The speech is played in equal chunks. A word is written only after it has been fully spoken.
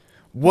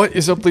What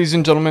is up, ladies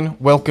and gentlemen?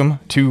 Welcome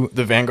to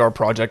the Vanguard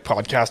Project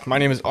podcast. My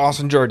name is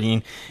Austin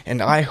Jardine,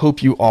 and I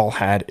hope you all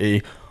had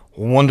a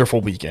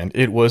wonderful weekend.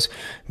 It was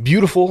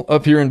beautiful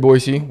up here in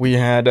Boise. We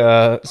had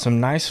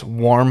some nice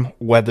warm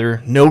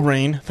weather, no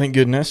rain, thank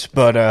goodness,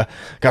 but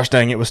gosh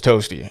dang, it was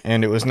toasty,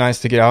 and it was nice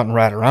to get out and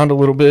ride around a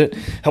little bit,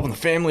 helping the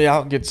family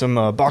out, get some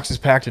boxes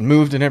packed and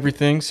moved and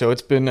everything. So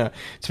it's been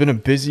a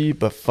busy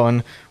but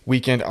fun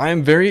weekend. I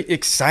am very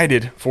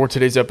excited for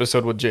today's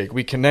episode with Jake.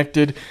 We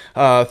connected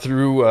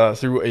through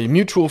a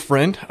mutual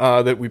friend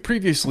that we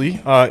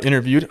previously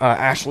interviewed,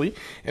 Ashley,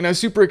 and I was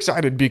super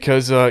excited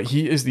because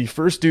he is the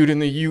first dude in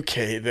the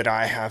UK that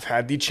I have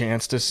had the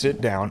chance to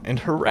sit down and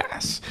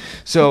harass.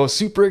 So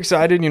super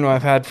excited. You know,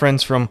 I've had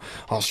friends from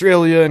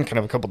Australia and kind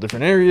of a couple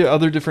different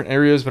other different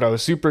areas, but I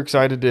was super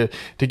excited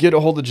to get a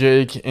hold of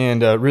Jake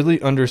and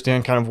really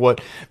understand kind of what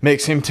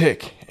makes him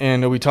tick.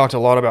 And we talked a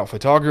lot about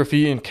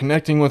photography and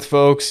connecting with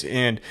folks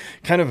and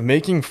kind of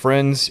making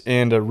friends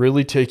and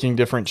really taking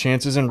different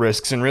chances and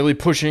risks and really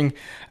pushing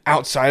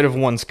outside of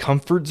one's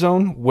comfort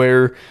zone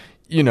where,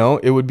 you know,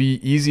 it would be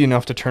easy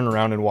enough to turn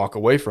around and walk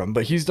away from.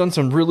 But he's done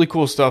some really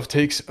cool stuff,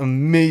 takes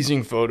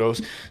amazing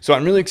photos. So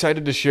I'm really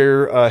excited to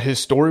share his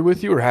story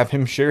with you, or have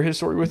him share his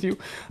story with you.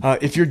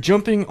 If you're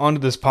jumping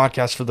onto this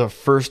podcast for the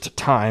first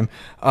time,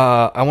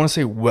 I want to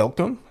say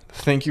welcome.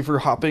 Thank you for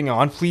hopping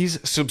on. Please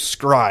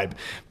subscribe,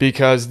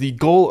 because the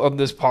goal of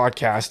this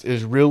podcast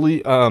is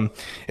really,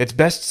 it's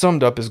best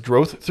summed up as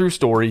growth through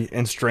story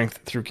and strength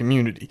through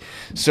community.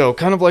 So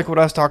kind of like what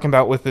I was talking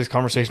about with this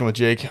conversation with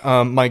Jake,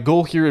 my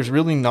goal here is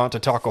really not to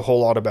talk a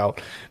whole lot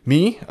about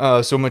me,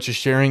 so much as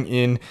sharing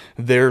in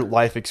their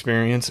life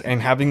experience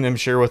and having them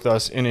share with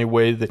us in a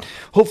way that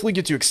hopefully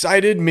gets you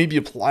excited, maybe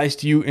applies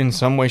to you in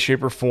some way,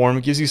 shape, or form.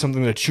 It gives you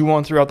something to chew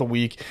on throughout the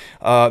week,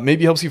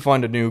 maybe helps you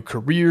find a new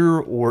career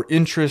or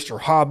interest or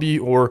hobby,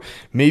 or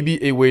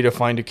maybe a way to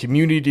find a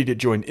community to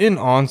join in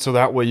on, so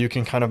that way you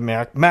can kind of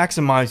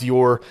maximize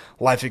your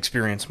life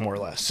experience more or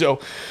less. So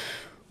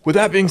with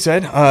that being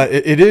said,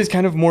 it is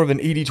kind of more of an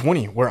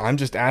 80-20 where I'm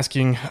just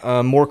asking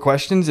more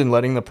questions and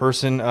letting the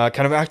person kind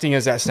of acting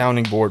as that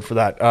sounding board for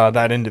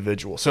that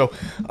individual. So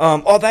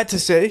all that to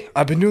say,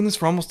 I've been doing this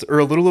for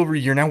a little over a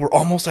year now. We're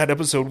almost at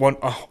episode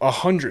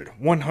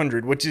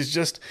 100, which is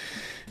just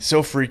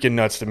so freaking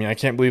nuts to me. I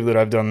can't believe that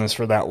I've done this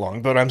for that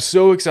long, but I'm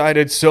so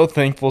excited, so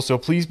thankful. So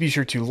please be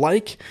sure to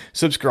like,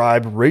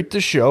 subscribe, rate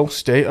the show,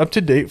 stay up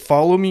to date,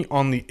 follow me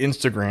on the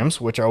Instagrams,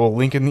 which I will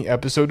link in the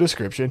episode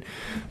description.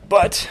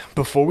 But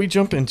before we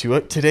jump into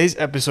it, today's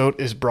episode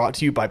is brought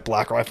to you by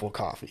Black Rifle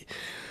Coffee.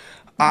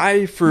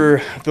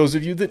 For those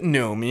of you that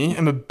know me,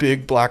 I'm a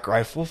big Black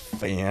Rifle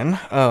fan.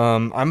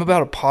 I'm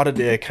about a pot a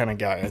day kind of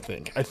guy,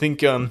 I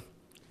think,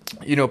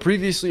 you know,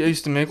 previously I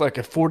used to make like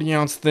a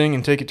 40-ounce thing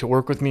and take it to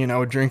work with me, and I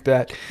would drink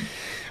that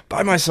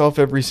by myself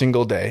every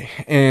single day.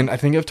 And I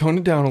think I've toned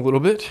it down a little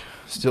bit.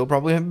 Still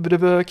probably have a bit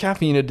of a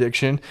caffeine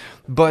addiction,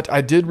 but I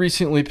did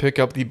recently pick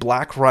up the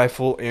Black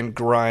Rifle and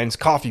Grinds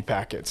coffee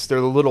packets. They're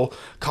the little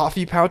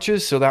coffee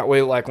pouches, so that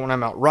way, like when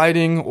I'm out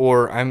riding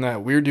or I'm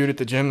that weird dude at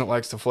the gym that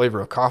likes the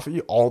flavor of coffee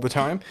all the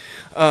time,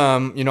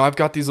 you know, I've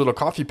got these little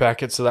coffee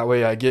packets, so that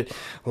way I get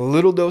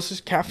little doses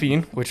of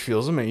caffeine, which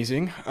feels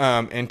amazing,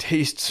 and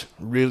tastes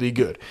really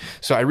good.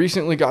 So I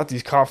recently got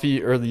these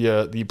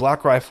the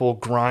Black Rifle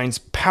Grinds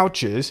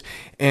pouches,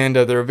 and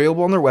they're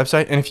available on their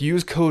website. And if you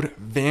use code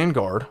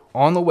Vanguard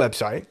on the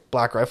website,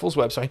 Black Rifle's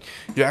website,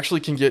 you actually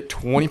can get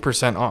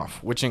 20%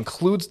 off, which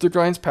includes the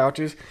Grinds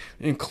pouches,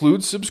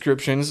 includes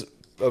subscriptions,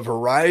 a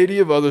variety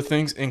of other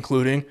things,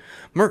 including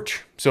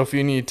merch. So if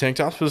you need tank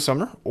tops for the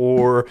summer,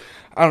 or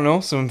I don't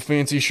know, some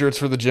fancy shirts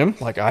for the gym,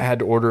 like I had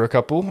to order a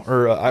couple,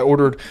 or I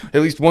ordered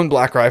at least one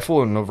Black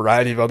Rifle and a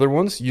variety of other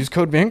ones, use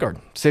code Vanguard,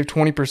 save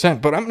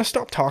 20%. But I'm going to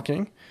stop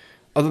talking.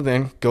 Other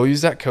than go use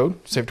that code,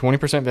 save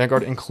 20%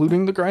 Vanguard,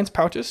 including the Grinds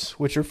pouches,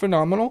 which are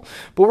phenomenal.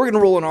 But we're going to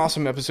roll an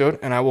awesome episode,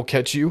 and I will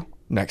catch you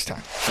next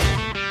time.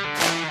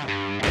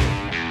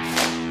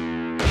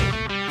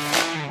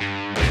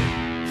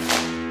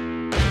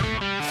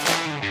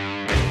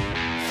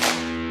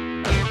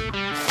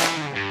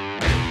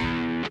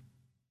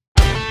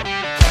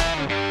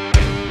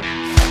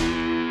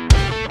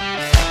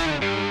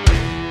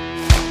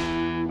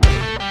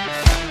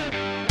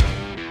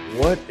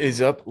 What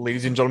is up,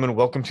 ladies and gentlemen?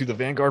 Welcome to the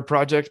Vanguard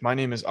Project. My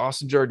name is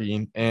Austin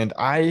Jardine, and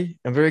I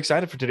am very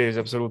excited for today's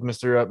episode with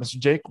Mr.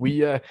 Jake.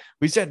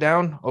 We sat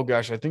down. Oh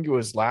gosh, I think it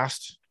was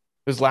last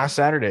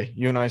Saturday.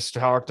 You and I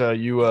talked.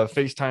 You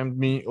FaceTimed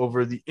me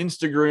over the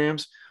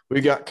Instagrams.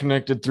 We got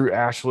connected through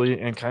Ashley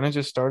and kind of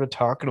just started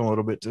talking a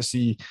little bit to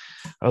see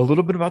a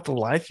little bit about the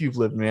life you've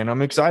lived, man.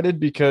 I'm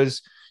excited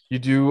because you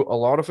do a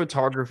lot of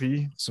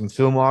photography, some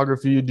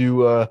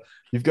filmography.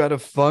 You've got a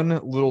fun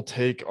little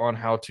take on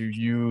how to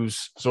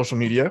use social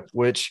media,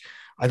 which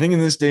I think in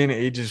this day and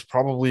age is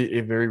probably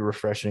a very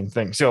refreshing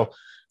thing. So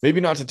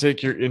maybe not to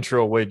take your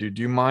intro away, dude.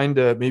 Do you mind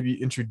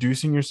maybe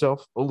introducing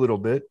yourself a little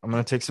bit? I'm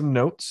going to take some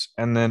notes,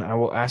 and then I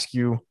will ask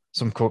you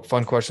some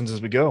fun questions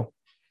as we go.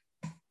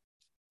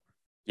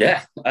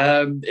 Yeah,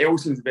 it all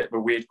seems a bit of a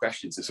weird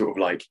question to sort of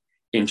like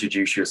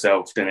introduce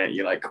yourself, then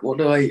you're like, how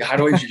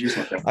do I introduce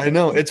myself? I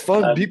know it's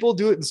fun. Um, People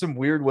do it in some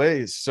weird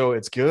ways, so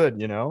it's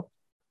good, you know.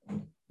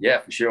 yeah,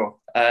 for sure.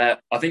 I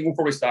think we'll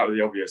probably start with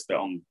the obvious that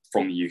I'm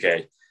from the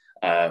UK.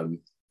 Um,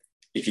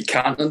 if you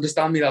can't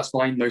understand me, that's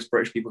fine. Most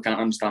British people can't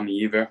understand me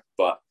either,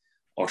 but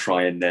I'll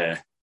try and I'll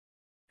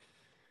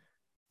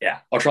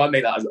try and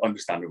make that as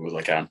understandable as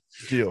I can.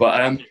 Deal.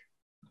 But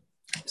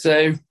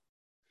so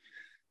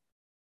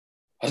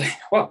I think,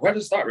 well, where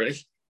to start really?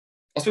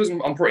 I suppose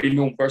I'm a pretty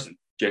normal person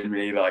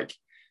generally. Like,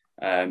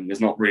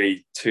 there's not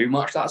really too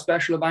much that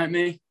special about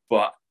me,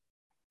 but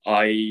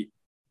I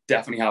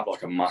definitely have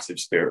like a massive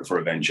spirit for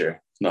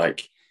adventure.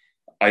 Like,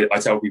 I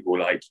tell people,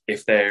 like,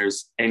 if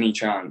there's any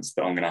chance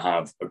that I'm gonna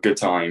have a good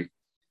time,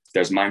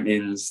 there's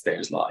mountains,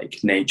 there's like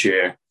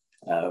nature,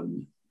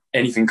 um,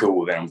 anything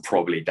cool, then I'm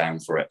probably down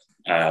for it.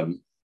 I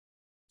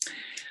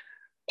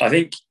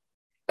think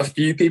a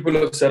few people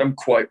have said I'm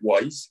quite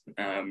wise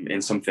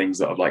in some things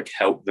that I've like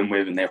helped them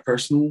with in their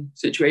personal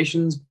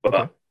situations, Okay.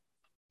 but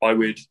I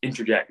would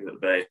interject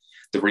that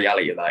the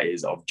reality of that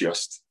is I've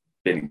just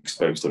been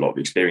exposed to a lot of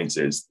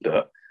experiences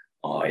that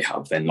I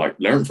have then like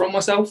learned from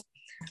myself,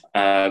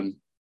 um,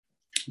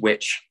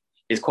 which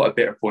is quite a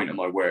bitter point in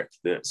my work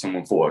that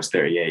someone thought I was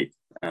 38,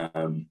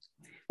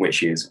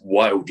 which is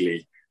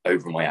wildly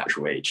over my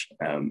actual age.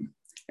 And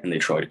they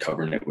tried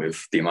covering it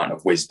with the amount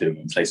of wisdom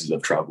and places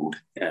I've traveled.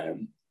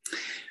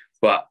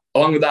 But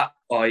along with that,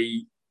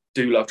 I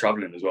do love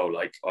traveling as well.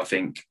 Like, I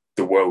think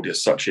the world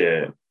is such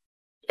a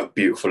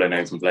beautiful and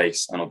open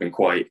place, and I've been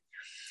quite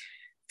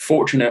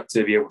fortunate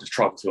to be able to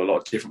travel to a lot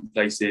of different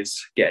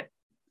places, get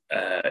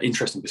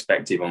interesting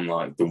perspective on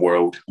like the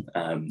world.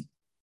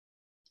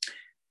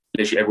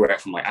 Literally everywhere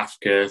from like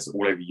Africa to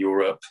all over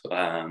Europe,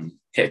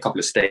 hit a couple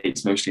of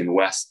states, mostly in the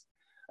West,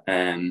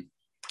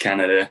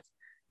 Canada.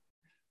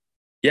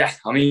 Yeah,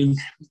 I mean,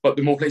 but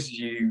the more places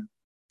you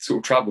sort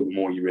of travel, the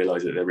more you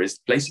realize that there is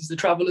places to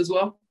travel as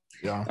well.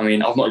 Yeah. I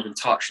mean, I've not even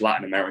touched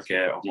Latin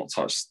America. I've not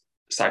touched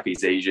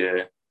Southeast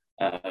Asia,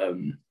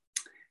 um,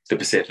 the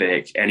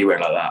Pacific, anywhere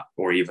like that,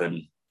 or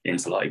even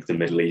into like the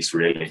Middle East,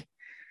 really.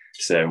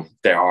 So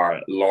there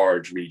are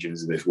large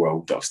regions of this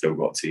world that I've still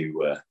got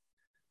to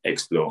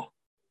explore.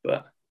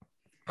 But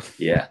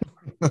yeah.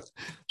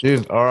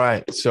 Dude, all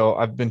right. So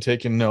I've been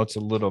taking notes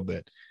a little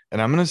bit,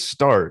 and I'm gonna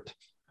start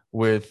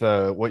with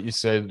what you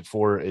said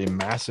for a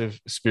massive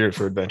spirit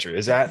for adventure.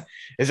 Is that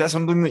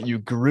something that you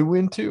grew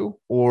into,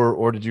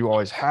 or did you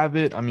always have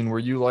it? I mean, were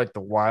you like the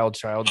wild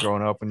child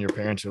growing up when your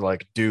parents were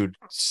like, "Dude,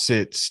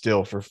 sit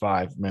still for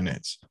 5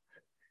 minutes"?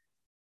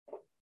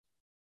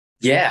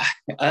 Yeah.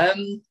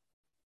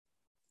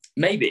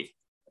 Maybe.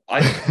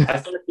 I feel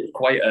like it's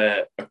quite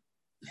a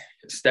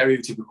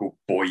stereotypical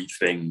boy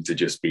thing to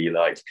just be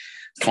like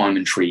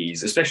climbing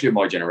trees, especially in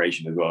my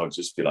generation as well,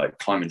 just be like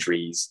climbing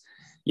trees,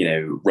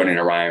 running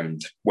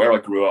around. Where I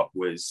grew up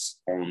was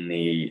on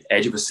the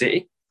edge of a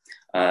city,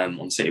 on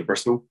the city of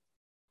Bristol.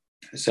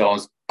 So I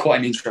was quite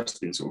an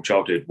interesting sort of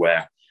childhood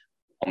where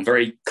I'm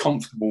very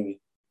comfortable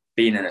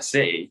being in a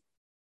city,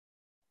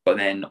 but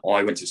then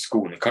I went to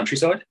school in the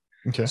countryside.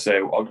 Okay.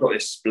 So I've got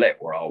this split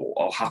where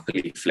I'll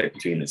happily flip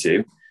between the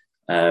two.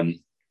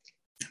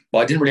 But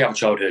I didn't really have a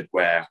childhood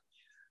where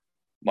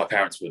my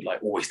parents would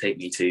like always take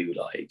me to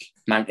like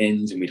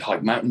mountains and we'd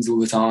hike mountains all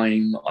the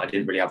time. I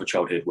didn't really have a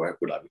childhood where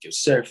we'd go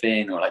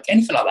surfing or like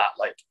anything like that.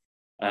 Like,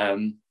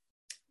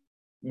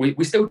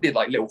 we still did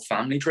like little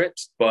family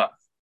trips, but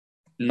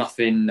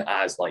nothing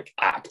as like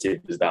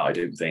active as that, I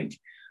don't think.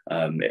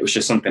 It was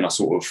just something I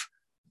sort of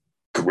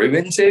grew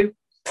into,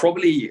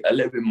 probably a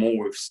little bit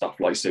more with stuff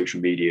like social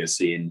media,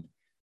 seeing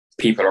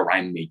people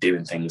around me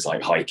doing things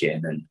like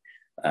hiking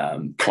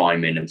and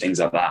climbing and things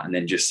like that, and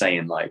then just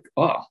saying like,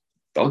 oh,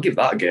 I'll give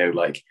that a go,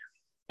 like,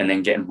 and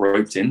then getting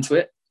roped into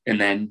it. And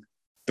then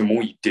the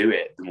more you do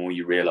it, the more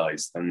you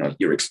realize, and like,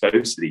 you're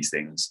exposed to these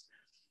things,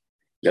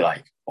 you're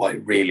like, oh, I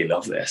really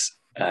love this.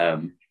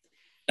 And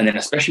then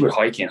especially with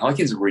hiking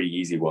is a really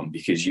easy one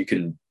because you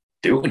can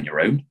do it on your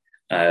own.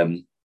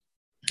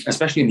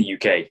 Especially in the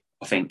UK,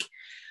 I think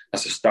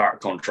that's a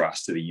stark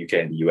contrast to the UK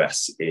and the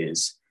US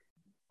is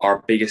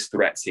our biggest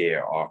threats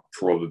here are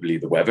probably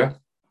the weather.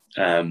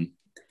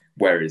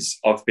 Whereas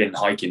I've been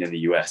hiking in the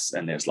US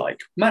and there's like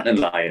mountain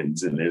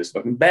lions and there's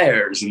fucking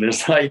bears and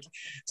there's like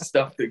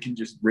stuff that can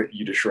just rip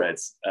you to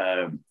shreds.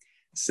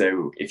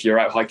 So if you're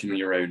out hiking on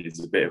your own,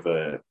 it's a bit of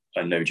a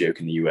no joke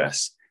in the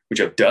US,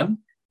 which I've done.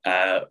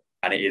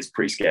 And it is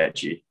pretty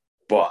sketchy,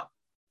 but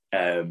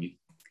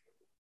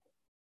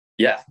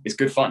yeah, it's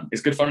good fun.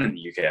 It's good fun in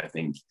the UK. I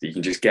think you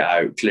can just get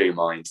out, clear your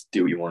mind,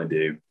 do what you want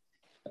to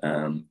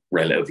do,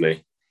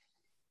 relatively,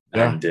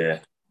 Yeah.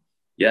 and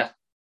yeah,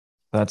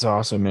 That's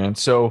awesome, man.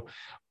 So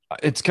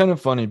it's kind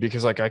of funny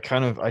because like I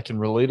can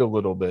relate a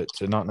little bit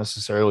to not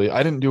necessarily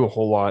I didn't do a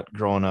whole lot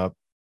growing up,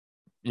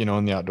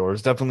 in the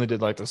outdoors. Definitely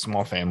did like the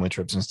small family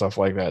trips and stuff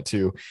like that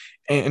too.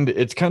 And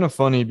it's kind of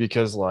funny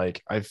because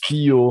like I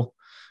feel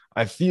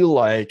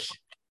like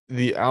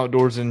the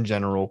outdoors in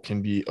general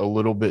can be a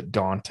little bit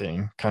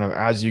daunting kind of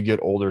as you get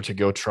older to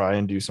go try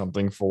and do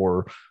something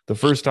for the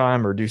first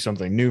time or do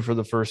something new for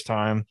the first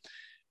time.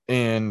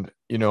 and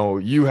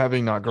you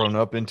having not grown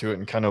up into it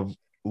and kind of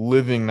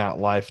living that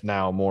life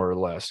now, more or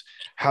less,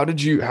 how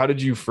did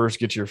you first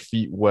get your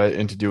feet wet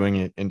into doing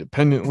it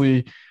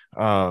independently,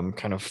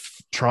 kind of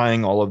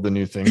trying all of the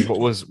new things? What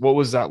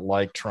was that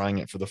like, trying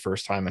it for the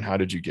first time, and how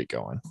did you get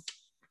going?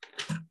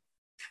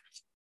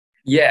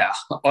 Yeah,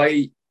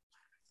 I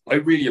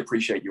really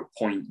appreciate your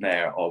point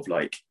there of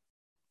like,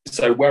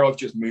 so where I've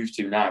just moved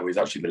to now is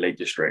actually the Lake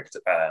District,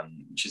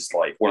 which is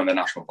like one of the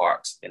national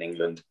parks in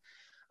England.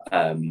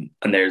 And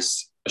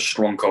there's a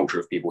strong culture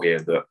of people here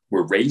that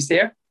were raised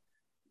here.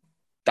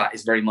 That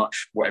is very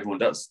much what everyone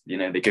does. They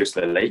go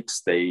to the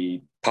lakes,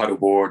 they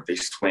paddleboard, they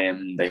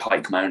swim, they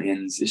hike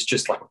mountains. It's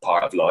just like a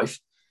part of life.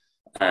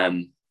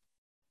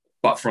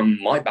 But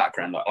from my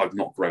background, like, I've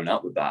not grown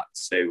up with that.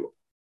 So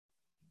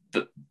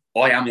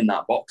I am in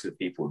that box of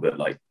people that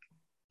like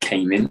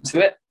came into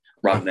it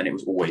rather than it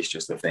was always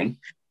just a thing.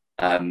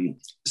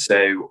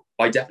 So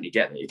I definitely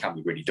get that it can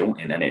be really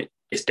daunting, and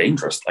it's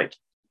dangerous. Like,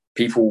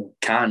 people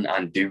can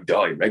and do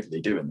die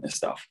regularly doing this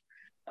stuff.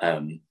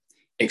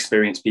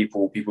 Experienced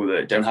people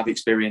that don't have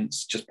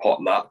experience, just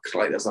pot luck.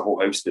 Like, there's a whole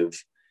host of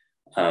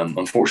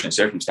unfortunate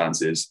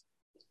circumstances.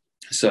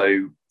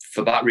 So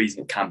for that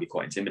reason, it can be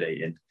quite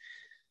intimidating.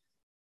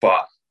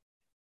 But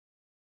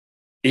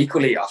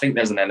equally, I think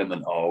there's an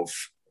element of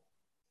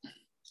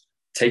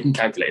taking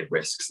calculated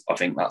risks. I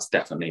think that's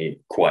definitely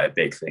quite a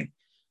big thing.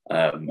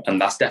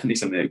 And that's definitely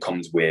something that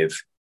comes with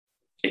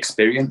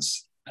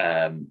experience.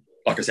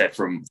 Like I said,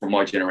 from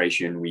my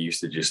generation, we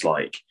used to just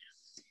like,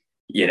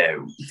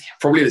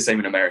 probably the same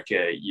in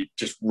America. You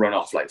just run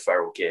off like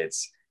feral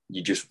kids.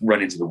 You just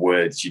run into the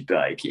woods. You'd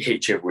like hit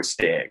each other with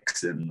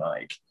sticks and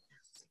like,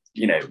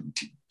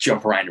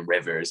 jump around in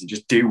rivers and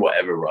just do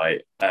whatever,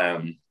 right?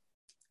 And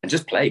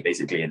just play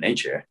basically in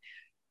nature.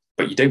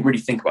 But you don't really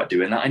think about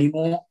doing that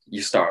anymore.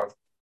 You start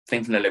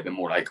thinking a little bit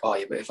more like, oh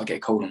yeah, but if I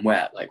get cold and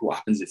wet, like what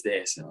happens if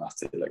this? And I'll have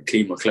to like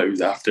clean my clothes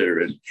after,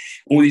 and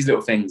all these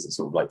little things that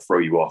sort of like throw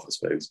you off, I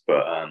suppose.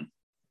 But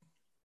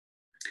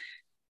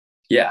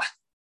yeah.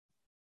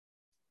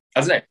 I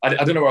don't know. I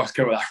don't know where I was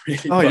going with that,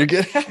 really. Oh, you're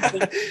good.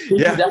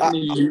 Yeah,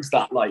 definitely use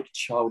that like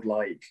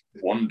childlike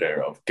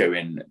wonder of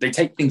going. They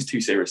take things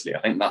too seriously. I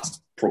think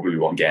that's probably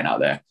what I'm getting out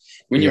there.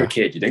 When you're a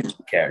kid, you don't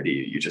care, do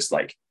you? You're just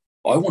like,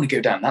 I want to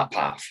go down that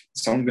path,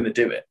 so I'm going to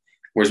do it.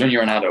 Whereas when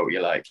you're an adult,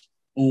 you're like,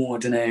 oh, I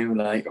don't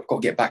know, like I've got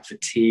to get back for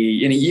tea.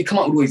 You come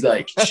up with all these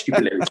like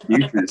stupid little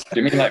excuses. I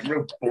mean, like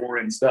real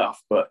boring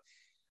stuff. But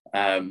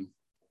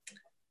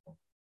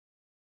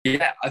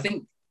yeah, I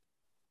think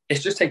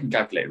it's just taking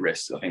calculated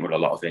risks, I think, with a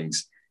lot of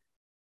things.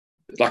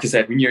 Like I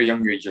said, when you're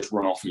younger, you just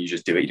run off and you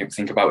just do it. You don't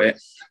think about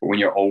it. But when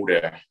you're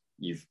older,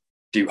 you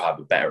do have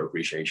a better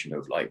appreciation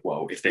of like,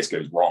 well, if this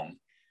goes wrong,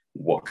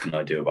 what can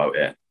I do about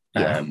it?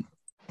 Yeah.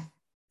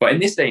 But in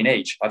this day and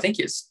age, I think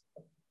it's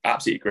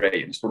absolutely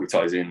great. And this probably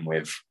ties in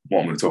with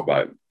what I'm going to talk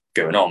about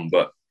going on.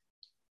 But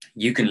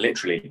you can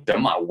literally, no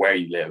matter where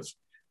you live,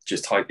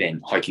 just type in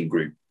hiking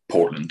group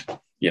Portland,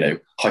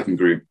 hiking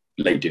group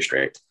Lake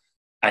District,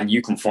 and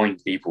you can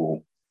find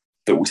people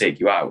that will take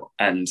you out.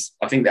 And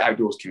I think the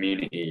outdoors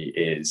community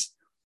is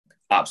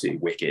absolutely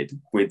wicked,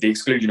 with the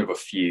exclusion of a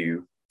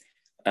few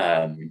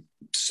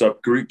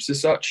subgroups as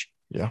such.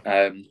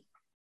 Yeah.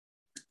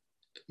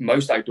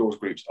 Most outdoors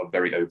groups are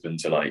very open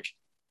to like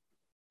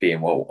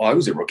being, well, I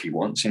was a rookie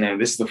once,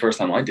 this is the first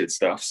time I did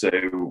stuff.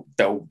 So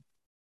they'll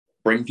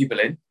bring people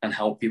in and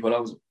help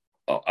people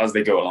as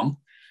they go along,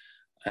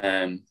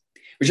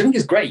 which I think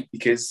is great,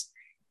 because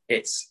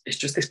it's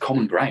just this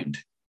common ground.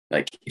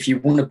 Like, if you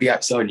want to be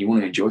outside and you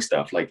want to enjoy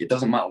stuff, like, it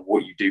doesn't matter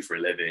what you do for a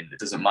living. It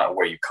doesn't matter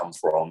where you come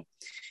from.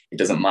 It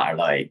doesn't matter,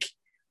 like,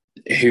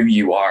 who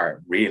you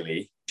are,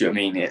 really. Do you know what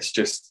I mean? It's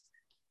just,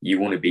 you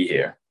want to be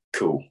here.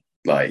 Cool.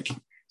 Like,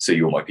 so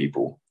you're my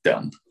people.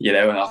 Done. And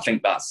I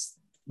think that's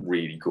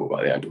really cool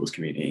about the outdoors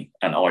community.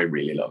 And I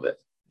really love it.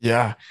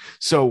 Yeah.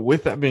 So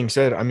with that being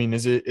said, I mean,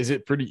 is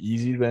it pretty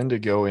easy then to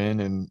go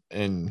in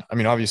and I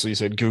mean, obviously you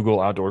said Google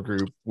outdoor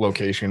group,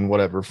 location,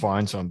 whatever,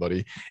 find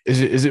somebody.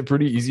 Is it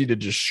pretty easy to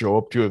just show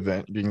up to an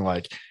event being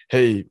like,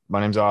 hey,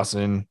 my name's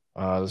Austin.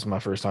 This is my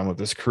first time with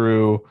this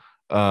crew.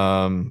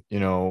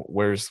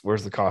 Where's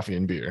the coffee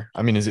and beer?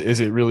 I mean, is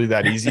it really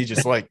that easy?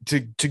 Just like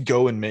to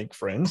go and make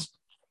friends?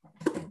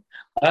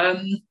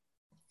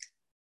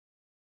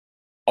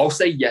 I'll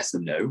say yes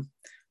and no,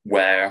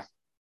 where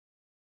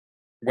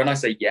when I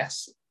say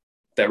yes,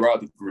 there are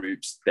the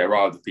groups, there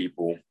are the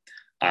people,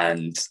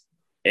 and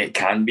it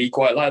can be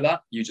quite like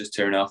that. You just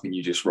turn up and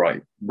you just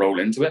roll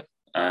into it.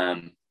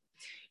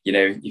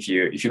 If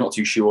you're not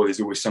too sure, there's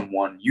always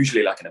someone,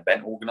 usually like an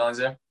event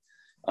organizer,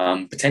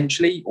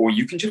 potentially, or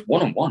you can just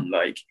one-on-one.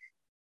 Like,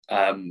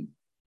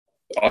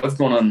 I've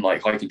gone on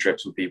like hiking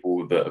trips with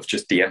people that have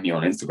just DM'd me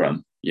on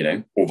Instagram,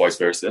 or vice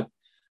versa,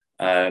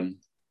 and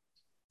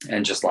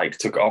just like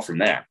took it off from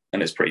there,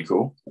 and it's pretty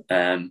cool.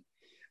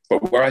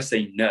 But where I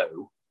say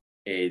no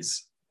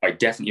is, I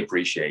definitely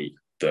appreciate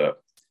that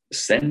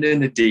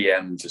sending a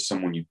DM to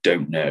someone you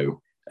don't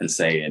know and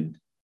saying,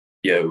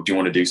 yo, do you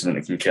want to do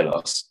something that can kill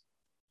us,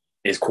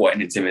 is quite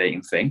an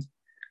intimidating thing.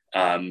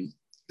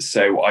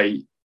 So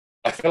I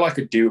feel like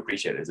I do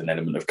appreciate there's an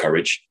element of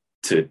courage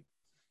to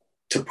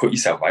put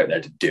yourself out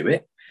there to do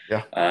it.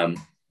 Yeah.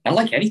 And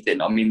like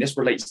anything, I mean, this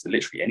relates to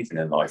literally anything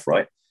in life,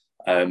 right?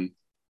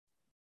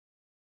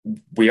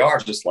 We are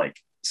just like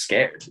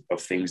scared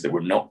of things that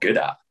we're not good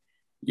at,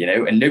 you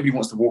know, and nobody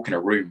wants to walk in a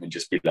room and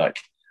just be like,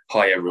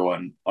 hi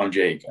everyone, I'm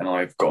Jake and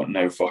I've got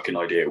no fucking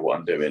idea what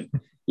I'm doing.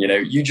 You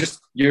know,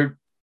 you're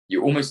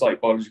almost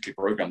like biologically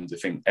programmed to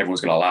think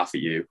everyone's going to laugh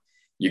at you.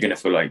 You're going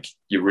to feel like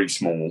you're really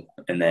small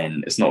and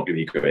then it's not going to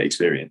be a great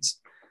experience.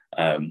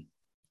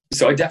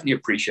 So I definitely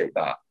appreciate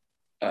that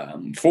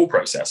thought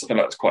process. I feel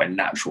like it's quite a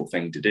natural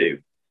thing to do.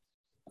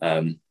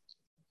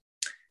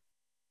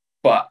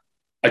 But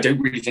I don't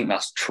really think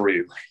that's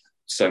true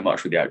so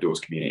much with the outdoors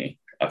community.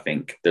 I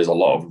think there's a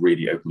lot of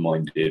really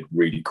open-minded,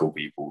 really cool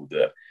people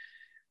that,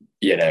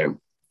 you know,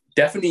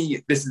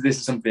 definitely this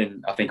is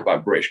something I think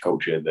about British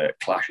culture that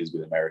clashes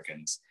with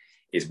Americans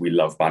is we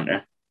love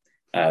banter.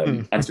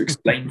 And to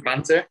explain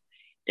banter,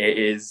 it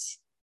is,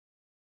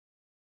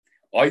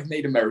 I've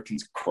made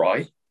Americans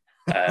cry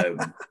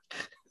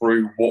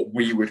through what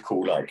we would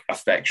call like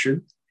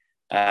affection.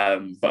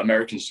 But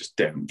Americans just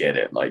don't get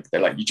it. Like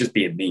they're like, you're just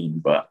being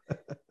mean, but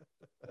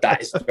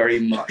that is very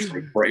much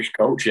like British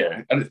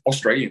culture. And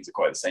Australians are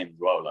quite the same as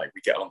well. Like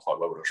we get along quite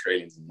well with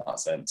Australians in that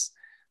sense.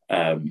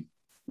 And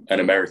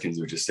Americans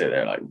would just sit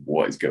there like,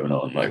 what is going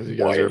on? Like, you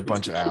guys are a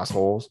bunch of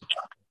assholes.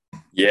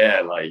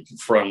 Yeah, like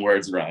throwing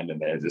words around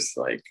and they're just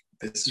like,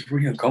 this is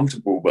really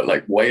uncomfortable, but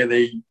like, why are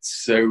they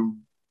so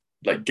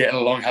like getting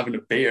along having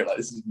a beer? Like,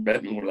 this is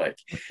mental. Like,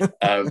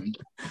 but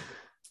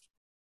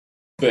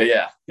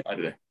yeah, I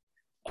don't know.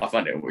 I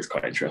find it always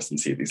quite interesting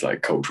to see these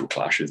like cultural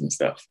clashes and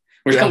stuff,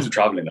 which comes with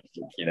traveling,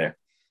 you know.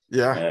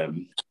 Yeah.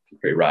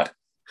 Pretty rad.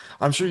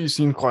 I'm sure you've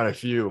seen quite a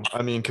few.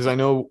 I mean, because I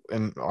know,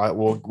 and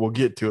we'll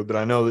get to it, but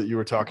I know that you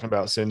were talking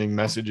about sending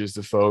messages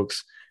to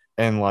folks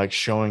and like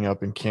showing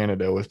up in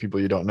Canada with people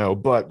you don't know.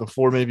 But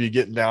before maybe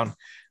getting down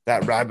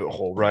that rabbit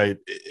hole, right?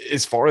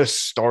 As far as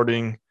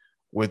starting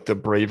with the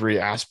bravery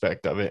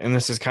aspect of it, and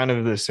this is kind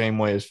of the same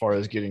way as far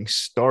as getting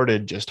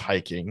started just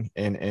hiking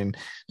and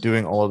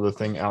doing all of the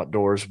thing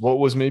outdoors. What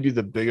was maybe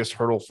the biggest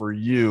hurdle for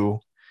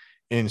you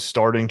in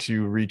starting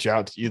to reach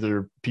out to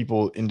either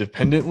people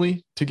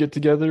independently to get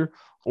together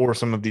or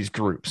some of these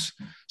groups?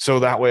 So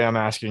that way I'm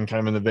asking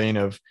kind of in the vein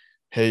of,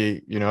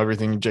 hey, you know,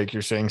 everything Jake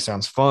you're saying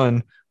sounds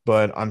fun,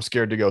 but I'm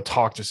scared to go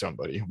talk to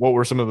somebody. What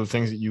were some of the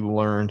things that you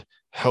learned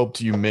helped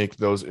you make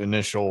those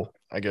initial,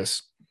 I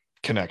guess,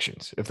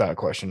 connections, if that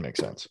question makes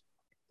sense?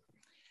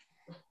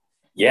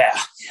 Yeah.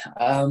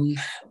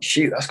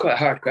 Shoot, that's quite a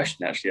hard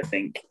question, actually, I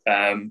think.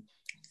 I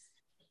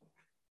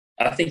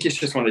think it's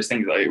just one of those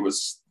things that it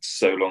was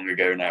so long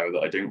ago now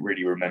that I don't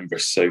really remember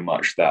so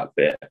much that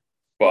bit.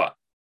 But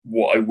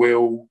what I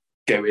will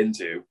go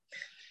into,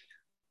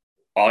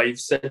 I've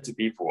said to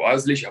people, I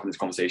was literally having this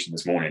conversation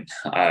this morning.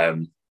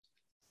 I'm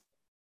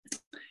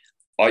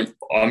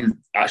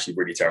actually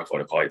really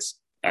terrified of heights.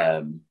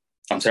 I'm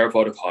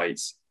terrified of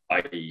heights.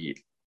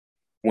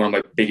 One of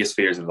my biggest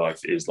fears in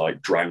life is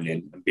like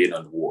drowning and being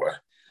underwater.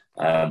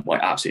 I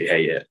absolutely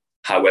hate it.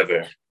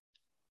 However,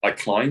 I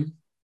climb,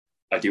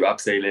 I do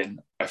abseiling,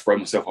 I throw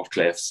myself off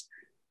cliffs,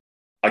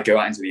 I go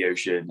out into the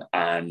ocean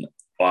and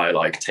I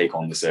like take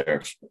on the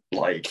surf.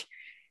 Like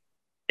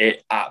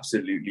it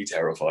absolutely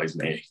terrifies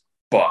me.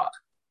 But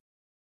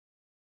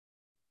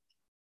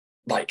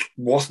like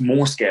what's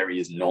more scary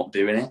is not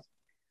doing it.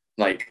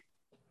 Like,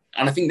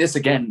 and I think this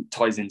again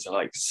ties into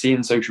like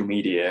seeing social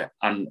media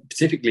and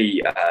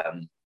particularly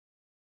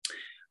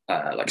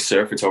like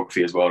surf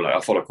photography as well. Like I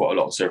follow quite a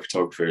lot of surf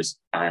photographers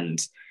and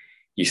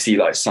you see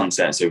like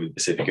sunsets over the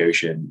Pacific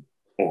Ocean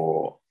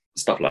or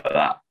stuff like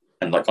that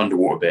and like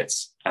underwater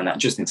bits, and that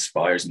just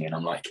inspires me and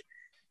I'm like,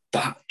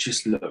 that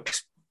just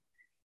looks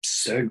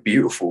so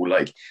beautiful,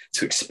 like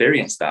to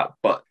experience that.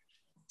 But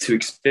to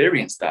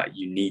experience that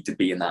you need to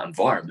be in that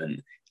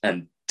environment,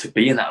 and to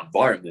be in that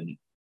environment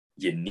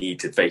you need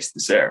to face the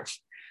surf.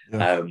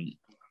 Yeah.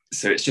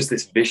 So it's just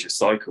this vicious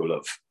cycle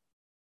of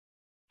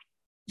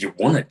you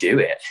want to do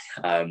it,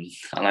 and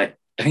I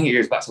think it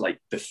goes back to like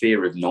the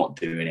fear of not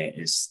doing it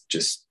is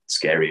just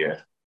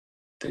scarier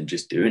than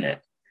just doing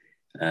it.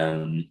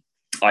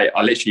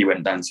 I literally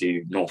went down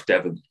to North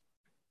Devon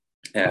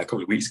a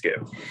couple of weeks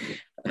ago,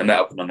 and I met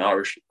up with an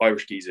Irish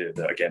geezer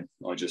that again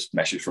I just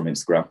messaged from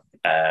Instagram,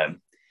 and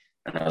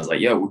I was like,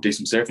 "Yeah, we'll do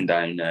some surfing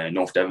down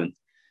North Devon."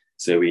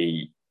 So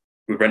we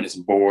rented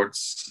some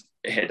boards,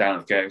 hit down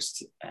the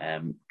coast,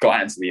 got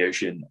out into the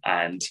ocean,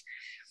 and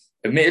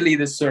admittedly,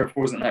 the surf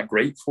wasn't that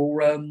great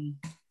for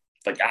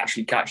like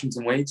actually catching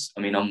some waves.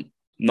 I mean, I'm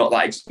not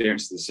that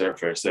experienced as a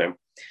surfer, so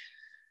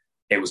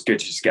it was good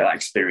to just get that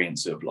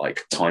experience of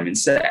like timing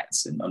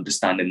sets and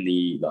understanding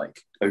the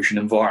like ocean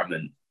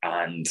environment.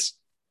 And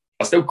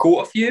I still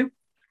caught a few,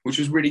 which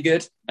was really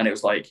good. And it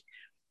was like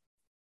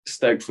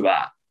stoked for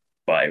that,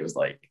 but it was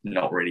like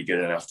not really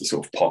good enough to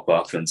sort of pop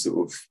up and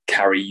sort of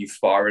carry you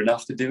far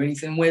enough to do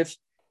anything with.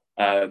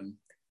 And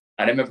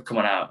I remember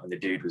coming out and the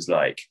dude was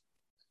like,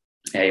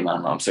 hey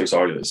man, I'm so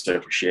sorry that it's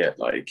so for shit.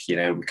 Like, you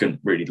know, we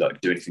couldn't really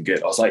like do anything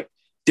good. I was like,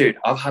 dude,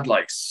 I've had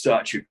like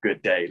such a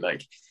good day,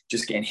 like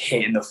just getting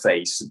hit in the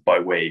face by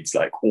waves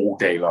like all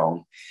day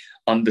long,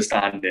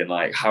 understanding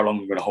like how long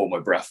I'm gonna hold my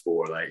breath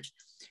for, like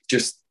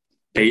just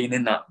being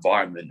in that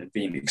environment and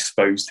being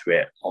exposed to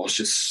it. I was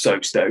just so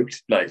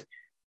stoked. Like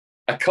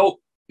I caught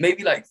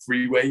maybe like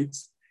 3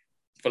 waves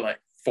for like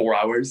 4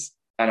 hours,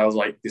 and I was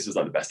like, this is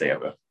like the best day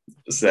ever.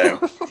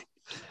 So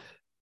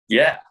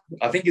yeah,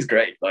 I think it's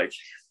great. Like,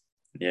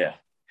 yeah.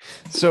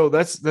 So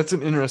that's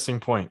an interesting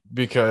point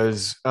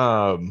because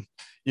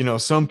you know,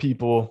 some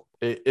people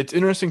it's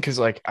interesting because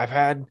like I've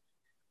had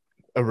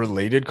a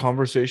related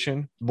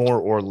conversation more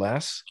or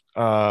less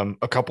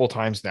a couple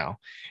times now,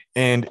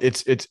 and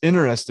it's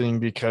interesting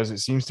because it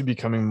seems to be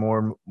becoming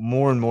more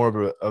and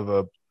more of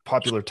a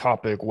popular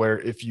topic where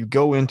if you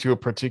go into a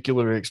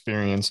particular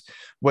experience,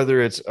 whether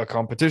it's a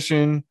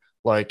competition,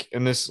 like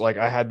in this, like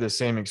I had the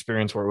same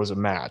experience where it was a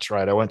match,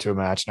 right? I went to a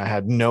match and I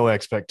had no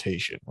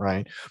expectation,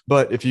 right?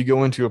 But if you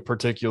go into a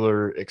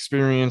particular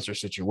experience or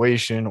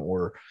situation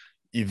or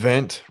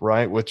event,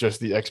 right, with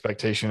just the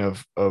expectation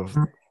of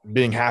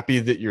being happy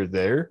that you're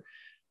there,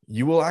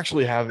 you will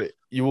actually have it.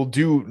 You will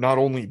do not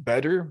only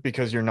better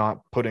because you're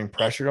not putting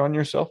pressure on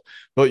yourself,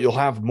 but you'll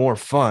have more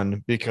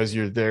fun because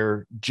you're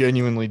there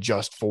genuinely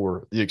just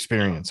for the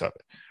experience of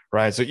it.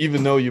 Right. So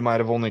even though you might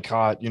have only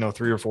caught, you know,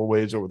 3 or 4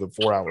 waves over the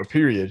 4 hour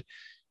period,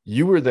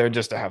 you were there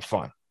just to have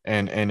fun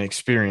and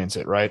experience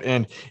it. Right.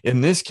 And in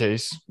this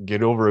case,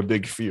 get over a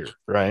big fear.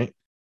 Right.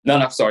 No,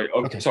 no, sorry.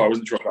 Oh, Okay. sorry, I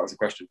wasn't sure if that was a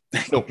question.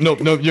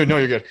 No,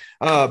 you're good.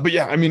 But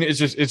yeah, I mean, it's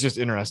just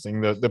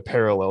interesting the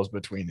parallels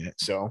between it.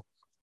 So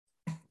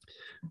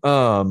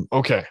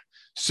okay.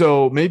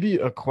 So maybe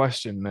a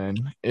question then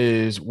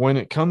is when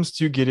it comes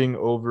to getting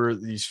over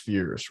these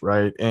fears,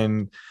 right?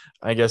 And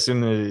I guess in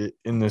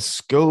the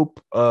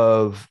scope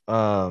of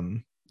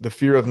the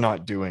fear of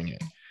not doing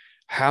it,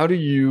 how do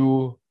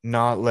you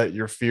not let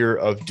your fear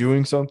of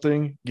doing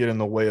something get in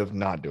the way of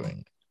not doing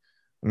it?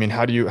 I mean,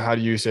 how do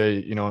you say,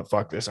 you know what,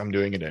 fuck this, I'm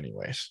doing it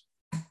anyways?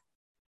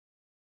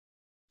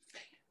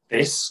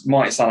 This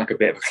might sound like a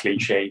bit of a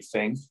cliche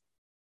thing,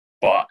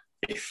 but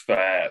if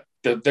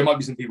there might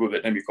be some people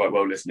that know me quite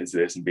well listening to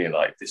this and being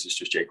like, this is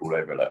just Jake all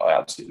over. Like, I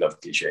absolutely love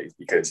cliches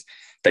because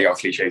they are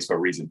cliches for a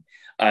reason.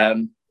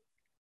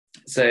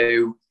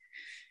 So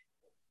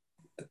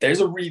there's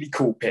a really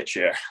cool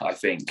picture. I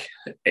think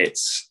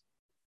it's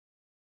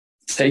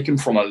taken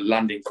from a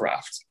landing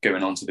craft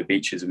going onto the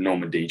beaches of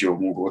Normandy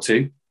during World War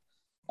II.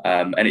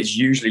 And it's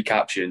usually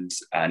captioned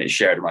and it's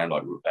shared around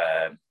like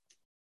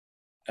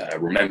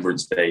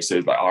Remembrance Day, so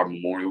like our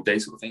Memorial Day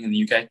sort of thing in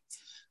the UK.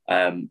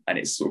 And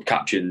it's sort of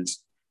captioned,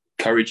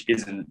 courage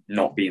isn't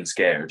not being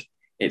scared,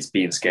 it's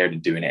being scared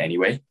and doing it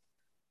anyway.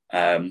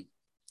 And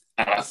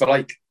I feel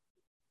like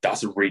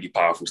that's a really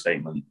powerful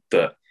statement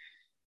that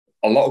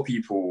a lot of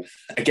people,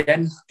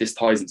 again, this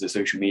ties into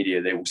social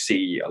media, they will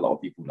see a lot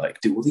of people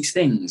like do all these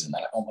things and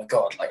they're like, oh my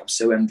God, like I'm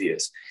so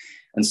envious.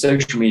 And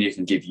social media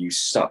can give you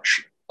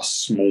such a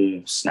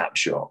small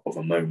snapshot of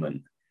a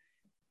moment.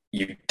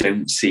 You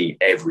don't see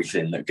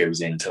everything that goes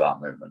into that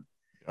moment.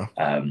 Yeah.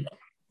 And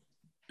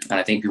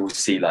I think people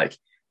see like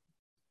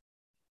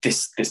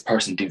this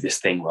person do this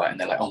thing, right? And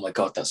they're like, oh my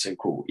God, that's so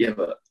cool. Yeah,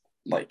 but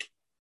like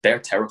they're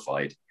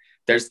terrified.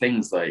 There's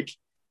things like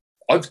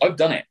I've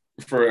done it.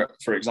 For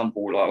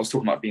example, like I was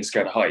talking about being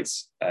scared of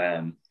heights.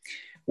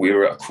 We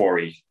were at a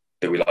quarry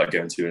that we like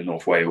going to in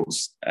North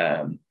Wales.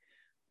 And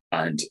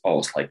I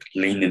was like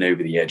leaning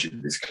over the edge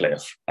of this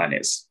cliff and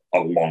it's a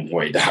long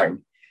way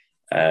down.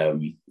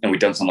 And we'd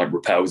done some like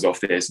rappels off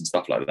this and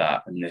stuff like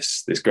that. And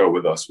this girl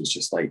with us was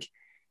just like,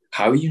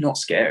 how are you not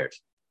scared?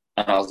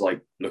 And I was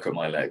like, look at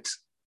my legs.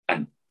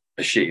 And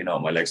shit, you know,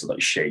 my legs are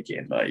like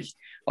shaking. Like, I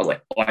was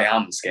like, I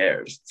am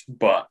scared.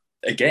 But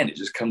again, it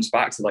just comes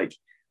back to like,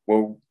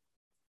 well,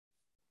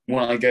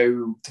 when I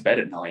go to bed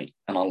at night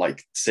and I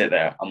like sit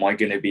there, am I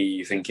going to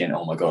be thinking,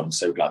 oh my God, I'm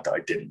so glad that I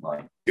didn't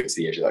like go to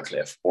the edge of that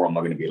cliff? Or am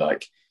I going to be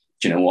like,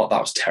 do you know what?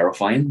 That was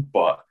terrifying,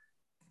 but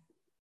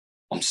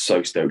I'm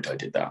so stoked I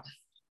did that.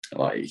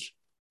 Like,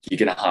 you're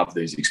going to have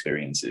those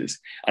experiences.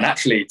 And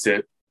actually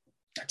to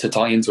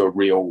tie into a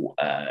real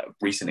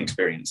recent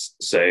experience.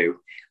 So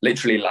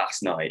literally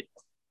last night,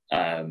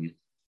 I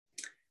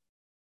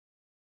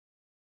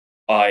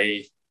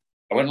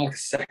went on like a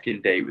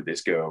second date with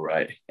this girl,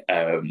 right?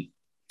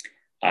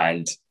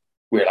 And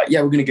we were like,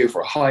 yeah, we're going to go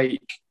for a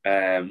hike.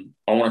 I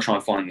want to try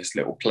and find this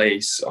little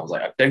place. I was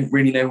like, I don't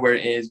really know where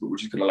it is, but we're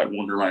just going to like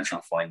wander around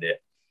trying to find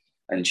it.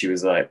 And she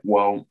was like,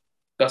 well,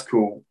 that's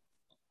cool.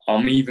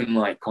 I'm even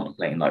like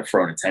contemplating like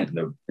throwing a tent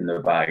in the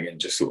bag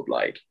and just sort of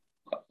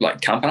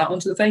like camping out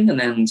onto the thing and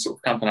then sort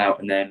of camping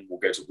out and then we'll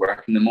go to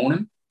work in the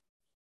morning.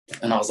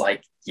 And I was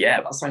like,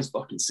 yeah, that sounds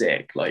fucking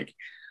sick. Like,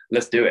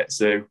 let's do it.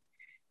 So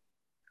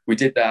we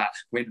did that.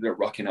 We ended up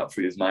rocking up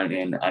through this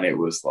mountain and it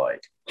was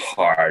like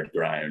hard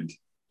ground,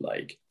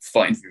 like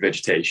fighting through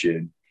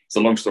vegetation. It's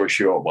a long story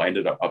short, but I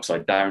ended up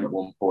upside down at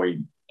one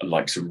point and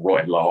like some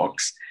rotten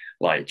logs.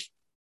 Like,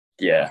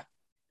 yeah,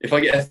 if I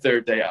get a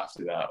third day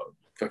after that,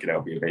 fucking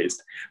hell, be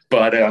amazed.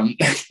 But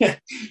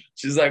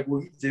she's like, what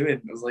are you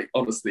doing? I was like,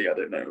 honestly, I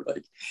don't know.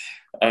 Like,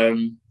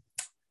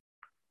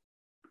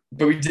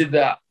 but we did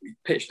that. We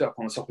pitched up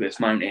on the top of this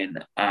mountain,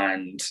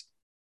 and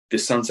the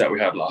sunset we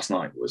had last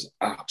night was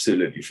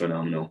absolutely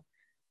phenomenal.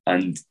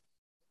 And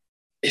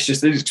it's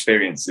just those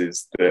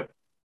experiences that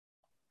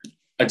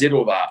I did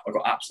all that. I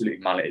got absolutely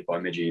malleted by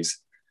midges.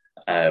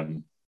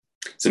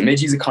 So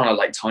midges are kind of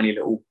like tiny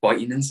little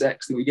biting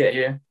insects that we get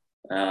here.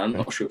 I'm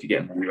not sure if you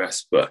get them in the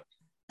US, but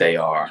they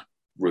are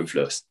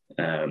ruthless.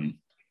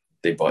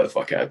 They bite the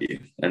fuck out of you,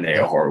 and they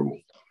are horrible.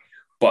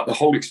 But the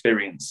whole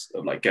experience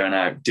of like going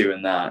out,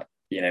 doing that,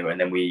 you know, and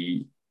then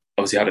we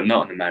obviously had a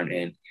nut on the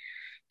mountain,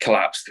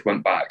 collapsed,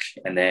 went back,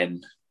 and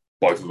then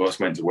both of us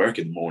went to work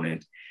in the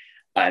morning.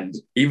 And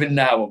even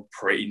now I'm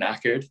pretty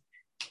knackered.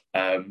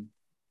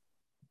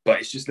 But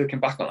it's just looking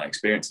back on that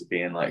experience of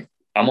being like,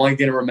 am I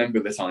going to remember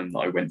the time that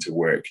I went to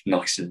work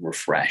nice and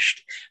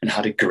refreshed and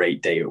had a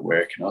great day at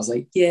work? And I was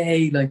like,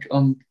 yay, like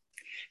I'm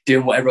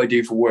doing whatever I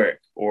do for work.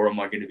 Or am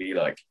I going to be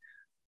like,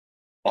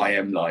 I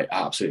am like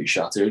absolutely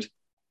shattered,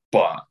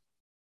 but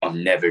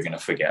I'm never going to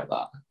forget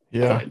that.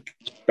 Yeah. Like,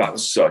 that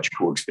was such a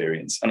cool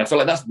experience. And I feel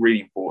like that's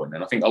really important.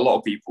 And I think a lot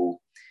of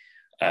people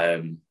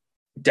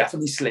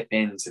definitely slip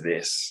into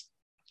this.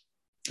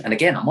 And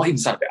again, I might even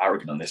sound a bit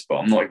arrogant on this, but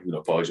I'm not even going to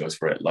apologize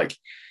for it. Like,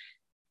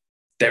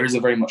 there is a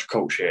very much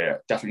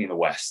culture, definitely in the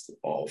West,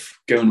 of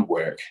going to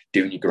work,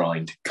 doing your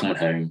grind, coming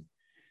home,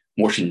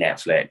 watching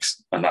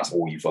Netflix, and that's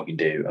all you fucking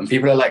do. And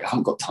people are like, I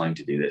haven't got time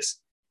to do this.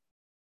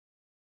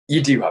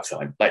 You do have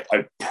time. Like,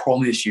 I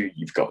promise you,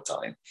 you've got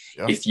time.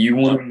 Yeah. If you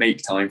want to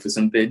make time for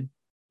something,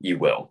 you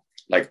will.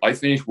 Like, I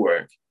finished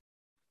work,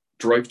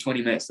 drove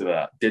 20 minutes to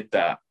that, did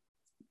that,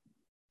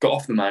 got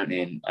off the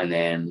mountain, and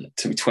then it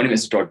took me 20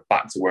 minutes to drive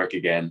back to work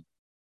again.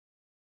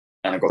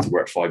 And I got to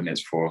work 5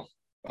 minutes before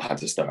I had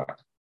to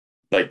start.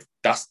 Like,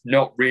 that's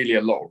not really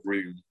a lot of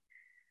room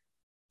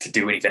to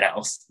do anything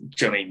else. Do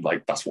you know what I mean?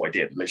 Like, that's what I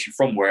did. Literally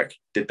from work,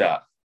 did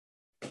that.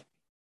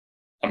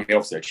 I mean,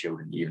 obviously I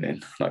chilled in the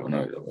evening, like when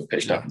I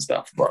pitched up and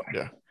stuff. But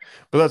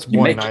that's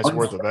one night's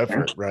worth of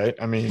effort, right?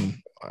 I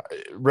mean,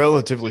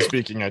 relatively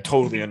speaking, I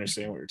totally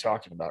understand what you're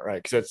talking about,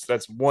 right? Because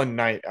that's one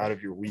night out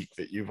of your week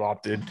that you've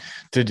opted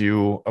to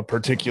do a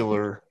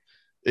particular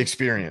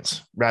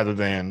experience rather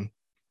than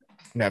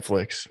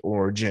Netflix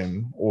or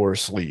gym or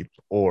sleep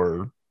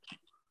or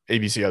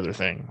ABC other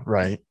thing,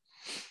 right?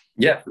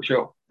 Yeah, for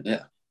sure.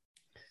 Yeah.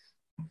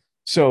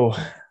 So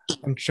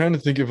I'm trying to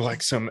think of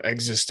like some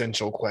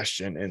existential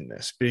question in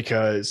this,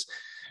 because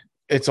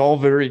it's all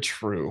very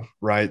true,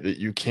 right? That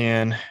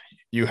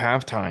you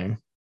have time,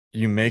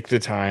 you make the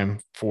time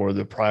for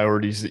the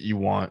priorities that you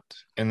want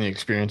and the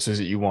experiences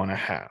that you want to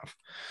have.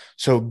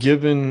 So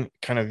given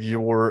kind of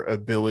your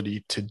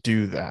ability to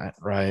do that,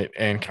 right?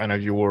 And kind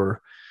of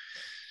your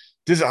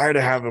desire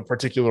to have a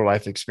particular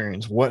life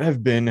experience, what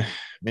have been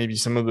maybe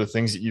some of the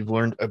things that you've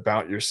learned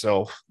about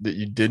yourself that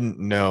you didn't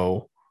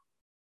know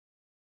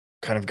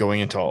kind of going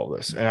into all of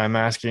this? And I'm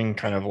asking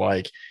kind of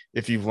like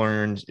if you've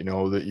learned, you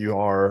know, that you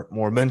are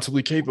more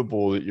mentally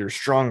capable, that you're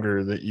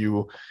stronger, that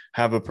you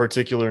have a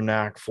particular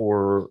knack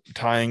for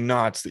tying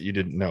knots that you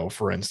didn't know,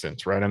 for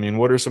instance, right? I mean,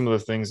 what are some of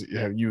the things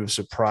that you have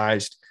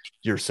surprised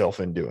yourself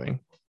in doing?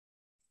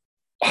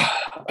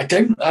 I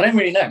don't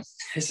really know.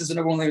 This is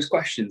another one of those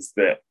questions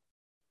that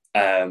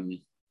I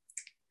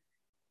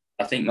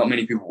think not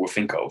many people will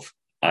think of,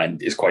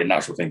 and it's quite a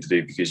natural thing to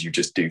do because you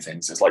just do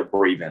things. It's like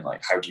breathing.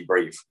 Like, how do you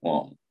breathe?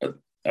 Well, I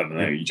don't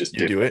know. You just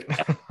do it.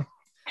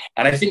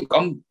 And I think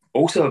I'm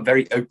also a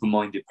very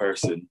open-minded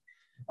person,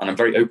 and I'm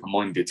very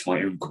open-minded to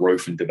my own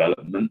growth and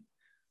development.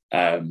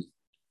 I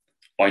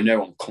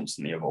know I'm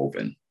constantly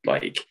evolving.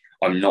 Like,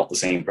 I'm not the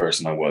same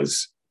person I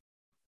was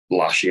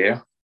last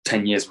year,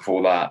 10 years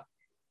before that,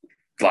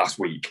 last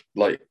week.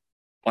 Like,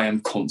 I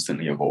am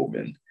constantly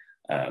evolving.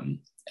 And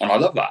I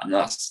love that. And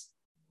that's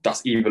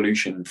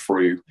evolution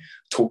through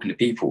talking to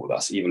people.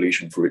 That's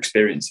evolution through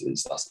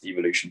experiences. That's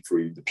evolution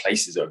through the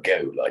places I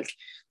go, like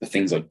the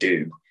things I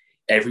do.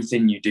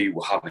 Everything you do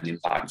will have an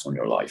impact on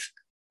your life.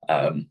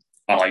 And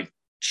I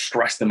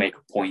stress to make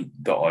a point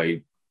that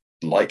I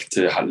like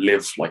to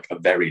live like a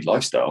varied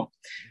lifestyle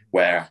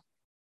where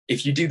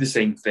if you do the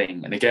same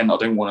thing, and again, I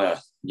don't want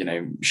to, you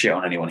know, shit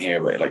on anyone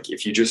here, but like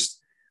if you just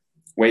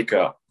wake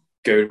up,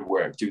 go to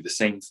work, do the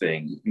same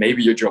thing,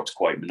 maybe your job's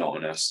quite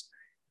monotonous.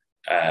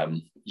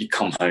 You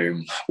come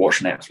home, watch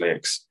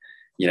Netflix,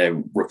 you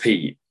know,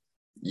 repeat.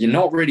 You're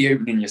not really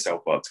opening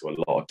yourself up to a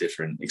lot of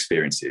different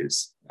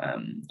experiences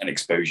and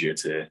exposure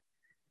to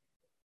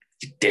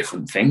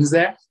different things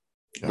there.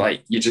 Yeah.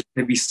 Like, you're just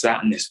going to be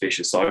sat in this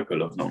vicious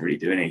cycle of not really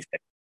doing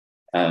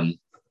anything.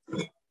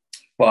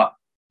 But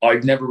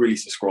I've never really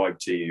subscribed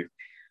to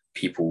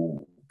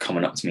people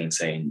coming up to me and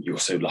saying, you're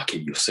so lucky,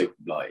 you're so,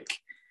 like,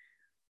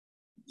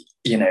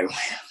 you know,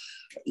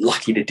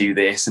 lucky to do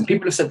this. And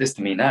people have said this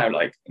to me now,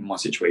 like in my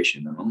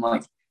situation, and I'm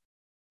like,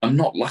 I'm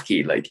not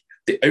lucky. Like,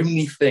 the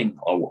only thing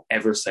I will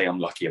ever say I'm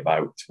lucky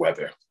about is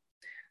weather.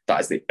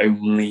 That is the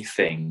only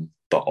thing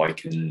that I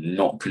can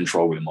not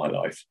control in my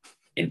life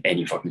in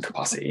any fucking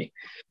capacity.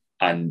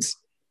 And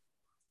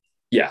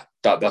yeah,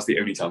 that's the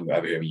only time I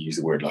ever hear me use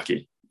the word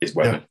lucky is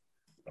when, Yeah.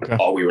 Okay.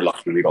 oh, we were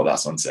lucky we got that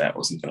sunset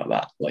or something like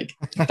that. Like,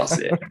 that's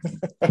it.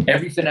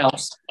 Everything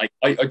else, like,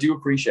 I do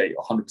appreciate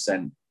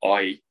 100%.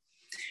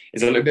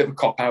 It's a little bit of a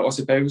cop out, I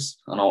suppose,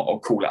 and I'll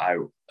call it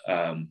out.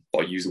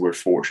 But I use the word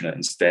fortunate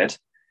instead,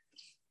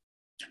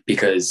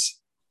 because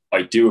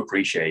I do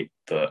appreciate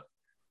that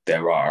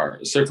there are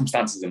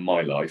circumstances in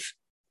my life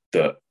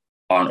that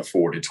aren't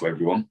afforded to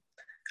everyone.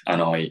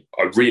 And I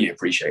really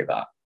appreciate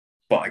that.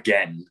 But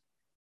again,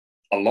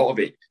 a lot of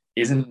it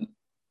isn't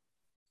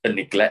a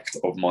neglect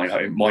of my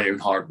own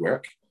hard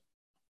work.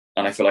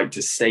 And I feel like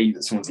to say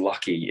that someone's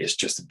lucky is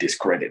just to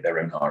discredit their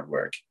own hard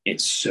work in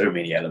so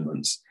many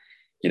elements.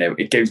 You know,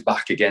 it goes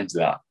back again to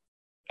that,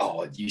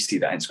 oh, you see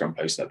that Instagram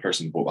post, that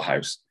person bought a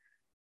house.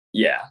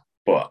 Yeah,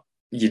 but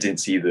you didn't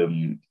see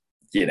them,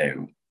 you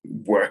know,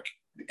 work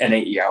an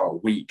 80-hour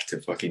week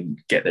to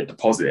fucking get their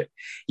deposit.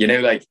 You know,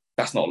 like,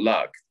 that's not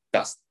luck.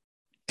 That's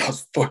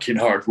fucking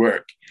hard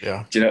work.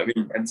 Yeah. Do you know what I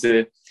mean? And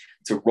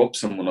to rob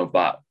someone of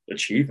that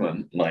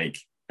achievement, like,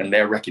 and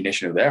their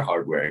recognition of their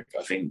hard work,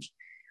 I think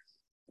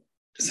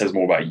it says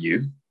more about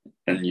you.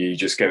 And you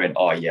just going,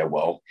 oh yeah,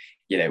 well,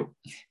 you know,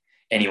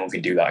 anyone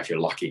can do that if you're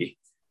lucky.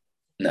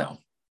 No,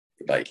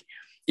 like,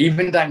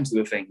 even down to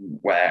the thing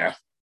where,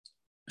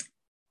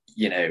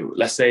 you know,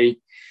 let's say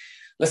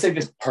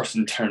this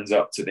person turns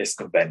up to this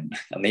event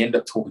and they end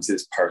up talking to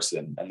this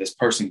person, and this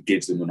person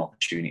gives them an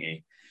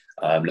opportunity.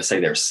 Let's say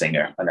they're a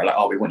singer and they're like,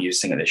 oh, we want you to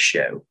sing at this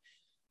show.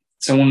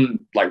 Someone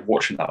like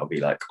watching that will be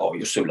like, oh,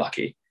 you're so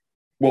lucky.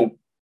 Well,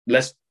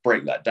 let's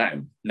break that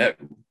down. No,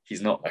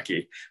 he's not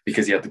lucky,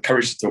 because he had the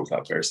courage to talk to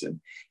that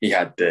person. He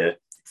had the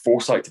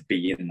foresight to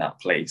be in that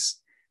place.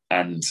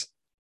 And,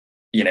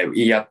 you know,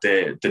 he had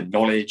the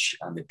knowledge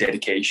and the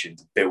dedication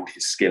to build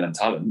his skill and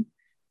talent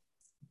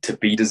to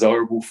be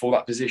desirable for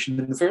that position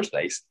in the first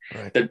place.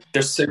 Right.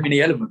 There's so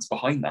many elements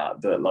behind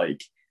that,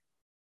 like,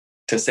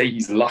 to say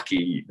he's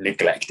lucky,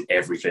 neglect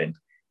everything,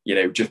 you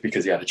know, just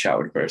because he had a chat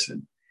with a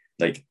person.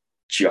 Like,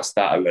 just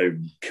that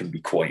alone can be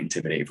quite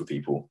intimidating for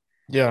people.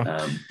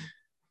 Yeah.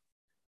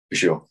 For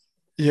sure.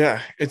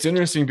 Yeah. It's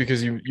interesting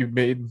because you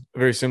made a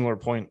very similar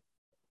point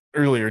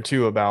earlier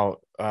too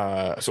about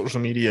social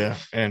media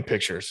and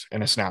pictures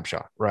and a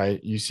snapshot,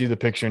 right? You see the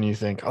picture and you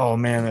think, oh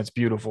man, that's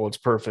beautiful. It's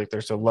perfect.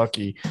 They're so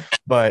lucky.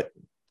 But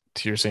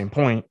to your same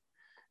point,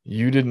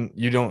 you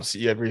don't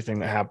see everything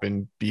that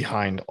happened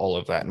behind all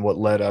of that and what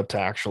led up to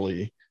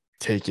actually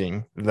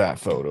taking that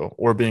photo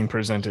or being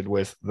presented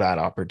with that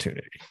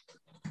opportunity.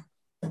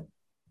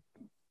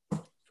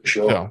 For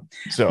sure.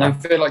 So and I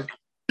feel like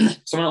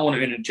someone I want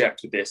to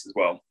interject with this as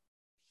well.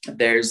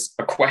 There's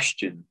a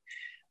question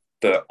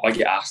that I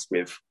get asked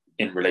with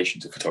in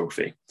relation to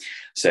photography.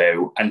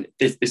 So, and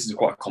this is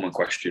quite a common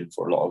question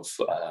for a lot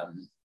of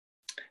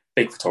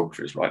big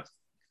photographers, right?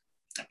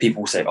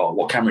 People say, oh,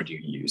 what camera do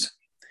you use?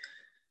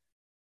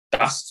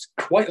 That's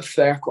quite a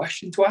fair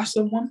question to ask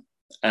someone.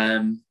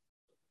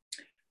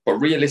 But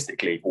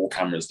realistically, all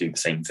cameras do the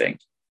same thing.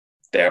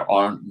 There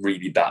aren't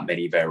really that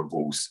many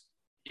variables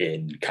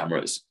in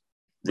cameras,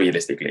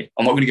 realistically.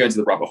 I'm not going to go into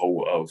the rabbit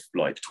hole of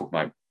like talking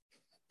about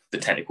the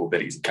technical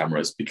abilities of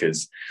cameras,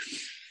 because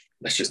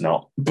let's just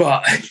not.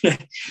 But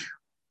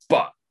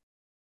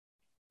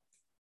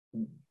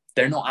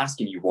they're not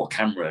asking you what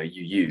camera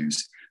you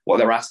use. What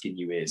they're asking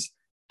you is,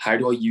 how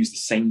do I use the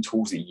same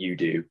tools that you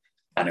do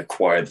and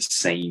acquire the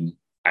same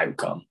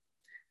outcome?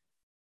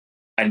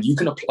 And you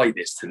can apply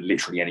this to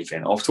literally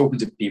anything. I've talked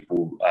to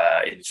people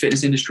in the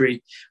fitness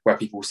industry where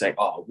people say,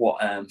 oh,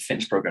 what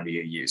fitness program do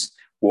you use?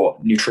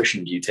 What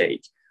nutrition do you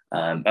take?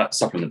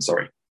 Supplements,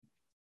 sorry.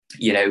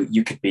 You know,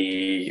 you could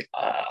be,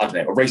 I don't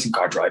know, a racing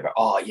car driver.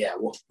 Oh, yeah,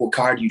 what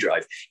car do you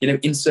drive? You know,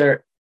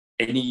 insert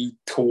any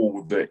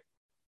tool that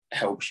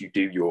helps you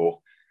do your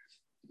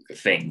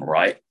thing,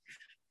 right?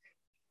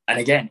 And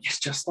again, it's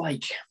just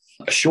like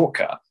a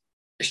shortcut.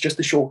 It's just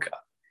a shortcut.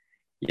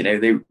 You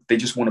know, they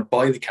just want to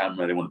buy the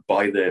camera. They want to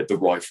buy the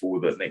rifle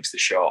that makes the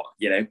shot,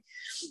 you know.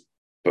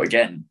 But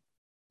again,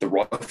 the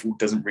rifle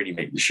doesn't really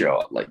make the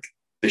shot. Like,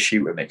 the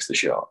shooter makes the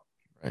shot.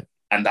 Right.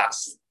 And that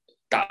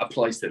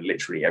applies to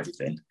literally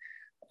everything.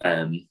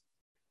 And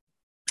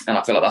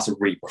I feel like that's a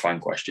really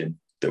profound question,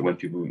 that when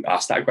people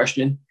ask that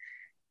question,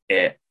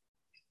 it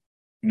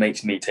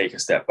makes me take a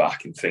step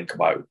back and think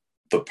about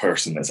the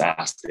person that's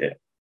asked it.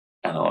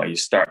 And I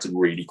start to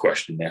really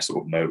question their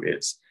sort of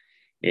motives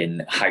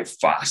in how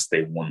fast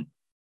they want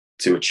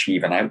to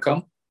achieve an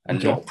outcome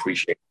and not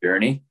appreciate the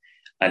journey.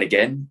 And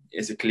again,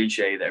 it's a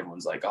cliche that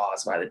everyone's like, oh,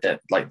 it's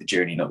about the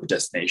journey, not the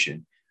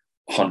destination.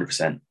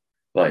 100%.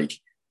 Like,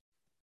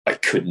 I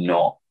could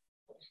not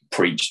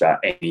preach that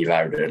any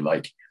louder.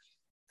 Like,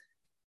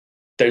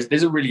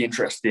 there's a really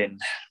interesting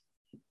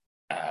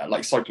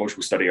like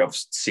psychological study I've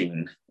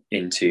seen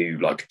into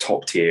like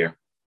top tier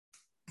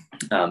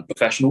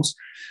professionals.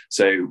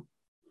 So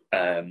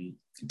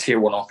tier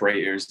 1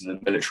 operators in the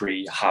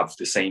military have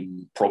the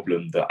same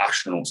problem that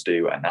astronauts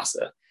do at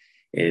NASA,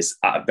 is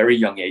at a very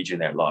young age in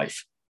their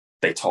life,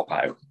 they top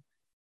out.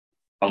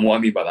 And what I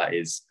mean by that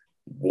is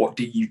what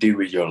do you do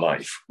with your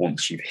life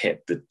once you've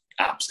hit the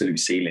absolute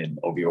ceiling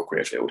of your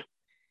career field?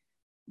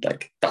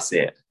 Like, that's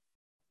it.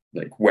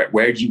 Like,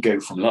 where do you go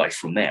from life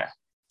from there?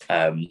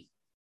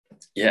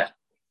 Yeah.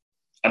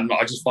 And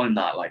I just find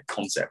that like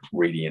concept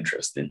really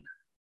interesting.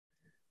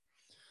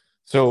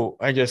 So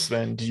I guess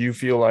then, do you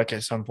feel like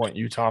at some point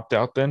you topped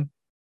out then?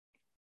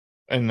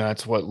 And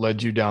that's what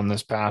led you down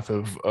this path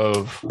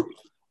of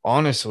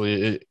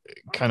honestly, it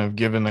kind of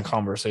given the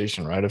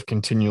conversation, right? Of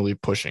continually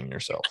pushing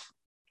yourself.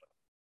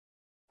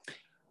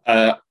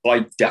 I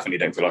definitely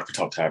don't feel like I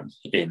topped out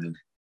in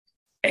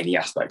any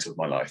aspect of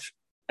my life.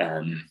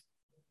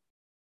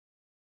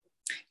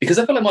 Because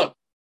I feel like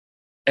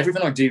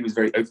everything I do is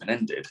very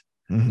open-ended.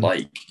 Mm-hmm.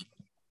 Like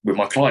with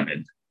my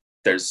climbing,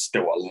 there's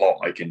still a lot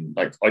I can,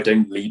 like, I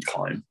don't lead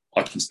climb.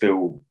 I can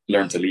still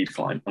learn to lead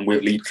climb. And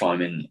with lead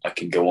climbing, I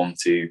can go on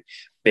to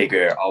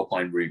bigger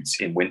alpine routes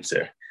in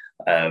winter.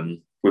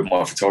 With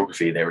my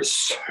photography, there is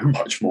so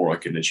much more I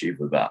can achieve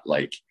with that.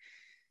 Like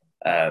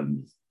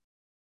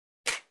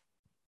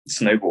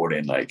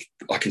snowboarding, like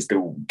I can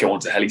still go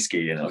onto heli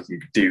ski and I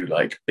can do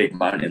like big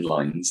mountain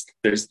lines.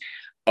 There's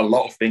a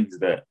lot of things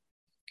that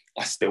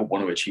I still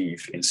want to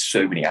achieve in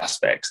so many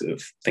aspects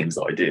of things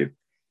that I do.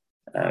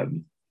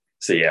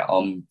 So yeah,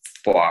 I'm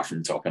far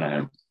from topping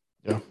out.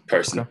 Yeah,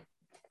 personally.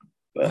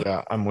 Okay.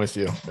 Yeah, I'm with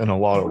you in a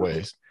lot of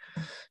ways.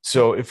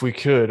 So if we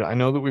could, I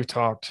know that we've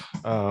talked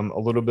a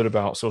little bit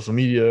about social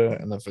media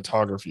and the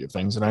photography of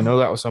things, and I know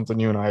that was something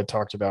you and I had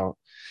talked about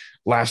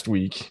last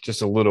week,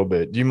 just a little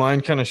bit. Do you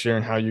mind kind of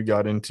sharing how you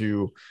got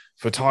into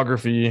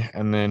photography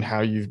and then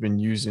how you've been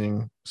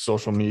using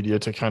social media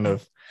to kind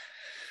of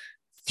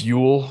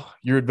fuel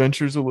your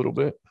adventures a little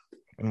bit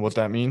and what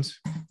that means?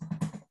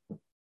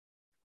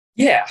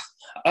 Yeah.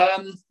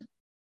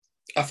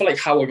 I feel like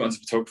how I got into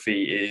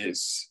photography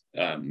is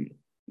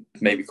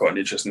maybe quite an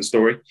interesting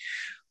story.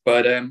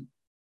 But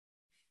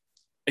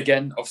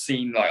again, I've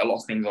seen like a lot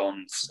of things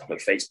on stuff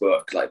like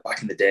Facebook, like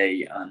back in the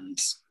day, and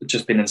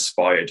just been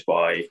inspired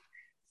by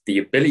the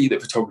ability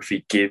that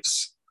photography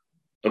gives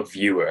a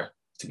viewer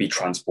to be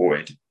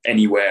transported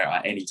anywhere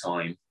at any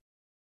time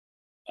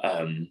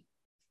in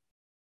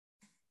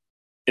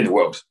the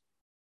world.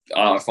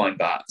 I find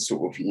that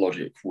sort of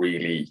logic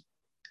really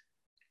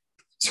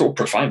sort of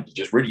profound,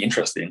 just really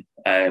interesting.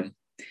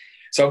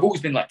 So I've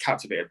always been like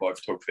captivated by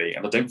photography,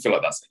 and I don't feel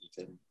like that's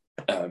anything.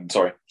 I don't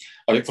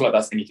feel like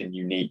that's anything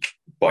unique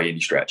by any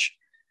stretch.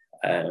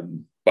 But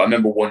I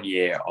remember one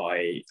year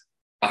I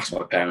asked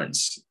my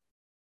parents.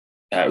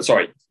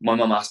 My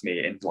mum asked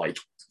me in like,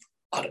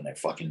 I don't know,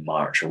 fucking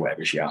March or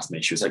whatever. She asked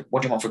me. She was like,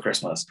 "What do you want for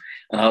Christmas?"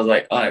 And I was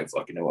like, "I don't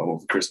fucking know what I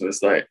want for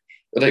Christmas. Like,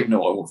 I don't even know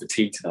what I want for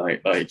tea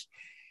tonight." Like,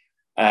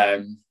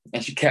 and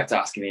she kept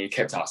asking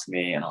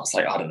me, and I was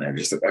like, "I don't know,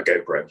 just a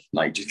GoPro,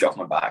 like just go off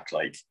my back."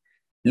 Like,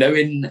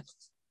 knowing,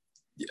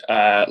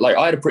 like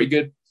I had a pretty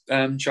good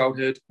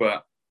childhood,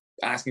 but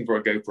asking for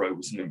a GoPro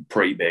was something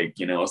pretty big.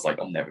 You know, I was like,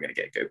 I'm never gonna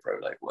get a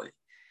GoPro. Like, what?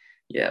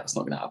 Yeah, that's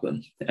not gonna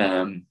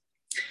happen.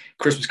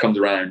 Christmas comes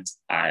around,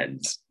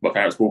 and my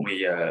parents bought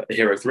me a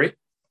Hero 3.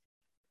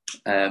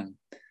 And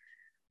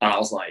I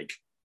was like,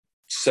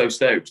 so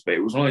stoked, but it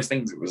was one of those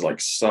things that was like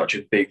such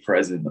a big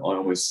present. I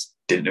almost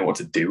didn't know what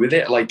to do with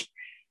it. Like,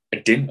 I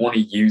didn't want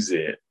to use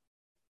it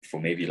for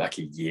maybe like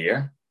a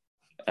year.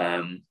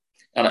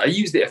 And I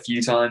used it a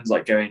few times,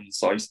 like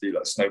so I used to do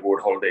like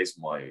snowboard holidays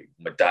with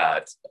my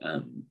dad,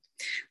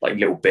 like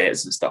little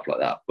bits and stuff like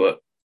that. But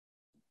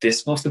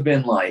this must have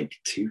been like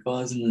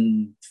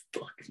 2000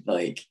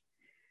 like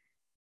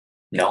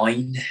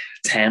 9,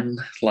 10.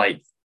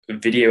 Like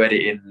video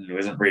editing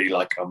wasn't really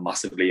like a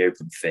massively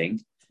open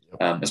thing,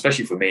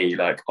 especially for me.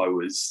 Like how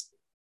old was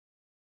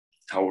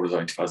I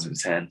in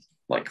 2010?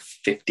 Like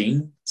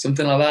 15,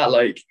 something like that.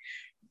 Like,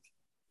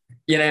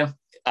 you know,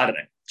 I don't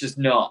know, just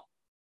not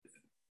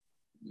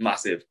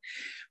massive.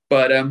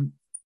 But I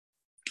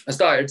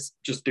started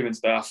just doing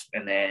stuff,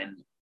 and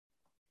then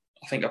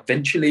I think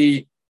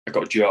eventually I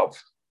got a job,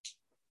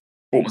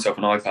 bought myself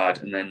an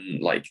iPad, and then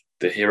like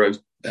the Hero,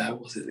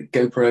 was it the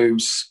GoPro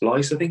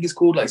Splice, I think it's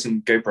called, like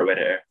some GoPro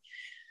editor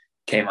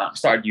came out.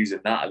 Started using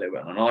that a little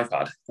bit on an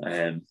iPad,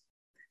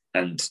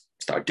 and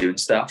started doing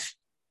stuff,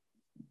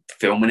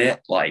 filming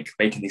it, like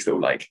making these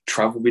little like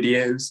travel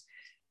videos.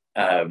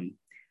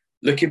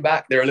 Looking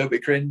back, they're a little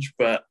bit cringe,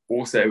 but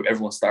also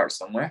everyone starts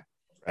somewhere.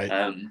 Right.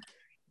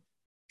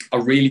 A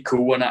really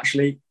cool one,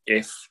 actually,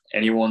 if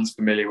anyone's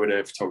familiar with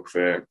a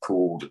photographer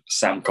called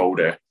Sam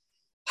Calder,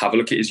 have a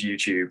look at his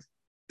YouTube,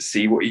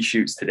 see what he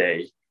shoots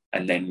today,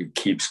 and then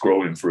keep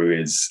scrolling through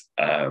his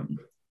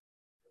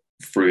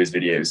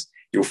videos.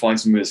 You'll find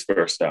some of his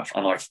first stuff,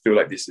 and I feel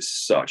like this is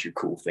such a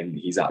cool thing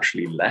that he's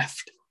actually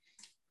left,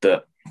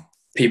 that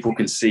people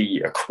can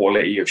see a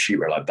quality of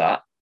shooter like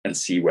that and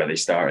see where they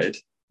started.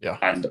 Yeah.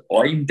 And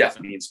I'm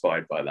definitely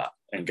inspired by that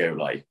and go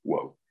like,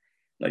 whoa,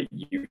 like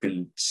you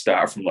can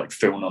start from like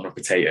filming on a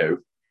potato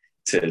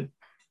to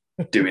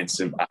doing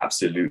some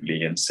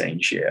absolutely insane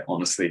shit.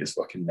 Honestly, it's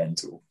fucking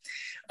mental.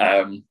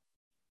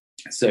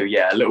 So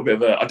yeah, a little bit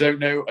of a, I don't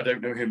know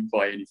him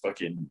by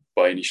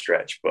any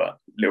stretch, but a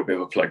little bit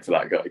of a plug for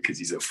that guy because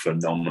he's a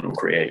phenomenal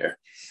creator.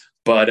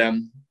 But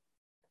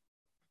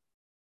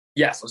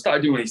yeah, so I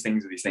started doing these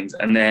things,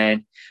 and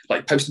then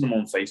like posting them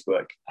on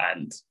Facebook,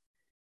 and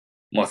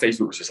my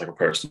Facebook was just like a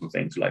personal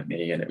thing for like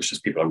me, and it was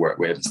just people I work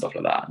with and stuff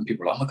like that. And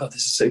people were like, "Oh my god,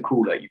 this is so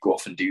cool! Like you go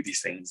off and do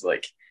these things,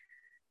 like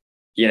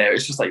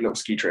it's just like little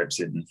ski trips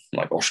in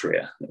like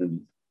Austria,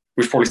 and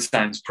which probably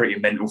sounds pretty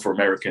mental for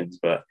Americans,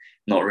 but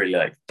not really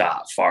like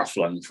that far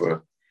flung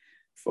for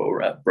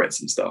Brits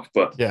and stuff."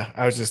 But yeah,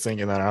 I was just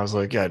thinking that. I was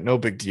like, yeah, no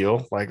big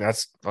deal. Like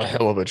that's a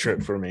hell of a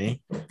trip for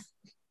me.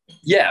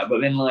 yeah,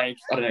 but then like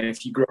I don't know,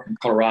 if you grew up in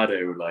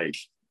Colorado, like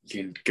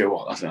you can go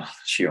on. I don't know.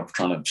 Shoot, I'm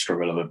trying to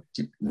struggle of a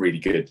really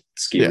good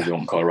ski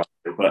resort in Colorado,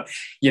 but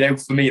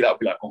for me that would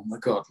be like, oh my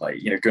god, like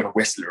going to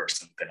Whistler or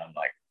something. I'm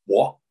like,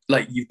 what?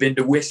 Like you've been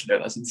to Whistler?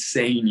 That's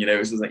insane.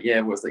 It's just like,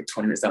 yeah, well, it's like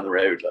 20 minutes down the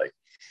road. Like,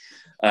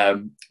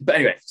 but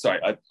anyway, sorry,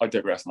 I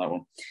digress on that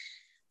one.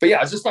 But yeah,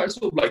 I just started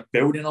sort of like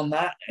building on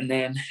that, and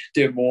then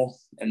doing more.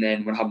 And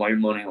then when I had my own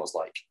money, I was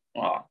like,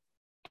 oh,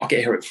 I'll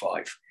get Hero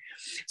 5.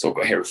 So I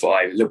got Hero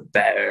 5, a little bit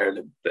better, a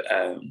little bit,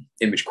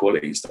 image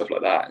quality and stuff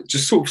like that.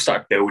 Just sort of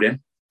started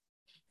building,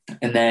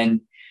 and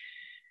then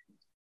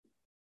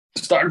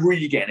started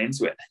really getting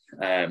into it.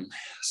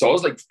 So I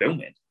was like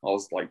filming. I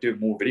was like doing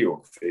more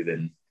videography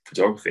than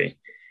photography.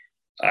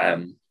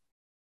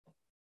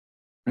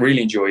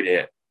 Really enjoyed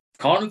it.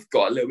 Kind of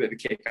got a little bit of a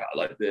kick out of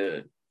like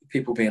the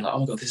people being like, "Oh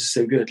my god, this is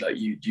so good! Like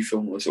you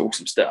film all this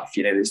awesome stuff."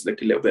 There's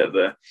like a little bit of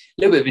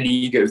an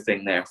ego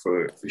thing there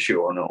for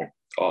sure, and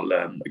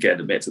I'll again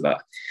admit to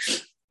that.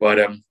 But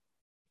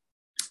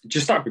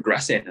just started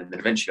progressing, and then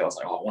eventually I was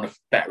like, "Oh, I want a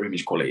better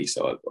image quality,"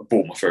 so I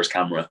bought my first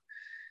camera,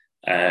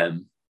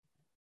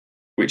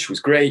 which was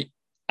great.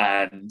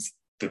 And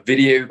the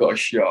video that I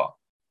shot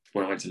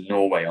when I went to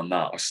Norway on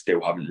that, I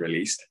still haven't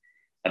released,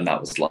 and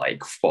that was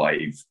like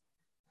 5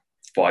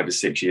 or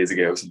 6 years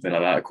ago or something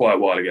like that, quite a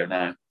while ago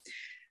now.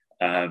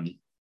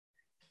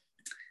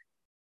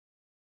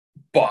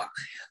 But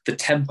the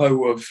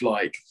tempo of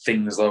like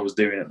things I was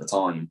doing at the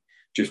time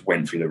just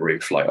went through the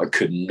roof. Like I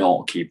could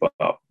not keep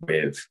up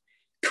with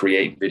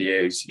creating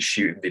videos,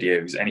 shooting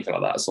videos, anything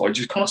like that. So I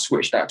just kind of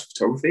switched out to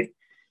photography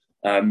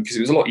because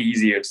it was a lot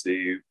easier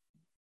to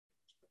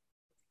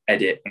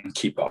edit and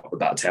keep up with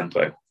that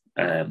tempo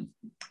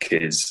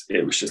because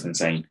it was just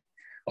insane.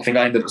 I think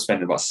I ended up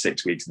spending about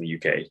 6 weeks in the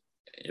UK,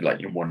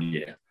 like in 1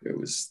 year. It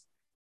was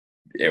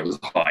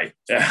high.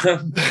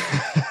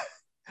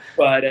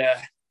 But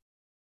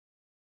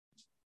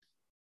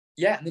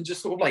yeah, and then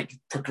just sort of like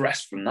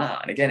progress from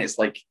that. And again, it's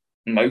like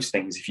most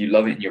things, if you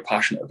love it and you're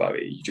passionate about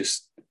it, you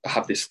just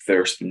have this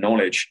thirst for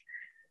knowledge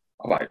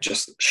about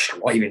just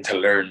striving to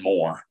learn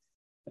more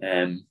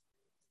and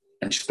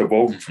just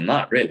evolving from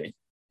that, really.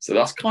 So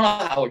that's kind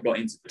of how I got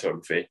into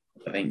photography,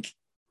 I think.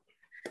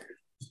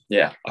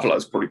 Yeah, I feel like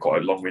it's probably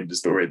quite a long-winded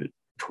story that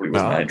probably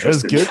wasn't that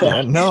interesting. It was good,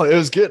 man. No, it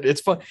was good.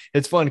 It's fun.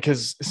 It's fun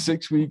because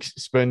 6 weeks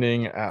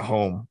spending at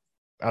home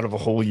out of a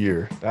whole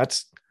year,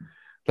 that's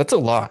a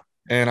lot.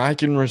 And I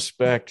can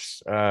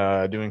respect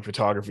doing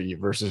photography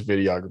versus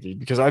videography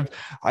because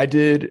I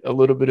did a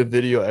little bit of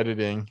video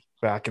editing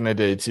back in the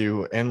day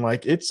too, and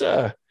like it's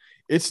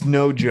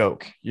no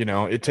joke.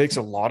 It takes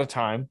a lot of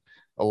time,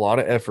 a lot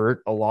of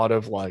effort, a lot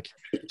of like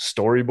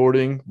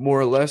storyboarding, more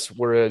or less.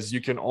 Whereas you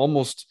can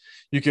almost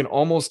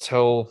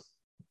tell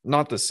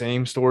not the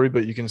same story,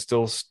 but you can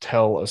still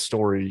tell a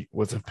story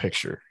with a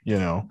picture.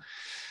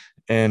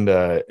 And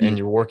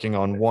you're working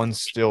on one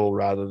still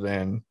rather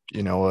than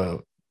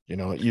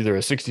either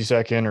a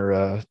 60-second or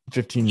a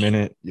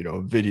 15-minute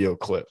video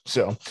clip.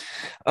 So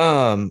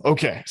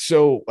okay,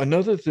 so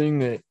another thing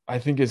that I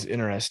think is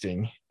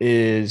interesting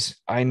is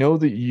I know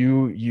that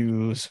you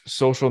use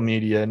social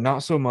media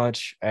not so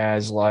much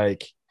as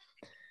like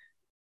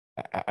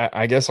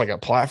I guess like a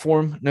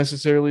platform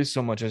necessarily,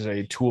 so much as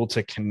a tool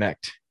to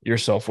connect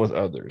yourself with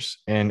others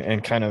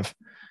and kind of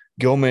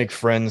go make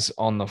friends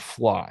on the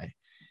fly.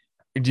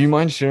 Do you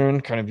mind sharing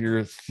kind of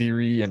your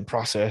theory and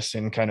process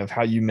and kind of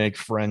how you make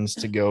friends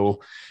to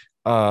go,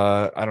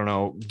 I don't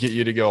know, get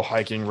you to go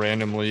hiking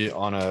randomly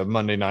on a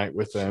Monday night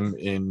with them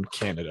in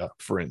Canada,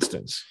 for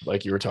instance,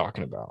 like you were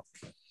talking about?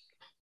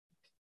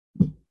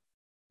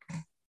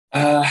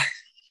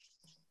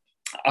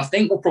 I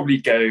think we'll probably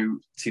go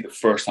to the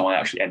first time I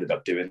actually ended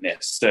up doing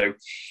this. So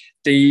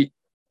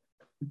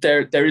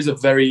there is a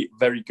very,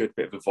 very good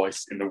bit of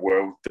advice in the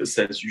world that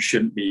says you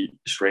shouldn't meet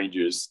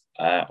strangers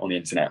on the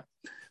internet.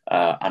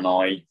 And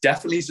I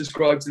definitely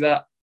subscribe to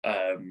that.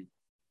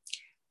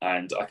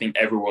 And I think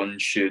everyone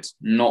should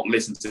not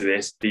listen to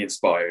this, be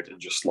inspired, and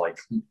just like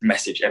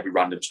message every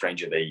random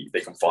stranger they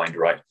can find,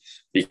 right?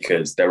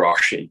 Because there are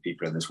shitty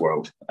people in this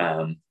world,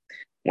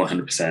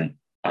 100%. And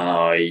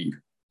I,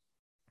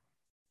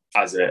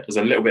 as a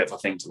little bit of a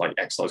thing to like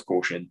exercise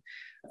caution,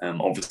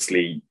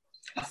 obviously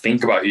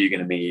think about who you're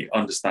going to meet,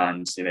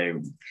 understand,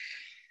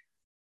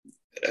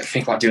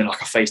 think about doing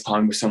like a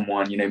FaceTime with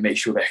someone, make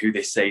sure they're who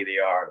they say they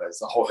are.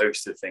 There's a whole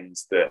host of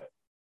things that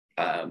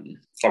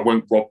I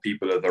won't rob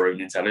people of their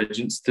own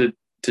intelligence to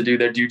do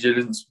their due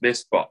diligence for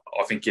this, but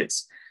I think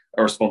it's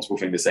a responsible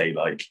thing to say,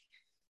 like,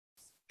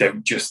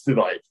 don't just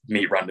like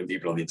meet random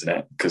people on the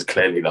internet, because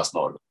clearly that's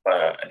not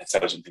an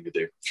intelligent thing to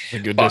do. A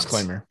good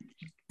disclaimer.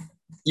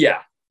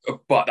 Yeah,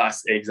 but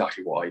that's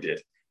exactly what I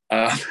did.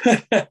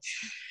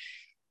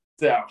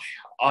 So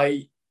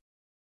I,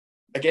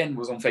 again,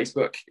 was on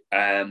Facebook.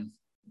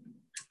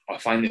 I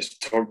find this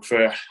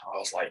photographer. I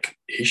was like,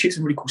 he shoots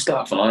some really cool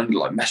stuff, and I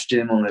like messaged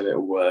him on the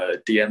little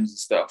DMs and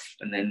stuff.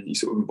 And then he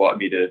sort of invited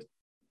me to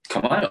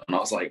come out, and I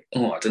was like,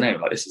 oh, I don't know,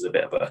 like this is a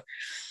bit of a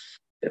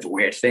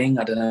weird thing.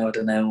 I don't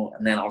know.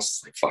 And then I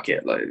was like, fuck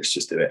it, like let's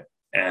just do it.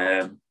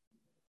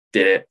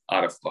 Did it. I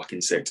had a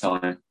fucking sick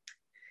time.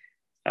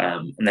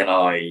 And then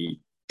I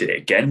did it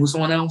again with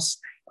someone else.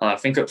 And I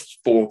think at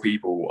 4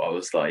 people, I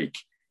was like,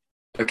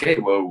 okay,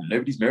 well,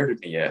 nobody's murdered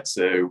me yet,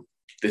 so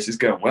this is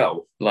going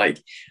well. Like,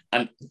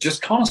 and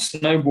just kind of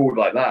snowballed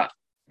like that.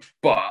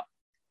 But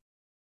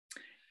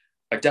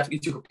I definitely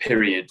took a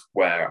period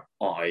where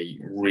I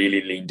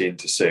really leaned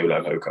into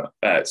solo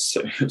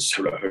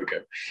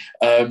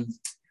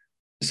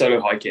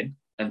hiking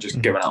and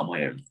just going out on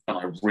my own. And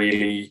I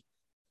really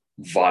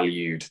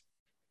valued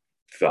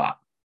that.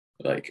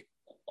 Like,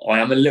 I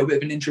am a little bit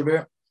of an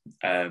introvert,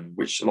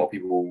 which a lot of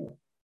people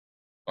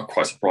are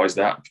quite surprised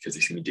at, because they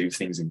see me do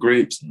things in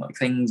groups and like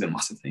things and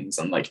massive things.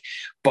 And like,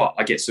 but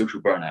I get social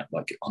burnout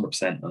like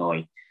 100%,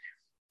 and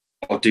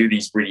I'll do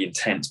these really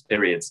intense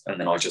periods, and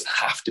then I just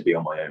have to be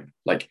on my own.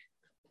 Like,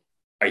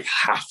 I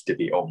have to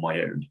be on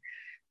my own.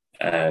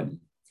 And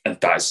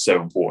that is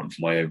so important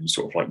for my own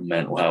sort of like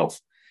mental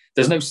health.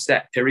 There's no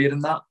set period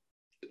in that.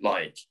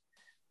 Like,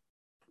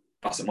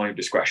 that's at my own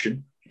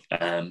discretion,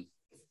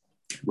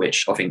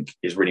 which I think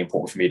is really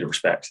important for me to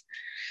respect,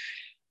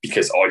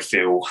 because I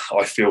feel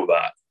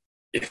that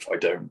if I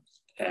don't,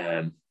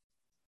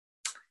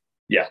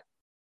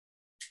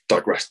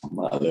 digress on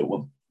that a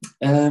little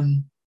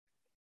one.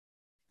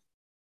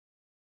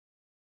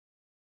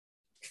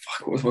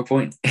 What was my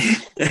point?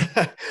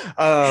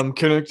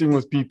 Connecting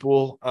with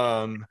people.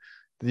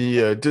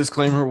 The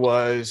disclaimer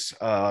was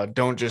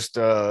don't just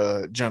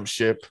jump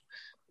ship.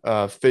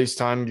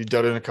 FaceTime, you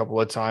done it a couple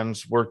of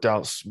times, worked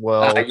out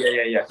well.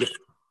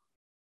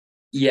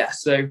 Yeah,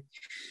 so I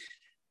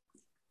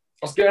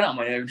was going out on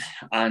my own,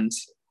 and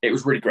it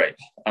was really great.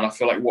 And I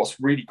feel like what's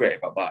really great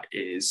about that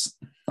is,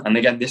 and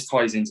again, this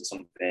ties into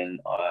something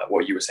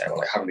what you were saying,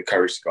 like having the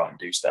courage to go out and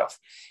do stuff,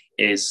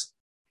 is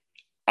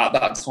at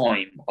that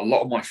time, a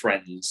lot of my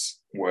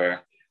friends were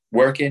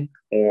working,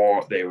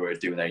 or they were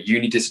doing their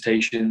uni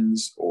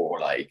dissertations, or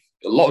like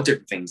a lot of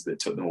different things that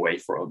took them away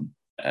from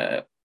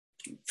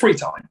free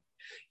time,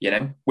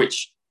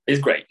 which is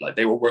great. Like,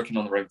 they were working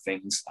on their own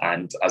things,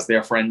 and as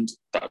their friend,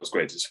 that was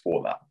great to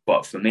support that.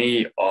 But for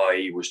me,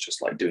 I was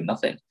just like doing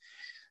nothing.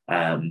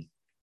 And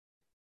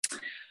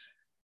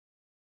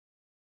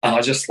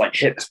I just like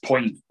hit this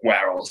point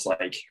where I was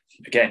like,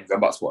 again,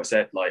 going back to what I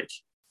said, like,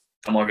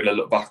 am I going to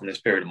look back on this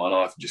period of my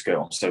life and just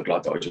go, I'm so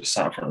glad that I just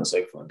sat in front of the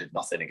sofa and did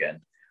nothing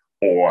again?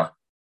 Or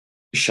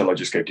shall I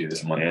just go do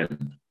this on my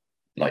own,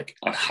 like,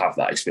 and have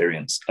that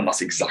experience? And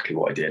that's exactly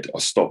what I did. I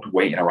stopped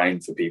waiting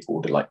around for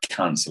people to like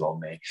cancel on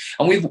me.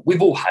 And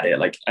we've all had it.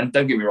 Like, and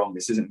don't get me wrong,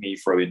 this isn't me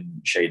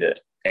throwing shade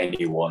at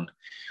anyone.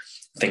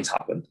 Things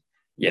happen,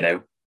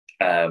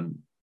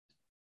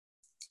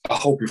 a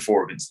whole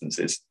plethora of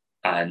instances.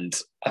 And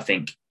I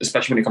think,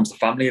 especially when it comes to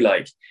family,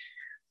 like,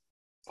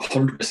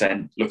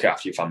 100% look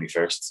after your family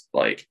first.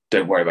 Like,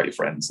 don't worry about your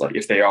friends. Like,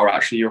 if they are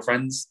actually your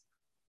friends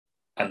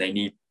and they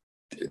need,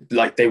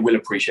 like, they will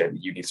appreciate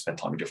that you need to spend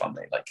time with your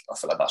family. Like, I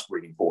feel like that's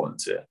really important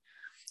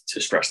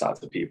to stress that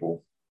to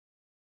people.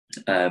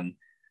 But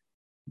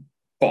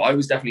I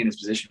was definitely in this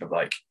position of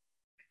like,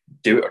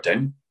 do it or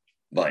don't.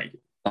 Like,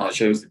 I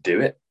chose to do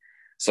it.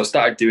 So I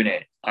started doing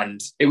it,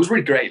 and it was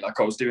really great. Like,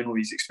 I was doing all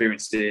these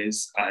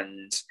experiences,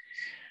 and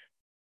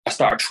I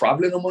started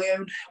traveling on my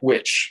own,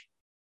 which,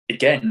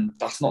 again,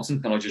 that's not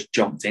something I just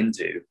jumped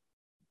into.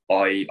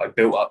 I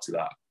built up to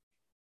that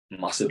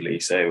massively.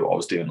 So I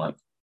was doing like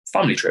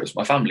family trips,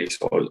 my family.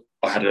 So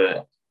I had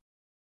a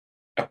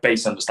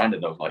base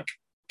understanding of like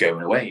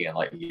going away and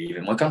like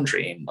leaving my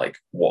country and like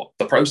what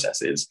the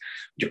process is,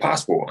 your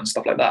passport and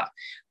stuff like that.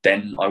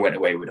 Then I went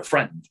away with a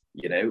friend,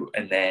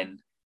 and then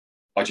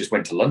I just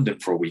went to London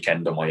for a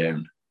weekend on my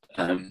own.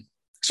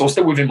 So I was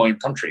still within my own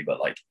country, but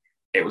like,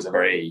 it was a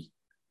very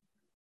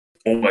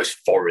almost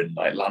foreign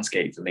like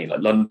landscape for me.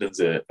 Like, London's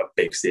a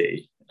big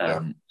city,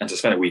 and to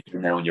spend a week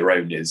there on your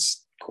own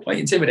is quite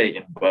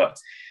intimidating, but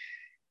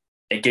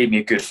it gave me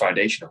a good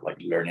foundation of like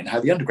learning how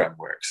the underground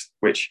works,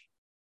 which,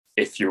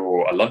 if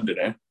you're a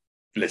Londoner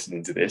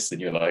listening to this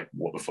and you're like,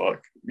 what the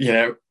fuck,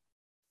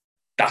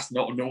 that's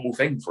not a normal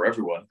thing for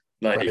everyone.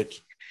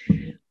 Like,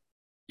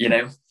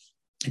 right.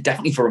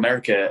 Definitely for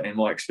America, in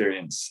my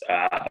experience,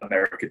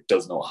 America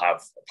does not have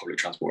a public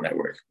transport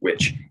network,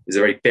 which is a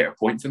very bitter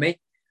point for me.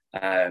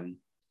 And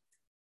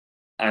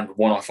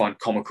one I find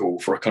comical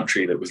for a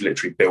country that was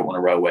literally built on a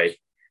railway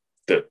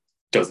that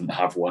doesn't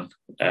have one.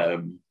 I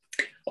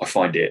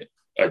find it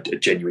a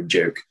genuine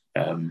joke.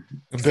 A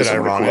bit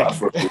ironic.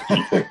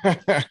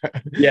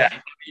 Yeah,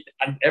 I mean,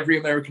 and every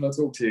American I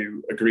talk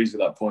to agrees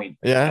with that point.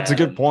 Yeah, it's a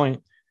good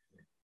point.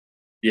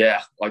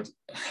 Yeah, I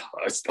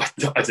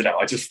don't know.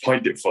 I just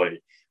find it funny.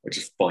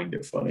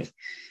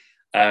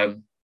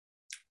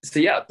 So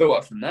yeah, I built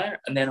up from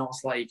there, and then I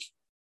was like,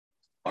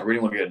 I really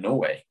want to go to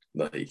Norway.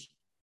 Like,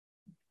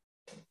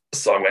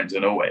 so I went to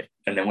Norway,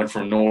 and then went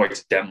from Norway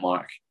to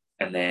Denmark,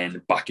 and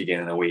then back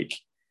again in a week,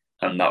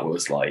 and that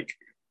was like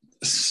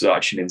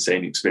such an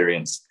insane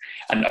experience.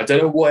 And I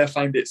don't know why I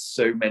found it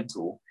so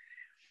mental.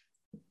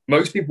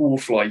 Most people will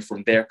fly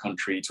from their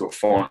country to a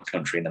foreign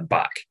country and then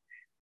back.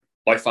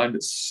 I found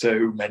it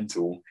so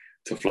mental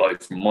to fly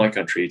from my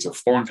country to a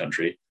foreign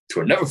country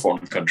to another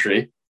foreign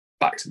country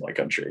back to my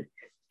country.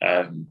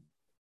 That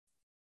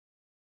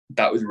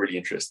was a really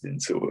interesting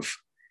sort of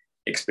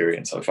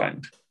experience I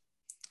found.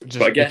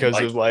 Just again,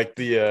 because of like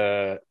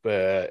the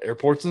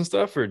airports and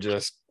stuff, or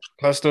just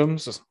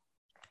customs?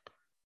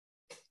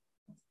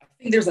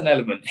 I think there's an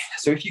element.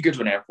 So if you go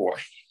to an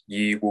airport,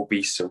 you will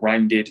be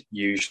surrounded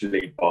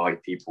usually by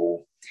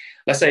people.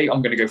 Let's say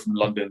I'm going to go from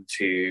London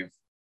to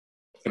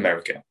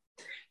America.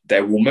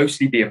 There will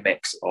mostly be a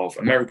mix of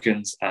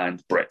Americans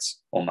and Brits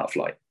on that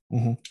flight,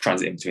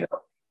 transiting between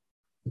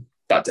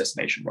that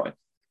destination, right?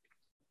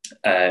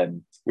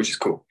 Which is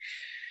cool.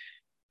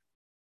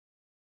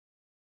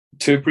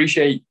 To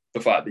appreciate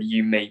the fact that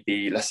you may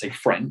be, let's say,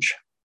 French,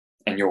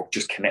 and you're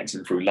just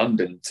connecting through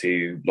London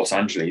to Los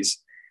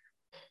Angeles,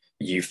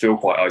 you feel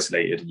quite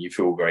isolated and you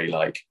feel very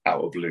like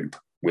out of loop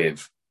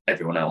with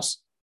everyone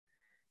else.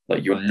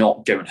 Like, you're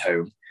not going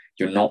home.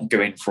 You're not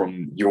going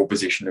from your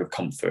position of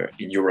comfort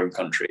in your own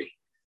country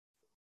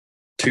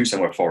to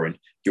somewhere foreign.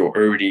 You're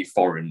already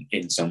foreign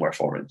in somewhere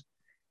foreign.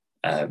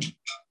 And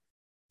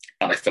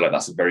I feel like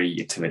that's a very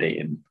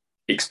intimidating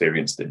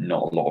experience that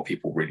not a lot of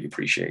people really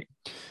appreciate.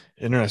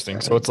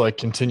 Interesting. So it's like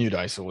continued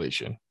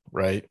isolation,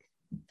 right?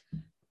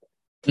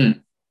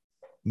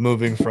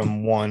 Moving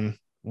from one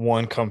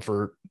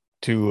comfort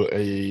to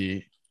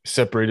a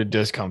separated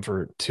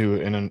discomfort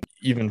to an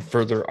even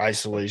further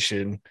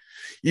isolated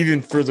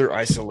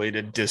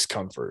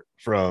discomfort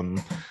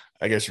from,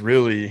 I guess,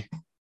 really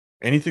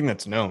anything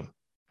that's known,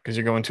 because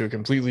you're going to a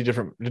completely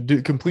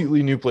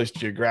new place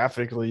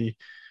geographically,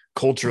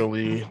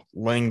 culturally,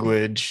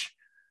 language.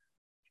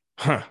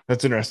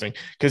 That's interesting,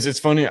 because it's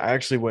funny. I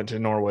actually went to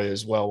Norway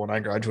as well when I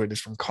graduated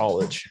from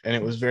college, and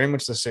it was very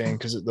much the same,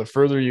 because the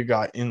further you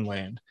got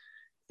inland,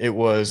 it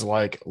was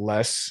like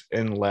less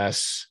and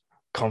less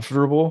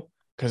comfortable,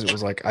 because it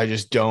was like, I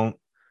don't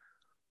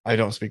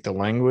speak the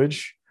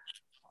language.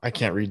 I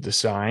can't read the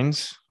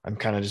signs. I'm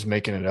kind of just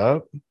making it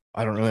up.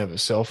 I don't really have a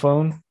cell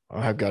phone.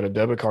 I've got a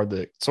debit card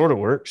that sort of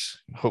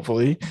works,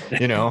 hopefully,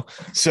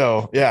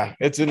 So yeah,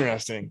 it's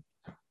interesting.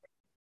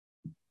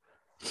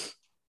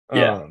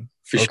 Yeah,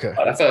 for sure.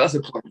 I feel that's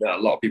a point that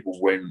a lot of people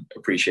won't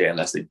appreciate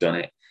unless they've done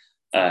it.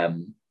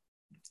 And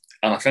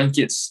I think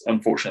it's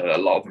unfortunate that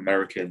a lot of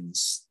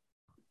Americans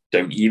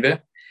don't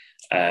either.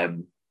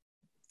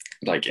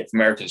 Like, if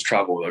Americans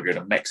travel, they'll go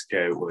to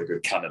Mexico or they go to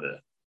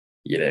Canada,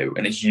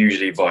 and it's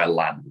usually via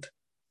land.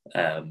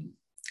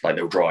 Like,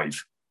 they'll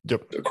drive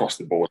across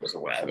the borders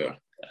or whatever.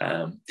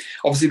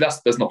 Obviously,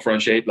 that's not throwing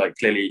shade. Like,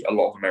 clearly, a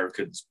lot of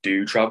Americans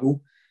do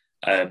travel.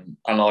 And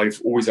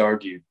I've always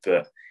argued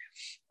that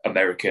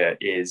America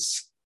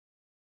is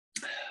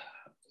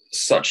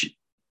such a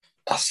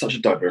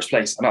diverse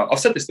place. And I've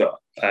said this to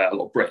a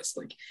lot of Brits.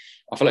 Like,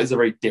 I feel like it's a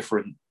very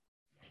different,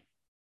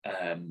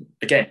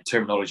 again,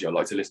 terminology. I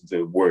like to listen to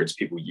the words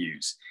people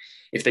use.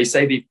 If they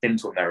say they've been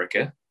to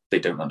America, they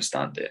don't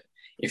understand it.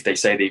 If they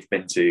say they've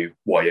been to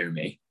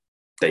Wyoming,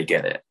 they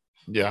get it.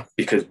 Yeah.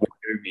 Because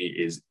Wyoming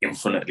is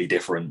infinitely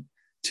different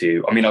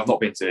to, I mean, I've not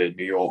been to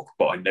New York,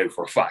 but I know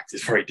for a fact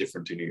it's very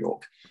different to New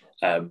York.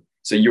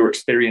 So your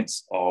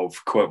experience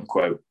of quote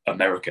unquote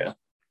America,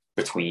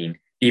 between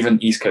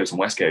even East Coast and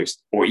West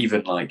Coast, or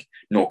even like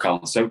NorCal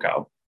and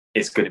SoCal,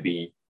 is going to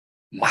be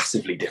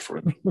massively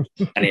different.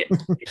 And it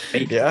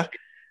makes your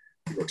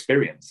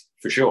experience,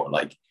 for sure.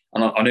 Like,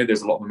 and I know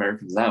there's a lot of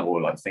Americans now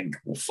who like think,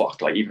 well,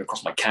 fuck, like, even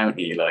across my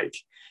county, like,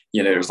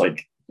 there's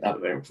like, I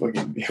don't know,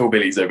 fucking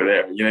hillbillies over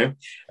there,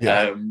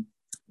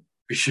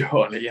 for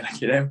sure,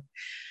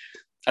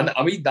 and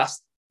I mean,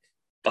 that's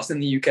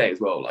in the UK as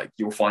well. Like,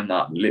 you'll find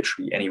that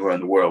literally anywhere in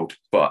the world,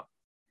 but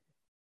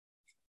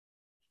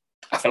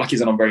I feel like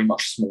it's on a very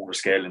much smaller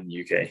scale in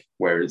the UK,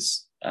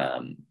 whereas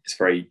it's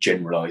very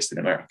generalized in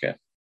America.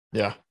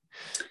 Yeah,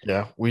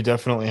 we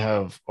definitely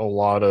have a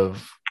lot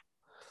of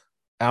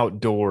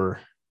outdoor,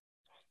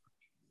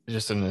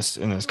 just in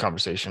this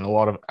conversation, a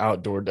lot of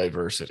outdoor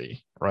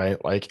diversity,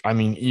 right? Like, I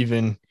mean,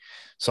 even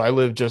so, I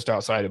live just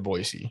outside of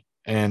Boise,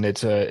 and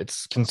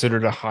it's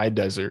considered a high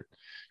desert.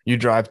 You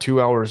drive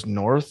 2 hours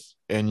north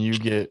and you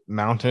get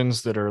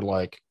mountains that are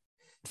like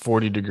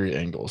 40-degree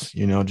angles,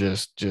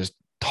 just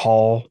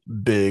tall,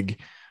 big,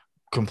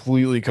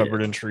 completely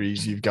covered in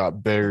trees. You've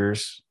got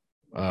bears,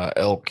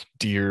 elk,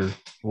 deer,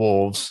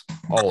 wolves,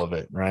 all of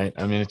it, right?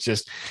 I mean,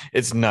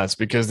 it's nuts,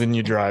 because then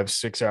you drive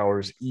 6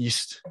 hours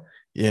east,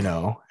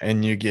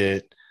 and you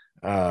get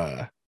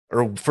or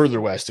further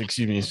west,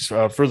 excuse me,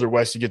 further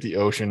west, you get the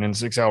ocean, and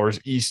 6 hours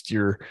east,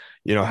 you're,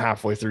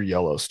 halfway through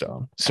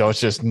Yellowstone. So it's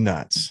just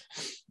nuts.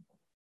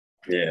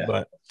 Yeah.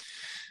 But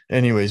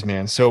anyways,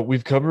 man, so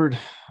we've covered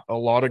a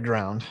lot of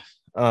ground.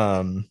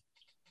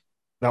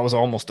 That was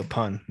almost a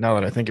pun now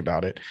that I think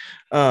about it.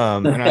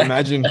 And I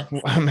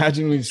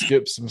imagine we've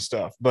skipped some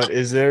stuff, but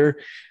is there,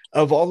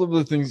 of all of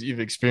the things you've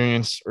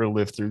experienced or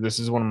lived through, this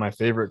is one of my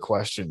favorite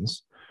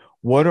questions.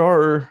 What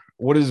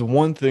is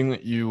one thing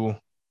that you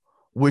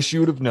wish you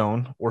would have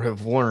known or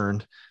have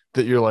learned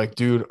that you're like,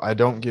 dude, I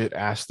don't get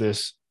asked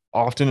this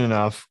often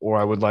enough, or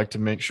I would like to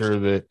make sure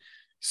that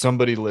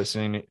somebody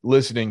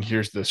listening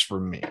hears this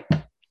from me?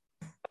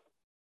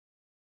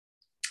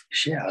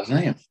 Shit, I don't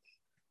know.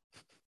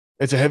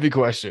 It's a heavy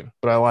question,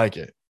 but I like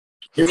it.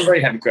 It's a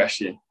very heavy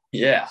question.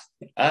 Yeah.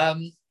 Oh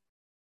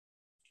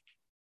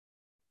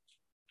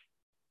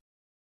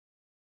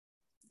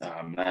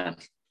man.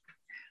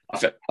 I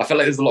feel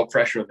like there's a lot of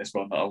pressure on this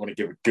one. I want to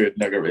give a good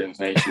nugget of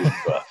information,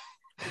 but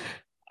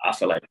I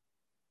feel like,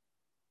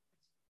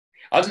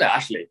 I don't know,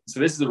 actually. So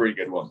this is a really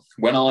good one.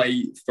 When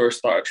I first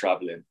started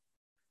traveling,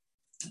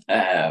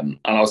 and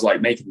I was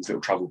like making these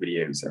little travel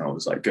videos, and I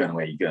was like going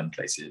away, going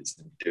places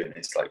and doing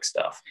this like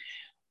stuff,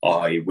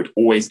 I would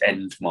always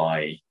end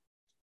my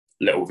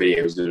little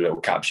videos with a little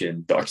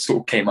caption that I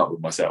sort of came up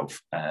with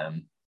myself. I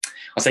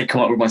say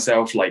come up with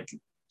myself, like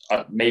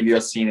maybe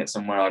I've seen it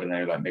somewhere, I don't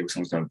know, like maybe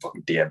someone's going to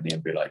fucking DM me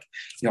and be like,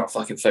 you're a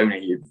fucking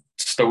phony, you've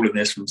stolen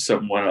this from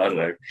someone, I don't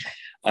know.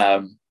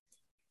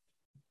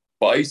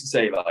 But I used to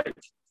say, like,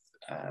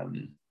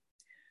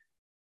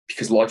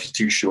 because life is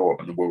too short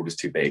and the world is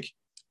too big.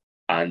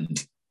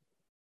 And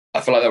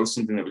I feel like that was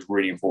something that was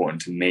really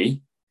important to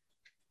me,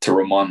 to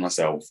remind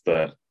myself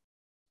that,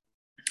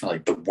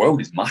 like, the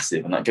world is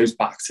massive. And that goes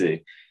back to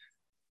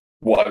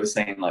what I was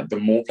saying, like, the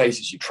more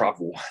places you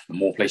travel, the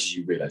more places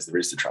you realize there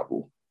is to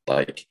travel.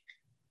 Like,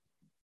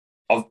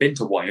 I've been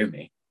to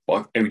Wyoming, but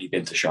I've only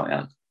been to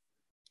Cheyenne.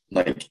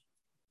 Like,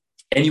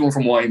 anyone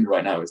from Wyoming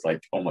right now is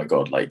like, oh my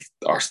God, like,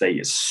 our state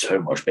is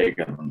so much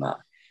bigger than that.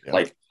 Yeah.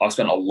 Like, I've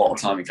spent a lot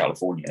of time in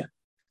California.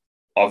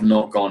 I've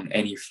not gone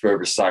any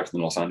further south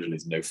than Los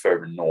Angeles, no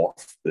further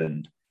north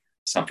than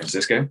San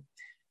Francisco.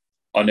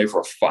 I know for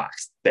a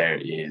fact there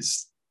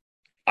is,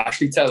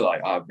 actually tell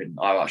like I've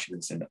actually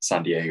been in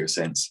San Diego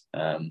since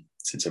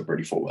I've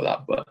really thought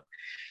about that.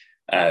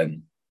 But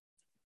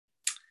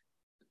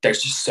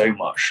there's just so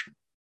much,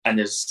 and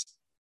there's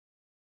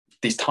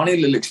these tiny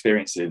little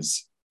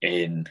experiences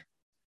in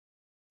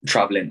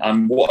traveling.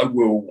 And what I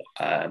will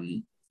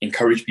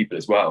encourage people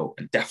as well,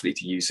 and definitely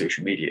to use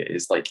social media,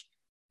 is like,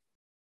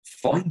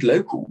 find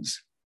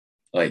locals.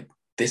 Like,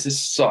 this is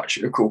such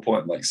a cool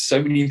point. Like,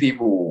 so many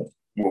people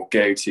will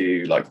go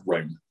to like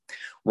Rome.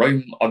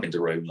 I've been to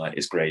Rome, like,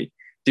 it's great.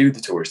 Do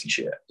the touristy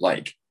shit,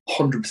 like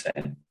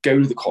 100%. Go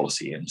to the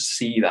Colosseum,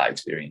 see that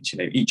experience,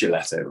 eat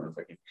gelato and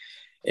fucking,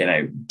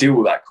 do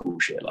all that cool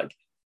shit. Like,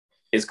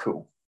 it's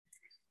cool.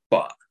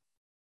 But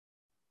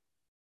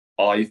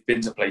I've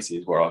been to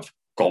places where I've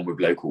gone with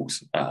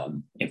locals,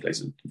 in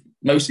places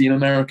mostly in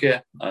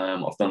America.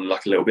 I've done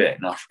like a little bit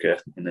in Africa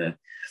in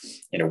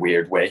a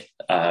weird way.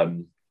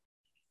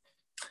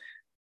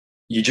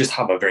 You just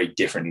have a very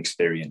different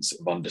experience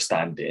of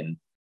understanding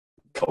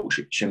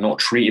culture. You're not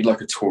treated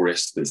like a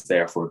tourist that's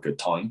there for a good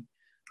time.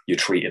 You're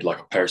treated like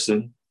a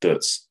person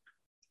that's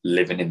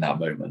living in that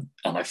moment.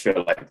 And I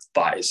feel like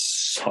that is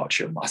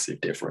such a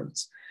massive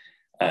difference.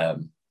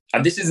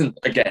 And this isn't,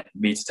 again,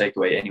 me to take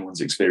away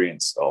anyone's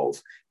experience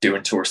of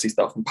doing touristy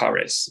stuff in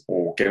Paris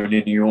or going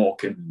to New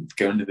York and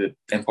going to the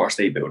Empire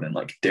State Building,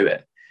 like, do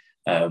it.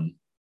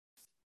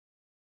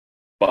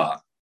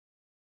 But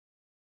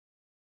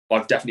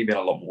I've definitely been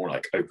a lot more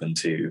like open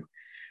to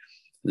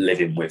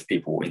living with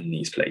people in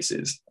these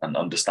places and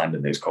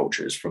understanding those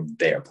cultures from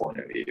their point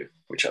of view,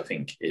 which I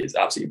think is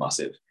absolutely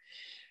massive.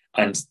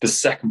 And the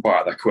second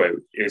part of that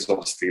quote is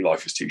obviously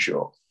life is too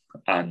short.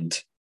 And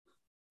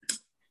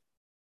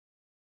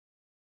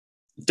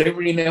don't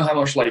really know how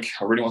much, like,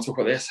 I really want to talk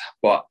about this,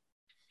 but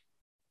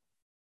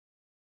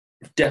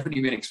I've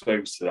definitely been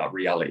exposed to that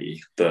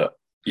reality that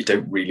you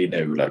don't really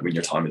know, like, when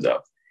your time is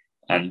up.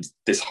 And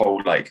this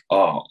whole, like,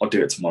 oh, I'll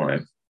do it tomorrow.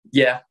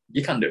 Yeah,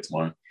 you can do it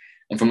tomorrow.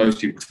 And for most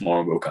people,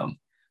 tomorrow will come.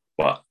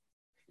 But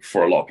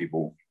for a lot of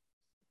people,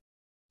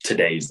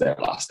 today is their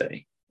last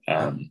day.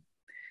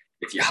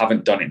 If you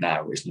haven't done it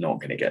now, it's not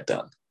going to get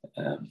done.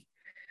 And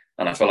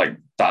I feel like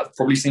that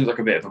probably seems like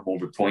a bit of a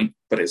morbid point,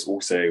 but it's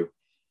also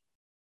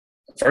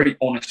a very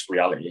honest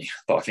reality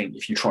that I think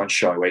if you try and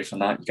shy away from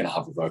that, you're going to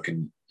have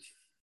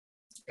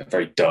a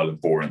very dull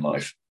and boring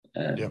life.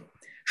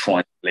 Try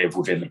and live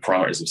within the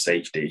parameters of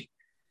safety.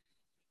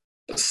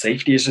 But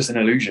safety is just an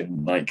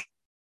illusion. Like,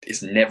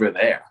 it's never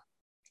there.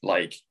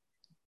 Like,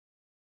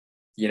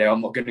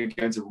 I'm not going to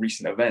go into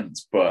recent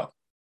events, but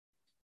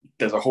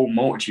there's a whole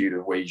multitude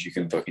of ways you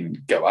can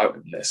fucking go out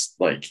in this.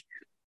 Like,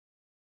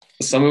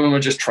 some of them are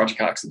just tragic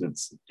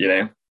accidents,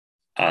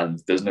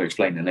 and there's no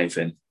explaining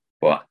anything.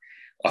 But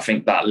I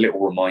think that little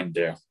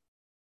reminder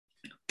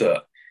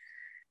that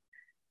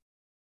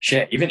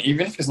shit, even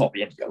if it's not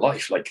the end of your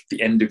life, like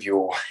the end of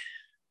your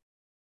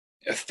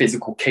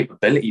physical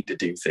capability to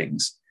do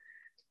things,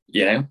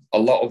 you know, a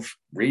lot of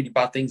really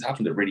bad things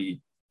happen to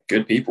really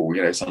good people,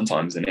 you know,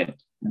 sometimes, and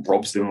it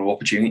robs them of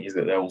opportunities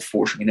that they'll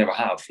unfortunately never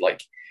have.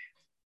 Like,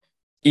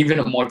 even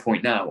at my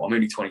point now, I'm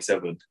only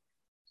 27.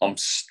 I'm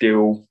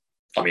still,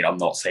 I mean, I'm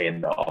not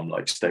saying that I'm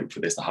like stoked for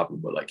this to happen,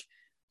 but like,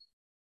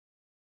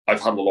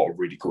 I've had a lot of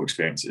really cool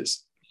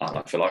experiences. And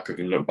I feel like I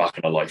can look back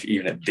on my life,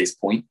 even at this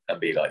point, and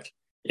be like,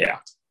 yeah,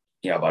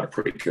 I've had a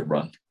pretty good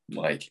run.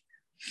 Like,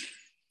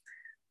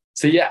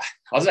 so yeah,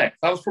 I don't know.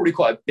 That was probably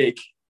quite a big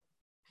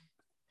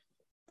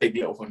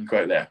little fucking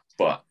quote there,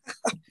 but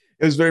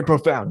it was very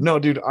profound. No,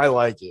 dude, I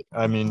like it.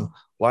 I mean,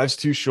 life's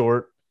too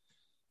short.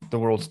 The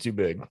world's too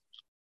big.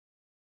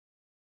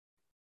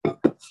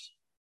 The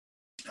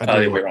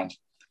way around.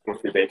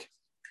 World's too big.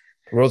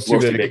 World's too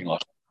big.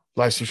 Life.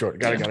 Life's too short.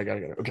 Got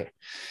it.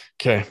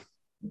 Okay.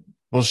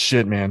 Well,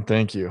 shit, man.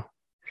 Thank you.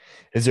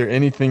 Is there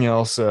anything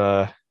else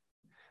that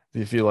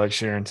you feel like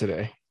sharing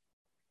today?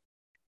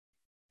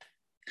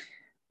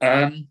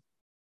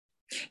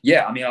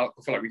 Yeah, I mean, I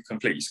feel like we've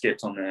completely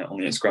skipped on the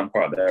Instagram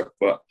part there,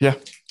 but yeah,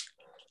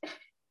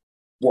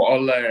 what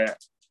I'll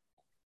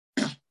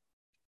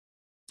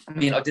I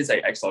mean, I did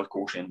say exercise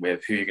caution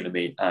with who you're going to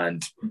meet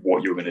and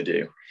what you're going to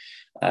do.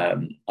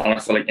 And I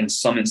feel like in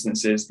some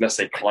instances, let's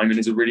say climbing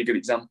is a really good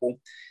example.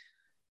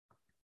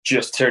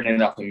 Just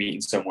turning up and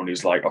meeting someone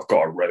who's like, I've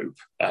got a rope,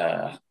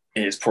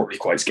 is probably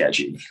quite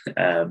sketchy.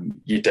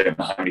 You don't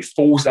know how many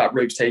falls that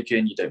rope's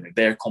taken. You don't know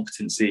their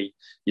competency.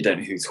 You don't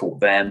know who taught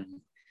them.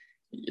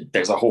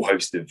 There's a whole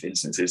host of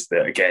instances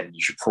that, again,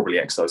 you should probably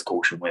exercise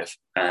caution with,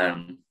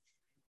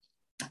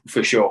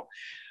 for sure.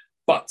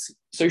 But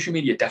social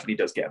media definitely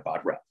does get a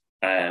bad rep.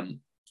 And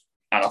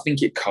I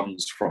think it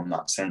comes from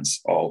that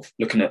sense of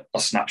looking at a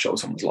snapshot of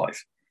someone's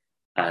life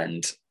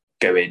and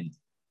going,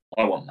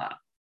 I want that.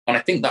 And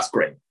I think that's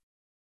great.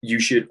 You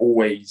should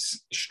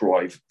always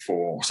strive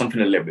for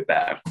something a little bit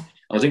better. And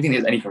I don't think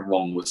there's anything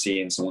wrong with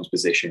seeing someone's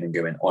position and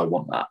going, I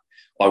want that.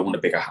 I want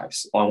a bigger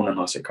house. I want a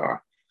nicer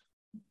car.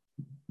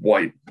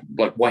 Why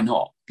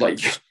not? Like,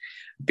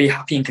 be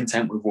happy and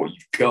content with what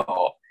you've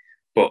got,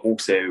 but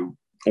also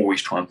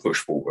always try and push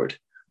forward.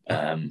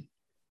 I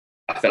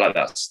feel like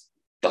that's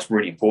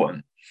really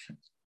important.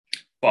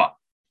 But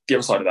the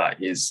other side of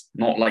that is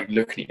not like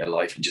looking at your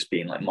life and just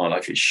being like, my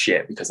life is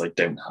shit because I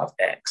don't have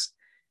X.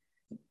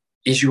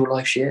 Is your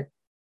life shit?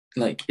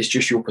 Like, it's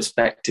just your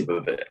perspective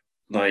of it.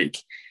 Like,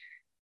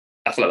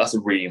 I feel like that's a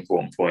really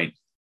important point.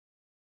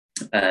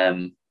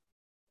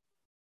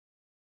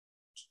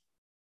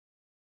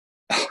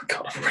 Oh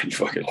God, I've really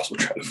fucking lost my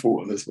train of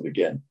thought on this one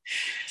again.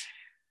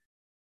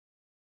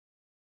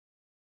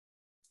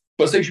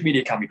 But social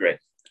media can be great.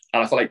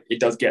 And I feel like it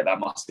does get that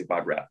massive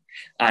bad rep.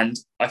 And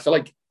I feel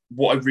like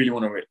what I really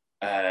want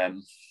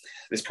to,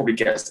 this probably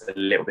gets a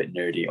little bit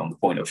nerdy on the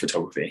point of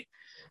photography,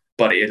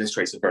 but it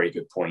illustrates a very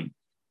good point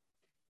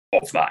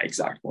of that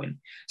exact point.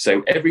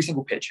 So every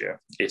single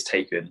picture is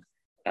taken.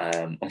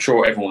 I'm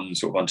sure everyone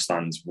sort of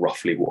understands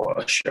roughly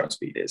what a shutter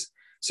speed is.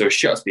 So a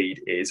shutter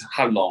speed is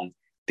how long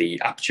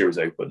the aperture is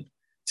open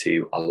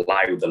to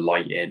allow the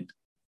light in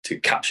to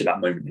capture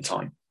that moment in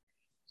time.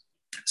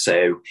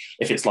 So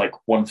if it's like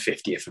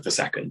 1/50th of a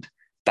second,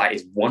 that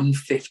is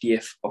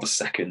 1/50th of a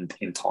second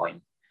in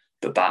time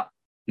that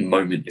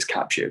moment is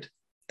captured.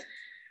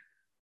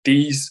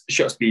 These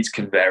shutter speeds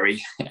can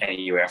vary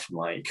anywhere from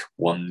like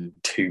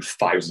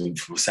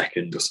 1/2000th of a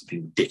second or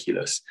something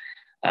ridiculous,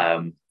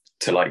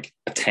 to like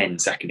a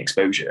 10-second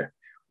exposure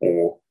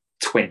or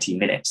 20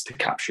 minutes to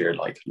capture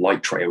like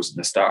light trails in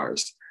the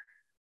stars.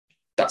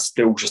 That's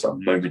still just a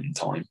moment in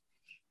time.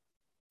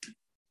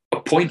 A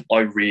point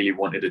I really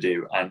wanted to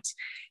do, and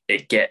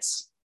it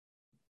gets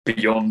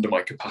beyond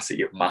my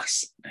capacity of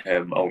mass. I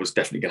was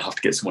definitely going to have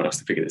to get someone else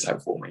to figure this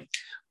out for me.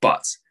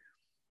 But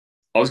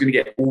I was going to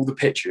get all the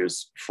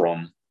pictures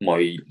from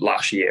my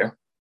last year,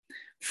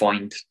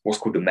 find what's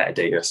called the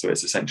metadata. So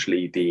it's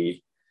essentially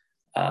the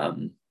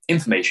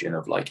information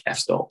of like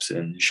f-stops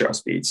and shutter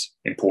speeds,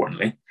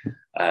 importantly,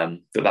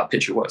 that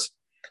picture was.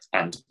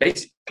 And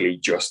basically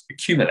just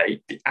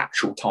accumulate the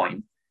actual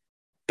time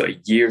that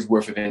a year's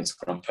worth of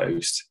Instagram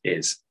posts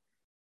is.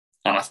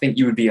 And I think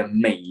you would be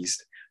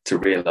amazed to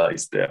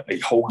realize that a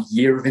whole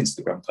year of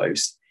Instagram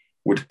posts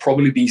would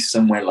probably be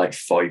somewhere like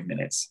 5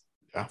 minutes.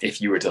 Yeah.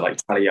 If you were to like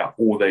tally up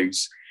all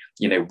those,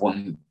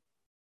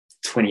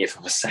 1/20th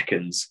of a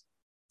second's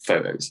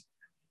photos,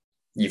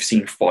 you've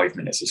seen 5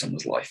 minutes of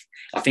someone's life.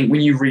 I think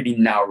when you really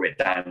narrow it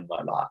down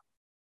like that,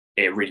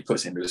 it really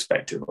puts into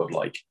perspective of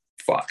like,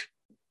 fuck,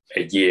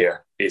 a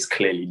year is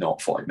clearly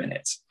not 5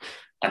 minutes.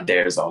 And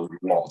there's a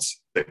lot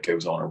that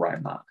goes on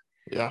around that.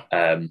 Yeah.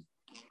 And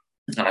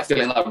I feel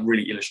like that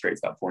really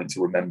illustrates that point,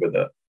 to remember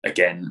that,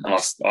 again, and I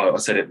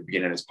said at the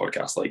beginning of this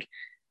podcast, like,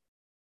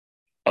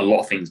 a lot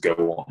of things go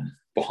on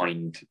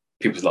behind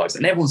people's lives.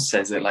 And everyone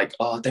says it like,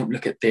 oh, don't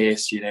look at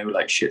this,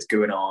 like shit's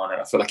going on.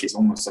 And I feel like it's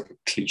almost like a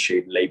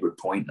cliched, laboured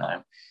point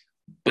now.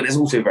 But it's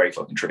also very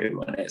fucking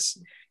true. And it's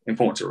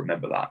important to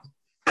remember that.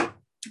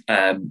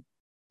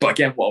 But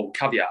again, what I will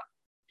caveat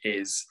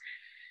is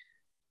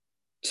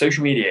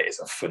social media is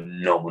a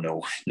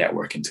phenomenal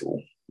networking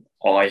tool.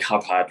 I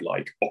have had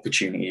like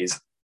opportunities.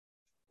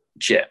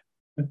 Shit,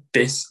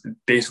 this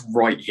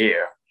right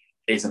here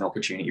is an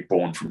opportunity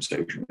born from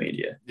social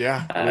media.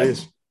 Yeah, it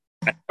is.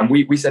 And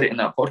we said it in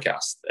that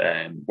podcast.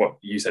 What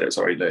you said it,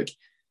 sorry, like,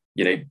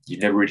 you know,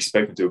 you've never really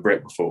spoken to a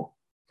Brit before.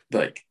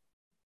 Like,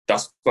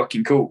 that's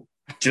fucking cool.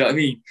 Do you know what I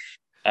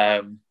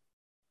mean?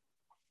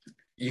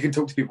 You can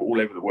talk to people all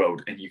over the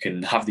world and you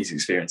can have these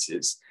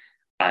experiences.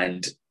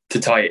 And to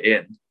tie it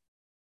in,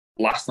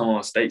 last time I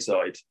was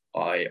stateside,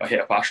 I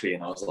hit up Ashley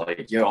and I was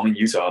like, yo, I'm in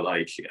Utah.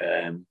 Like,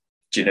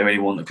 do you know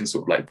anyone that can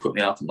sort of like put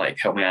me up and like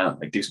help me out,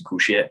 like do some cool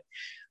shit?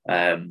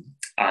 And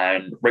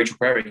Rachel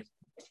Perry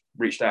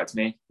reached out to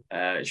me.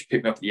 She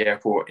picked me up at the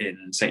airport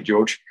in St.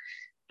 George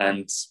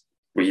and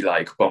we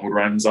like bumbled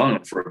around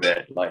Zion for a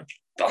bit. Like,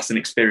 that's an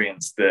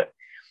experience that,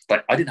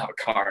 like, I didn't have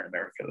a car in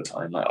America at the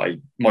time. Like,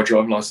 my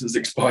driving license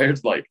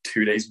expired like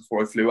 2 days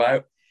before I flew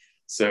out.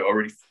 So I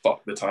already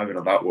fucked the timing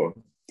on that one.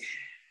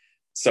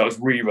 So I was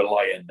really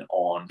relying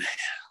on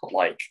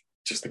like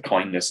just the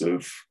kindness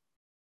of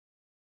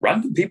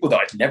random people that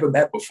I'd never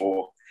met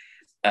before.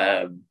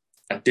 And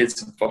did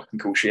some fucking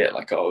cool shit.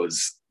 Like, I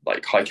was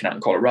like hiking out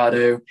in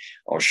Colorado,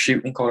 I was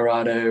shooting in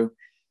Colorado,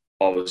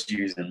 I was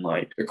using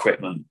like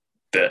equipment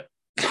that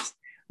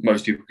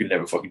most people could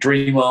never fucking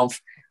dream of,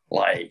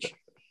 like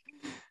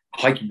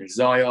hiking to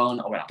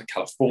Zion. I went out to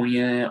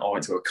California, I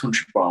went to a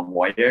country bar in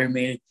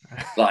Wyoming.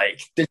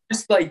 Like, there's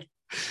just like,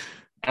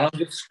 and I'm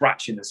just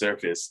scratching the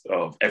surface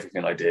of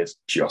everything I did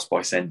just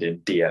by sending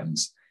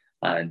DMs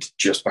and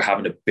just by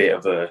having a bit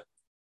of a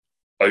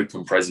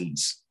open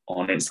presence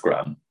on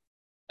Instagram.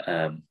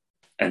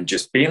 And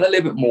just being a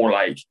little bit more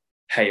like,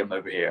 hey, I'm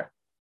over here,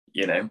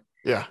 you know?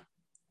 Yeah.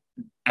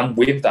 And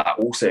with that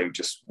also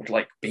just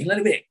like being a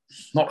little bit,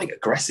 not like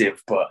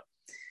aggressive, but,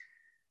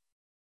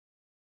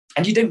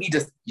 and you don't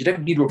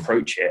need to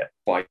approach it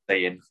by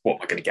saying, what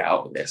am I going to get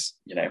out of this?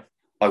 You know,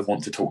 I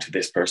want to talk to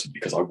this person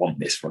because I want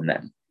this from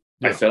them.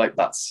 Yeah. I feel like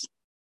that's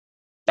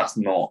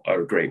not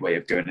a great way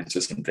of going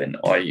into something.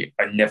 I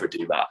never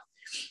do that.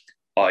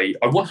 I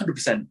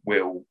 100%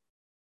 will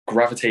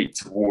gravitate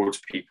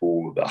towards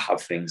people that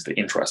have things that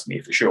interest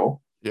me for sure.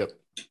 Yep.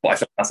 But I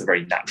think that's a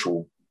very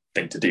natural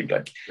thing to do.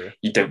 Like, sure.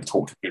 You don't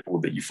talk to people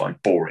that you find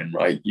boring,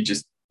 right? You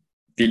just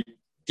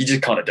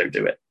kind of don't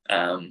do it.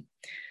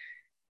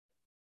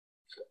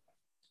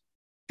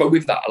 But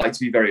with that, I like to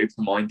be very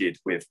open-minded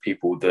with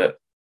people that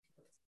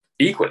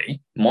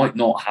equally might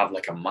not have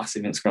like a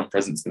massive Instagram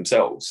presence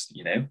themselves,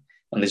 you know,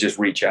 and they just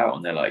reach out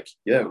and they're like,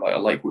 yeah, like, I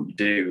like what you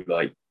do.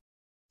 Like,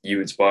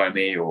 you inspire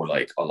me, or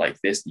like, I like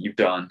this that you've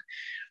done.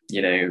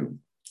 You know,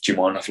 do you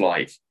mind if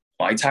like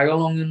I tag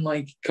along and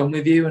like come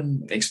with you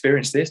and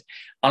experience this?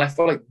 And I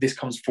feel like this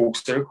comes full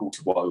circle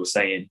to what I was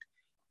saying,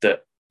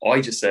 that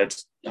I just said,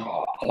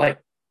 oh, I'd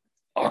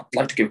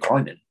like to go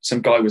climbing.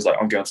 Some guy was like,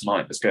 I'm going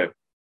tonight, let's go. I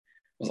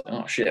was like,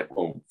 oh shit,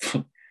 well,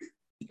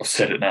 I've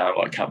said it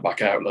now, I can't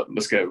back out,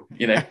 let's go,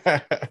 you know.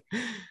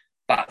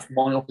 That's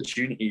my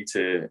opportunity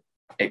to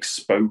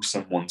expose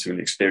someone to an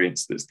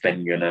experience that's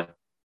then gonna,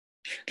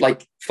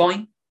 like,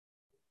 fine,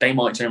 they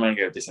might turn around and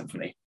go, this isn't for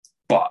me.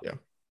 But yeah,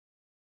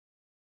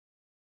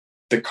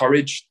 the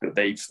courage that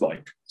they've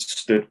like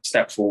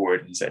stepped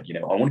forward and said, you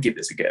know, I want to give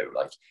this a go,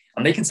 like,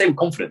 and they can say with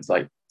confidence,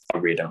 like, I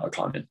really don't like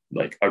climbing,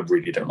 like, I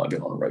really don't like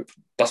being on a rope.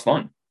 That's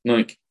fine.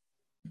 Like,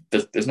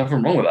 there's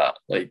nothing wrong with that.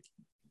 Like,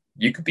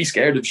 you could be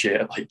scared of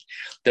shit. Like,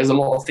 there's a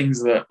lot of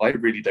things that I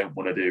really don't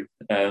want to do.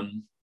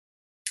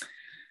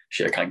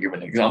 Shit, I can't give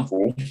an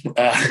example,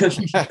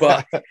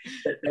 but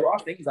there are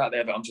things out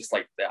there that I'm just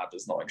like, that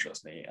does not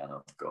interest me, and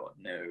I've got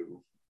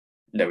no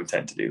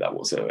intent to do that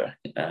whatsoever.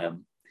 But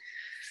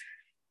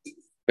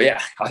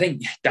yeah, I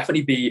think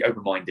definitely be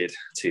open-minded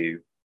to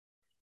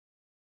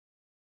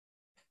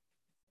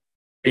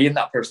being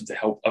that person to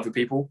help other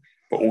people,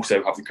 but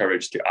also have the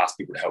courage to ask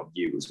people to help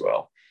you as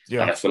well.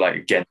 Yeah. And I feel like,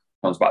 again, it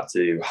comes back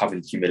to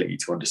having humility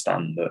to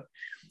understand that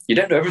you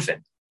don't know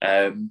everything.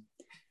 And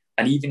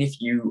even if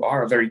you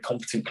are a very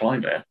competent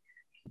climber,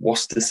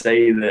 what's to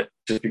say that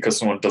just because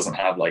someone doesn't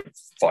have like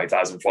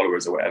 5,000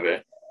 followers or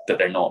whatever, that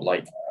they're not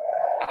like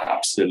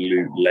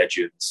absolute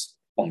legends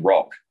on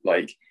rock?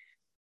 Like,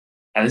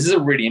 and this is a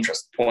really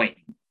interesting point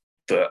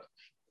that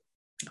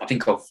I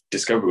think I've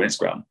discovered with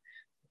Instagram.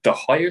 The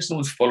higher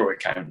someone's follower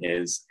count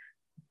is,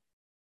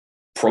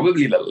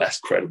 probably the less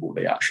credible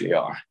they actually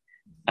are.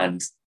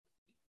 And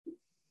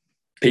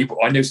people,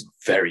 I know some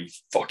very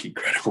fucking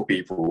credible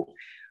people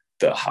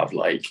that have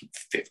like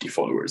 50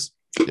 followers.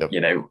 Yep. You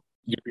know,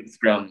 your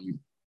Instagram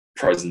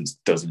presence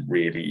doesn't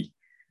really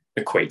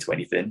equate to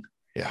anything.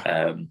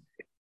 Yeah.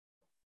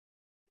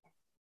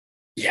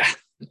 Yeah.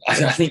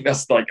 I think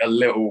that's like a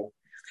little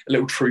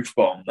truth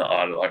bomb that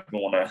I like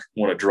want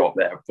to drop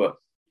there. But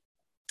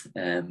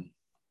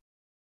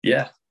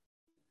yeah.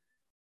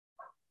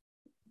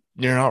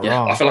 You're not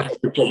Yeah, I wrong. feel like I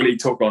could probably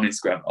talk on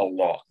Instagram a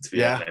lot, to be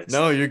Yeah, honest.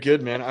 no, you're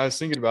good, man. I was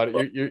thinking about it.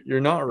 But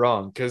You're not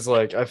wrong because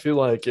like I feel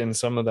like in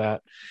some of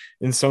that,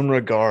 in some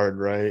regard,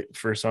 right,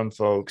 for some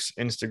folks,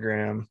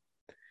 Instagram,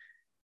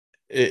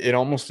 it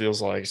almost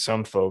feels like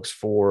some folks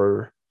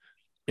for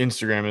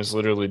Instagram is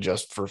literally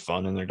just for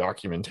fun in their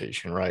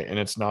documentation, right? And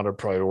it's not a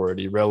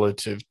priority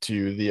relative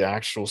to the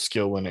actual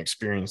skill and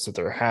experience that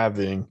they're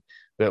having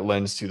that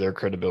lends to their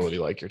credibility,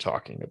 like you're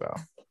talking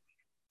about.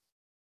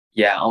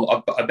 yeah,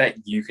 I bet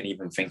you can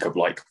even think of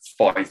like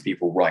 5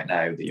 people right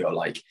now that you're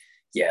like,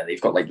 yeah,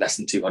 they've got like less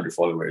than 200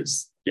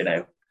 followers,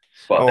 but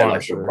Oh, they're I'm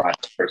like the sure.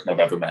 right person I've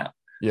ever met,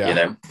 you Yeah.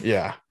 know,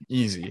 Yeah.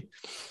 Easy.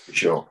 for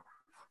sure.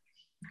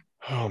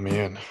 Oh,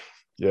 man.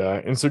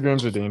 Yeah.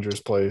 Instagram's a dangerous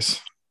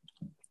place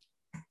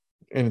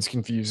and it's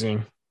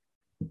confusing.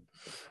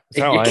 It's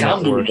how It I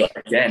can be, network.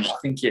 but again, I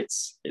think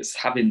it's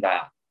having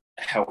that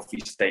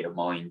healthy state of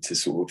mind to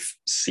sort of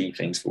see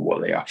things for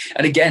what they are.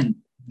 And again,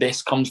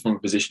 this comes from a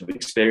position of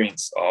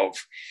experience of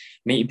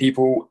meeting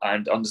people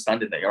and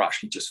understanding that you're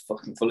actually just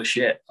fucking full of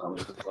shit. I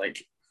was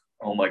like,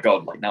 oh my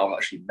god, like now I've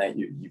actually met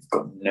you, you've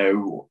got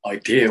no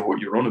idea what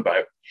you're on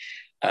about.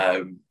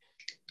 And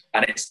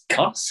it's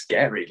kind of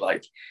scary.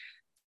 Like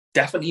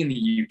definitely in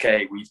the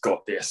UK, we've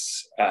got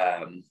this.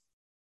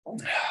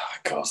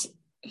 Gosh,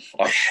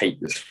 I hate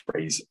this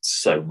phrase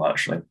so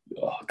much. Like,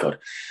 oh god,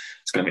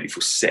 it's going to make me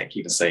feel sick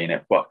even saying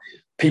it. But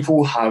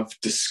people have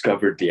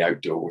discovered the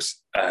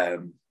outdoors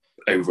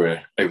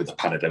over the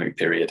pandemic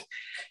period,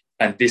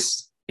 and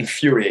this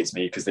infuriates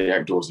me because the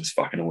outdoors has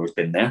fucking always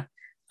been there,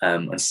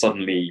 and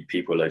suddenly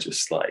people are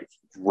just like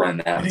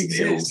running out It to the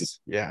hills.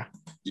 exists. Yeah.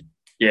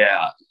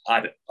 Yeah,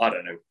 I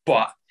don't know,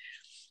 but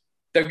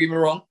don't get me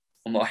wrong,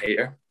 I'm not a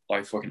hater.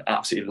 I fucking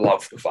absolutely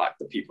love the fact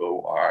that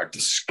people are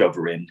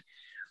discovering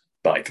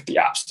like the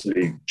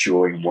absolute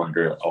joy and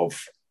wonder of,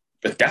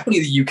 but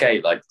definitely the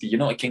UK. Like the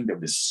United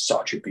Kingdom is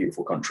such a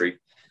beautiful country.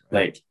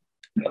 Like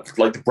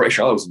like the British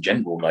Isles in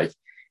general, like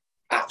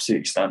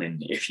absolutely stunning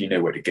if you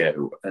know where to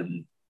go.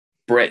 And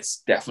Brits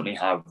definitely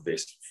have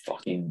this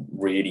fucking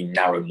really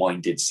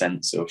narrow-minded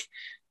sense of,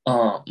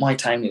 my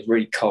time is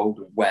really cold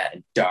and wet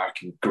and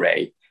dark and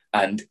grey,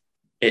 and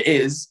it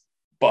is,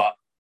 but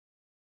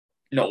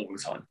not all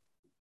the time.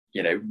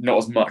 Not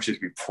as much as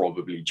we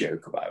probably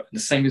joke about. And the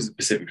same as the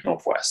Pacific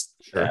Northwest.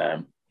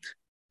 Sure.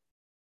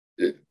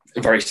 A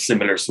very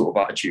similar sort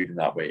of attitude in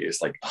that way.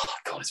 It's like, oh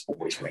god, it's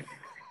always raining.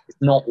 It's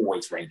not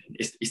always raining.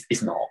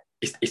 It's not.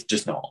 It's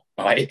just not.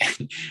 Right?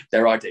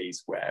 There are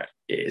days where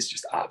it is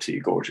just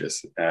absolutely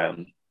gorgeous.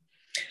 And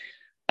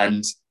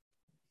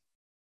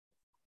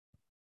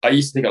I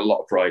used to take a lot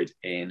of pride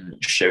in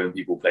showing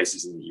people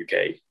places in the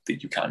UK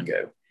that you can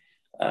go.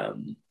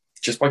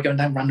 Just by going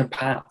down random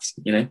paths,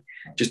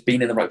 just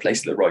being in the right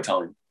place at the right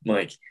time.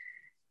 Like,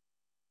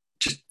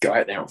 just go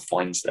out there and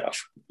find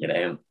stuff.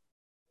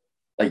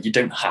 Like, you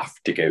don't have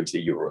to go to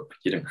Europe.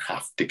 You don't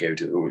have to go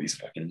to all these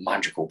fucking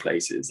magical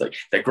places. Like,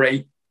 they're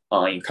great.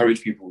 I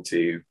encourage people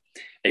to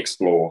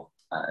explore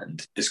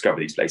and discover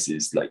these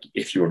places. Like,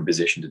 if you're in a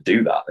position to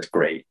do that, that's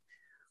great.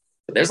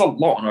 But there's a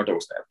lot on our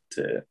doorstep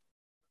to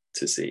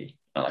see.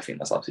 And I think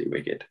that's absolutely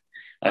wicked.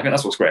 And I think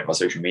that's what's great about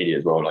social media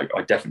as well. Like,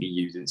 I definitely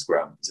use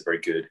Instagram as a very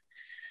good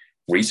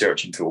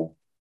researching tool.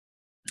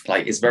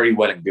 Like, it's very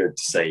well and good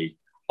to say,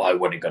 I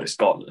want to go to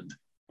Scotland.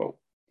 But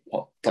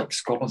what? Like,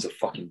 Scotland's a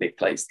fucking big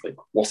place. Like,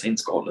 what's in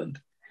Scotland?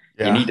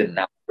 You Yeah. need to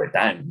narrow it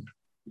down,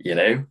 you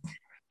know?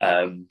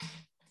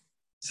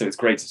 So it's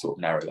great to sort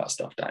of narrow that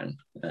stuff down.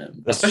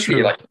 That's Especially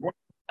true. like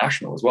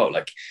national as well.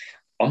 Like,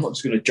 I'm not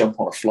just going to jump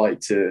on a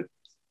flight to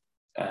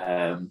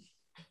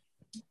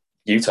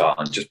Utah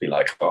and just be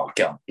like, oh,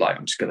 God, like,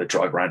 I'm just going to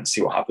drive around and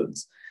see what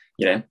happens.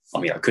 I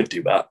mean, I could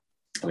do that.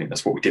 I mean,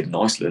 that's what we did in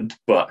Iceland,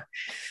 but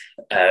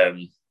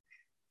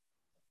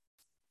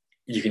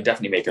you can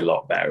definitely make a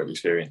lot better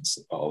experience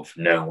of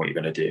knowing what you're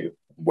going to do,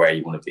 where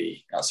you want to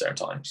be at certain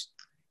times,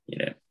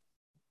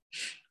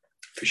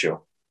 for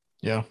sure.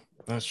 Yeah,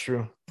 that's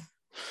true.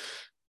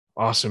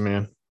 Awesome,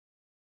 man.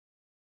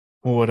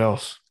 Well, what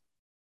else?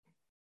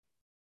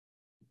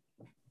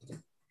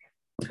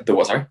 The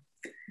what, sorry?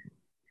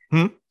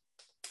 Hmm?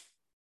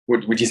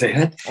 Would you say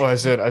that? Oh, I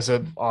said,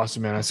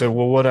 awesome, man. I said,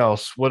 well, what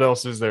else? What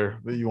else is there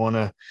that you want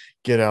to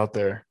get out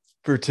there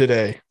for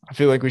today? I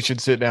feel like we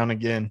should sit down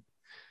again.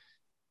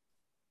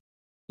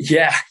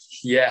 Yeah,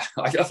 yeah.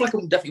 I feel like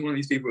I'm definitely one of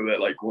these people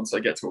that, like, once I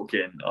get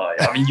talking,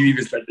 I mean, you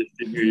even said this,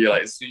 didn't you?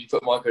 Like, as soon as you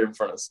put Michael in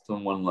front of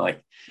someone,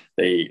 like,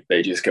 they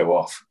just go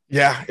off.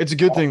 Yeah, it's a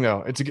good thing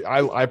though.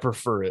 I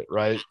prefer it,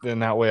 right? Then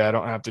that way I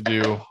don't have to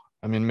do.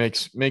 I mean,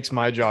 makes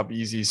my job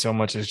easy so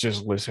much as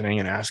just listening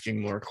and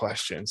asking more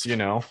questions. I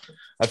Yeah,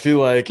 feel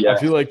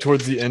like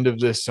towards the end of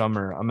this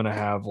summer, I'm gonna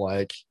have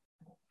like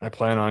I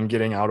plan on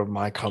getting out of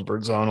my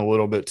comfort zone a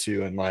little bit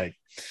too, and like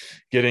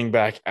getting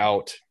back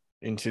out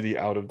into the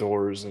out of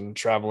doors and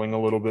traveling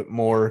a little bit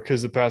more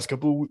because the past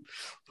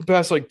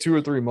like 2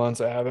 or 3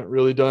 months I haven't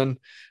really done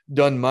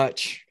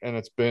much, and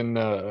it's been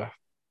a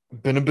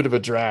bit of a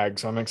drag.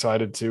 So I'm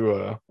excited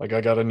to like I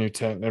got a new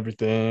tent and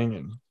everything,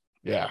 and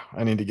yeah,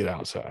 I need to get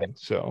outside.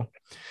 So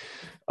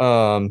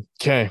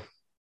Okay.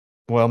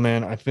 Well,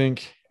 man, I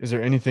think, is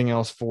there anything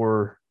else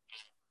for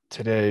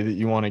today that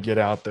you want to get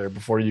out there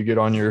before you get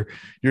on your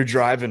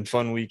drive and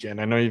fun weekend?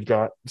 I know you've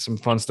got some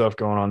fun stuff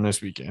going on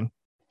this weekend.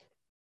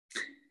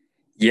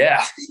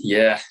 Yeah,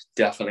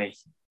 definitely.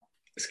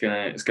 It's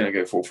gonna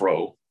go full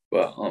throttle,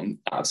 but I'm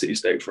absolutely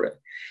stoked for it.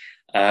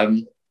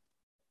 Um,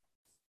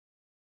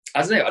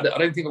 I don't know. I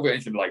don't think I've got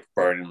anything like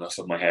burning on the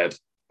top of my head,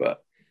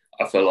 but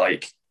I feel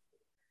like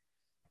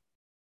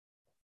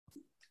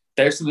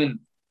there's something.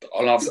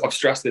 And I've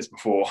stressed this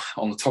before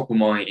on the top of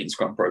my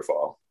Instagram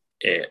profile.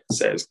 It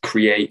says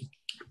create,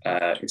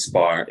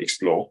 inspire,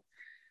 explore,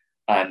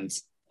 and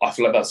I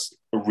feel like that's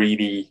a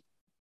really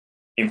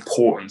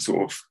important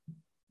sort of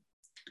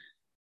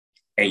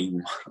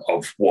aim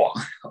of what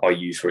I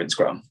use for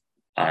Instagram.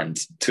 And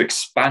to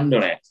expand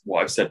on it,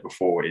 what I've said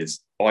before is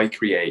I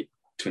create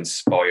to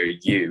inspire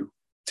you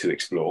to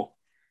explore.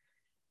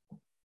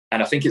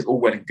 And I think it's all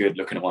well and good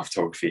looking at my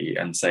photography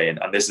and saying,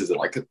 and this is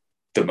like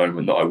the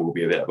moment that I will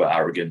be a bit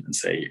arrogant and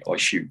say I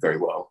shoot very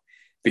well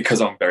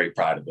because I'm very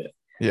proud of it.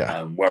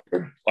 Yeah.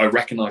 Where I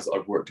recognize that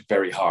I've worked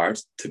very hard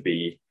to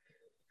be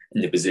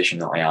in the position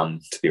that I am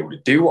to be able to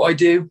do what I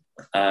do.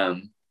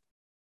 And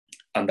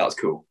that's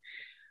cool.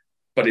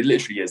 But it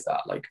literally is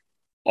that. Like,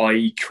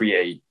 I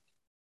create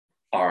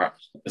art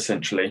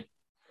essentially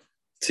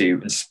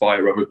to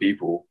inspire other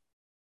people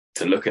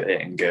to look at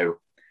it and go,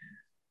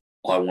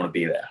 I want to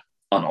be there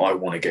and I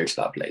want to go to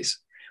that place.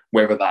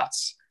 Whether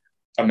that's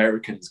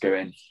Americans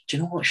going, do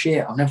you know what,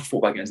 shit, I've never thought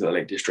about going to the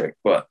Lake District,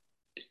 but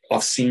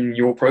I've seen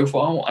your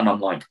profile and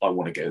I'm like, I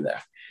want to go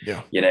there.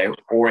 Yeah. You know,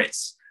 or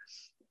it's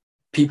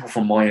people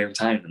from my own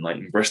town and like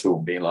in Bristol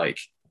being like,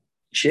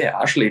 shit,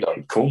 actually,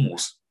 like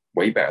Cornwall's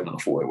way better than I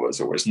thought it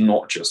was, or it's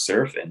not just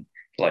surfing.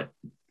 Like,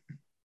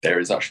 there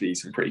is actually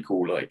some pretty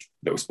cool like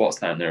little spots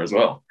down there as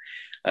well.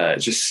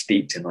 It's just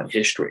steeped in like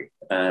history.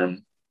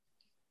 And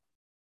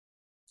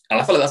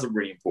I feel like that's a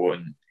really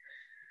important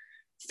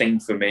thing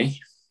for me,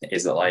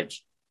 is that like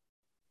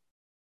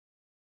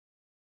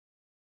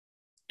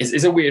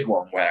it's a weird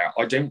one where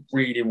I don't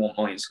really want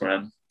my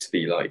Instagram to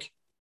be like,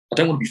 I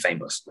don't want to be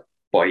famous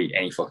by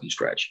any fucking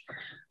stretch.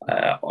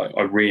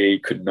 I really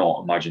could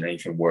not imagine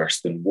anything worse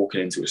than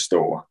walking into a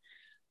store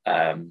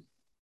and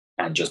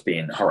just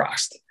being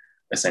harassed,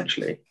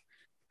 essentially.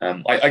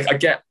 I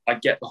get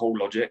the whole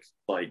logic.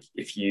 Like,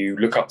 if you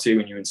look up to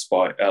and you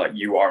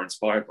are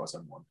inspired by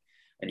someone,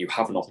 and you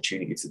have an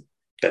opportunity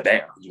they're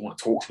there, you want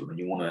to talk to them and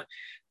you want to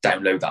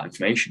download that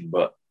information.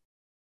 But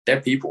they're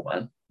people,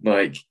 man.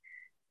 Like,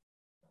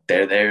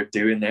 they're there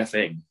doing their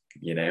thing,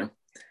 you know.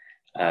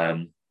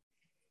 I'd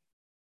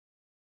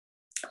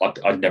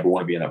never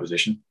want to be in that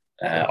position.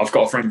 I've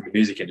got a friend in the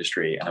music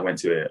industry, and I went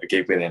to a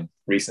gig with him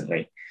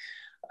recently.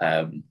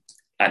 And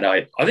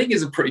I think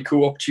it's a pretty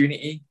cool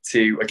opportunity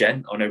to,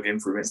 again, I know him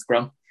through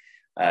Instagram,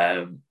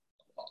 to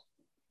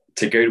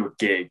go to a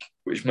gig,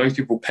 which most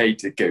people pay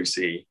to go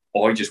see.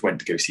 I just went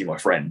to go see my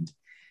friend,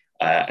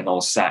 and I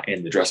was sat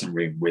in the dressing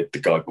room with the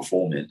guy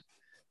performing.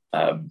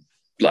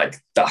 Like,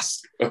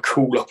 that's a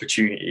cool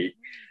opportunity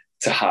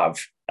to have.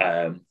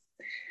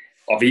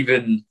 I've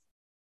even,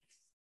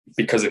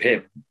 because of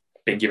him,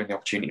 been given the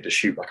opportunity to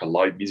shoot like a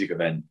live music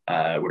event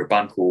with a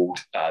band called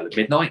The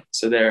Midnight.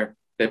 So they're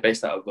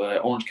based out of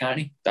Orange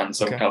County, down in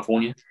Southern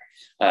California.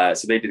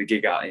 So they did a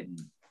gig out in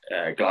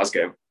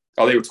Glasgow.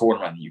 Oh, they were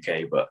touring around the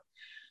UK, but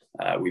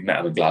we met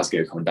them in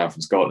Glasgow coming down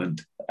from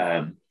Scotland.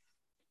 And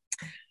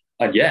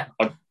yeah,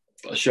 I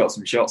shot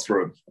some shots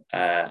for him.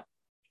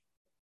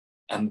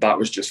 And that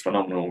was just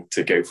phenomenal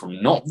to go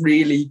from not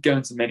really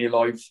going to many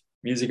live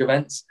music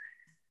events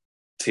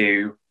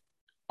to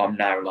I'm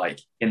now like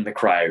in the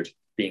crowd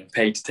being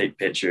paid to take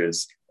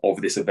pictures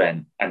of this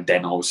event. And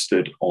then I was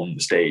stood on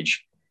the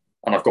stage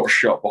and I've got a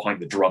shot behind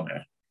the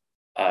drummer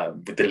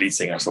with the lead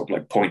singer sort of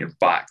like pointing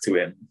back to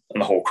him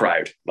and the whole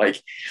crowd.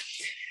 Like,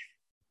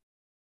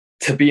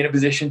 to be in a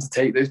position to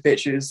take those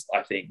pictures,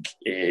 I think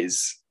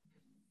is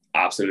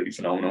absolutely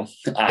phenomenal.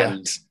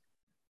 And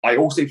I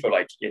also feel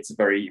like it's a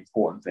very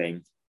important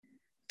thing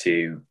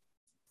to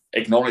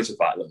acknowledge the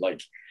fact that,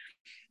 like,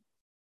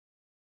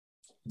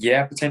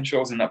 yeah, potentially I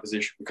was in that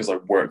position because I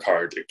work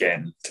hard,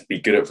 again, to be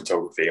good at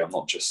photography. I'm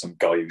not just some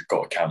guy who's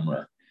got a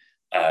camera.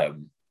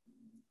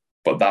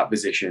 But that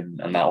position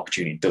and that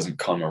opportunity doesn't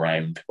come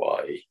around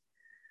by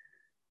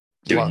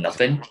doing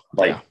nothing.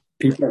 Like,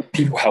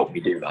 people help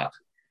me do that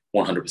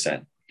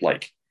 100%.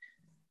 Like,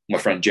 my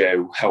friend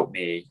Joe helped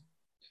me,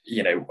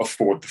 you know,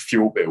 afford the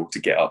fuel bill to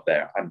get up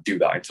there and do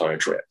that entire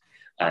trip,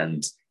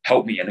 and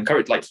help me and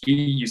encourage. Like, he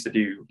used to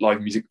do live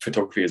music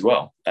photography as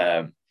well.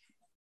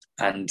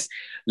 And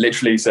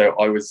literally, so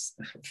I was,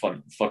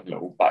 fun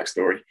little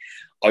backstory,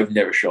 I've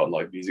never shot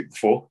live music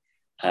before.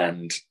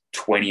 And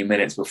 20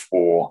 minutes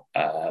before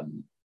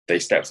they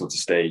stepped onto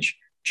stage,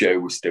 Joe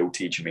was still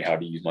teaching me how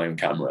to use my own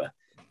camera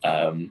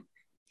and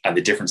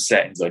the different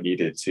settings I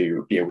needed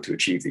to be able to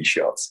achieve these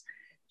shots.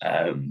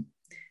 And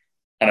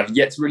I've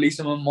yet to release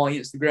them on my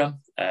Instagram.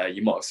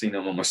 You might have seen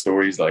them on my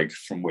stories, like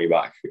from way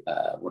back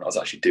when I was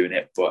actually doing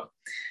it, but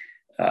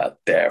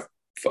they're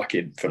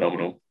fucking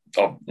phenomenal.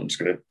 I'm just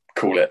gonna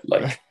call it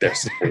like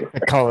this.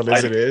 Call it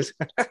as it is.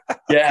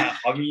 Yeah,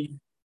 I mean,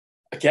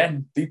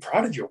 again, be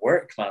proud of your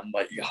work, man.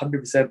 Like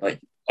 100%. Like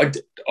I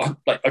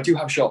do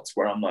have shots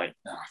where I'm like,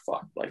 nah,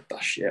 fuck, like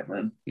that shit,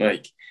 man.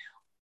 Like,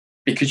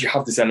 because you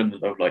have this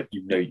element of like,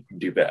 you can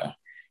do better,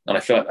 and I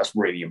feel like that's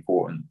really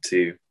important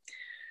to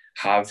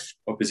have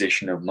a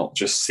position of not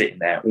just sitting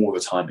there all the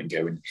time and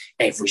going,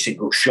 every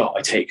single shot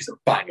I take is a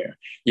banger.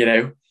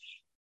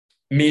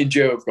 Me and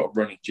Joe have got a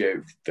running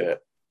joke that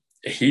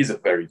he's a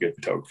very good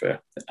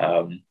photographer.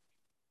 I'm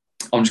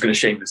just going to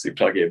shamelessly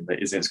plug in that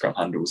his Instagram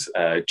handles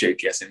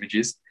JPS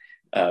Images.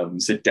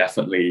 So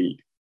definitely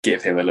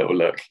give him a little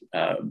look.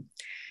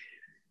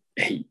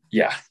 He's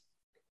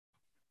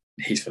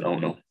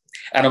phenomenal.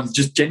 And I'm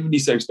just genuinely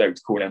so stoked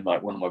to call him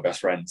like one of my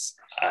best friends.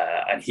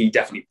 And he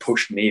definitely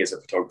pushed me as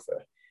a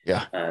photographer.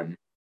 Yeah.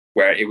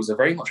 Where it was a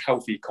very much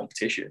healthy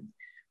competition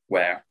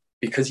where,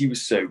 because he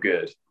was so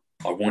good,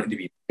 I wanted to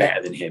be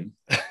better than him.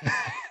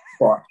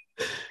 But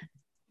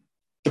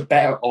the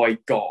better I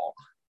got,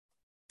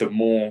 the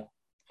more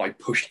I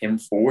pushed him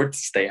forward to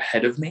stay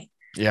ahead of me.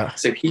 Yeah.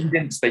 So he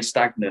didn't stay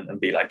stagnant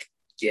and be like,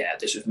 yeah,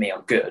 this is me,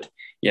 I'm good.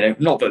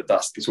 Not that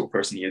that's the sort of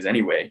person he is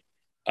anyway.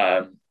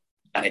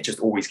 And it just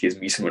always gives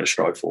me something to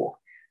strive for.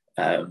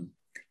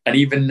 And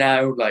even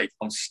now, like,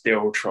 I'm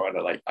still trying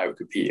to like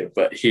out-compete him,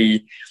 but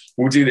he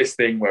will do this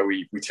thing where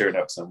we turn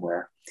up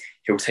somewhere.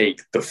 He'll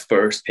take the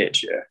first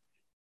picture,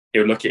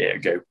 he'll look at it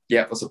and go,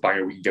 yeah, that's a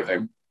banger, we can go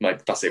home.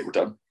 Like, that's it, we're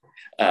done.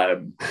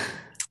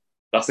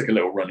 That's like a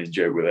little running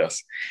joke with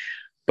us.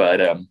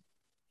 But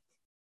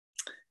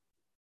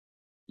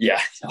yeah,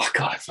 oh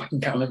God, I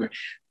fucking can't remember.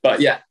 But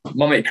yeah,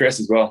 my mate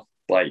Chris as well.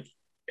 Like,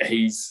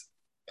 he's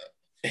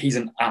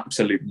an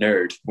absolute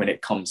nerd when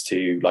it comes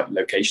to like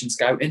location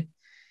scouting.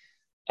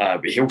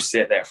 But he'll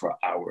sit there for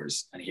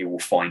hours and he will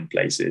find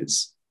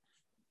places,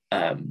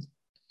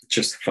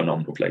 just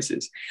phenomenal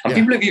places. And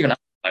people have even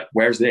asked, like,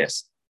 where's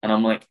this? And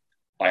I'm like,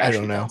 I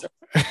don't know.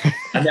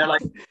 And they're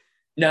like,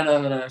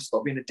 no,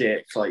 stop being a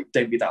dick. Like,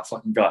 don't be that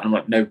fucking guy. And I'm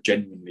like, no,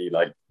 genuinely,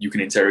 like, you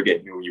can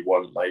interrogate me all you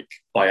want. Like,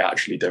 I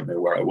actually don't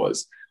know where I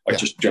was. I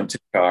just jumped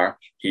in the car.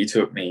 He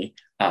took me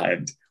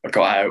and I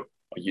got out.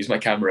 I used my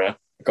camera.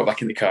 I got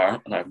back in the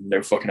car and I have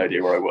no fucking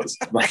idea where I was.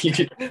 Like,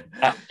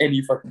 at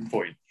any fucking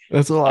point.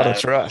 That's a lot of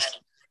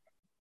trust.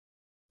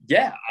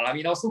 Yeah. And I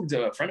mean, I was talking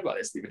to a friend about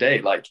this the other day.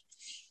 Like,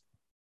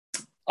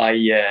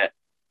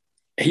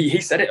 he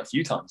said it a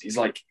few times. He's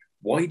like,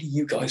 why do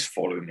you guys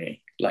follow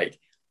me? Like,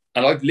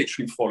 and I've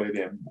literally followed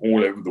him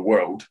all over the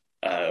world.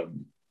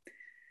 And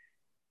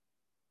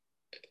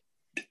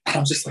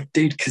I'm just like,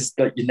 dude, because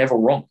like, you're never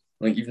wrong.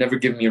 Like, you've never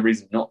given me a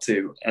reason not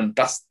to. And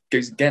that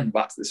goes again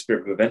back to the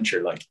spirit of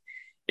adventure. Like,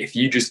 if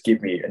you just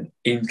give me an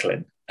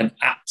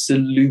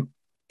absolute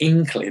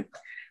inkling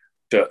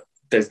that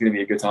there's going to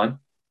be a good time,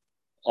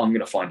 I'm going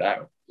to find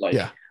out. Like,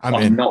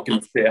 I'm not going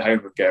to sit at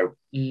home and go,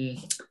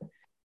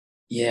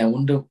 yeah, I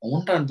wonder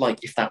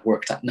like if that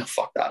worked out. No,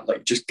 fuck that.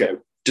 Like, just go,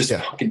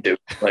 fucking do it.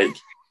 Like,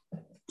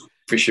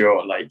 for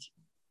sure. Like,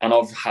 and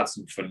I've had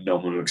some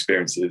phenomenal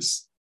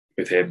experiences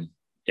with him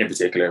in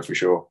particular, for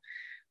sure.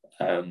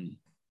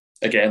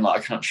 Again, like,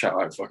 I can't shout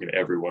out fucking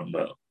everyone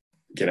that,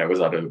 has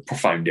had a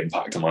profound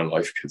impact on my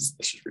life, because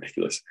that's just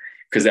ridiculous.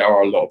 Because there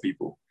are a lot of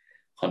people,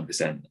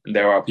 100%. And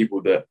there are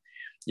people that,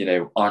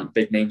 aren't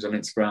big names on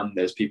Instagram.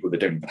 There's people that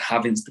don't even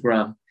have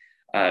Instagram.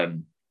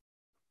 For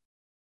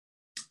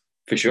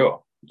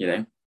sure,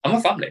 and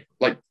my family.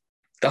 Like,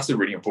 that's a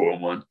really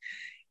important one.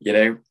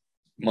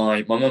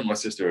 My mum and my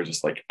sister are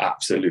just like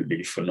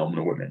absolutely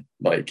phenomenal women.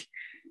 Like,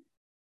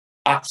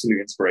 absolute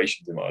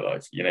inspirations in my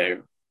life.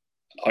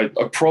 I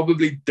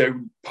probably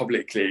don't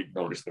publicly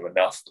acknowledge them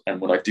enough,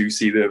 and when I do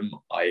see them,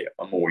 I'm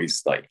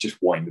always like just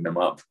winding them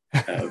up.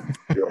 I'm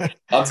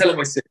telling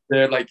my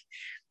sister, like,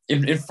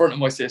 in front of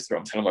my sister,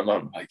 I'm telling my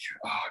mum, like,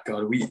 oh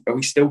God, are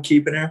we still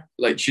keeping her?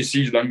 Like, she's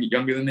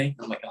younger than me.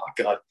 I'm like, oh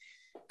God,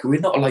 could we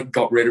not like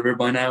got rid of her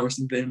by now or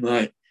something?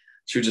 Like,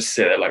 she'll just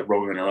sit there like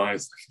rolling her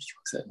eyes,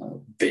 like,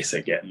 this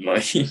again,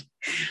 like.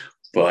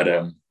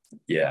 But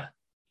yeah,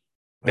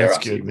 that's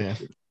good, man.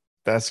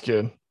 That's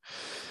good.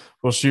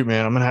 Well, shoot,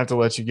 man, I'm going to have to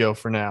let you go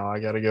for now. I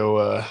got to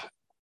go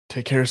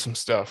take care of some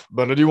stuff.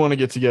 But I do want to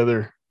get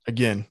together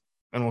again,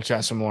 and we'll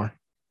chat some more.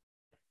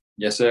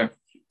 Yes, sir.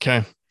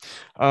 Okay.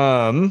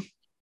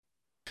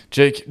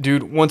 Jake,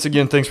 dude, once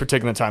again, thanks for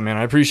taking the time, man.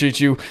 I appreciate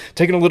you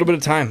taking a little bit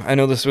of time. I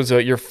know this was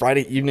your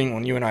Friday evening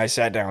when you and I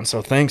sat down.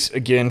 So thanks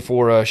again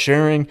for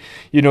sharing,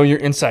 your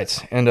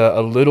insights and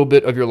a little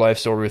bit of your life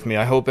story with me.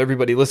 I hope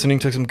everybody listening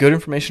took some good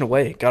information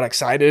away, got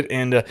excited,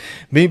 and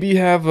maybe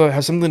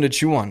have something to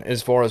chew on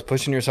as far as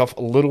pushing yourself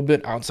a little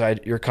bit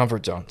outside your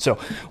comfort zone. So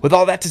with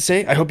all that to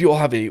say, I hope you all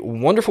have a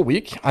wonderful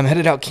week. I'm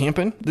headed out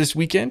camping this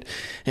weekend,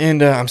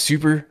 and I'm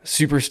super,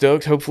 super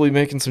stoked, hopefully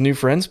making some new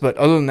friends. But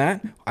other than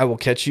that, I will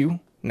catch you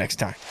next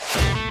time.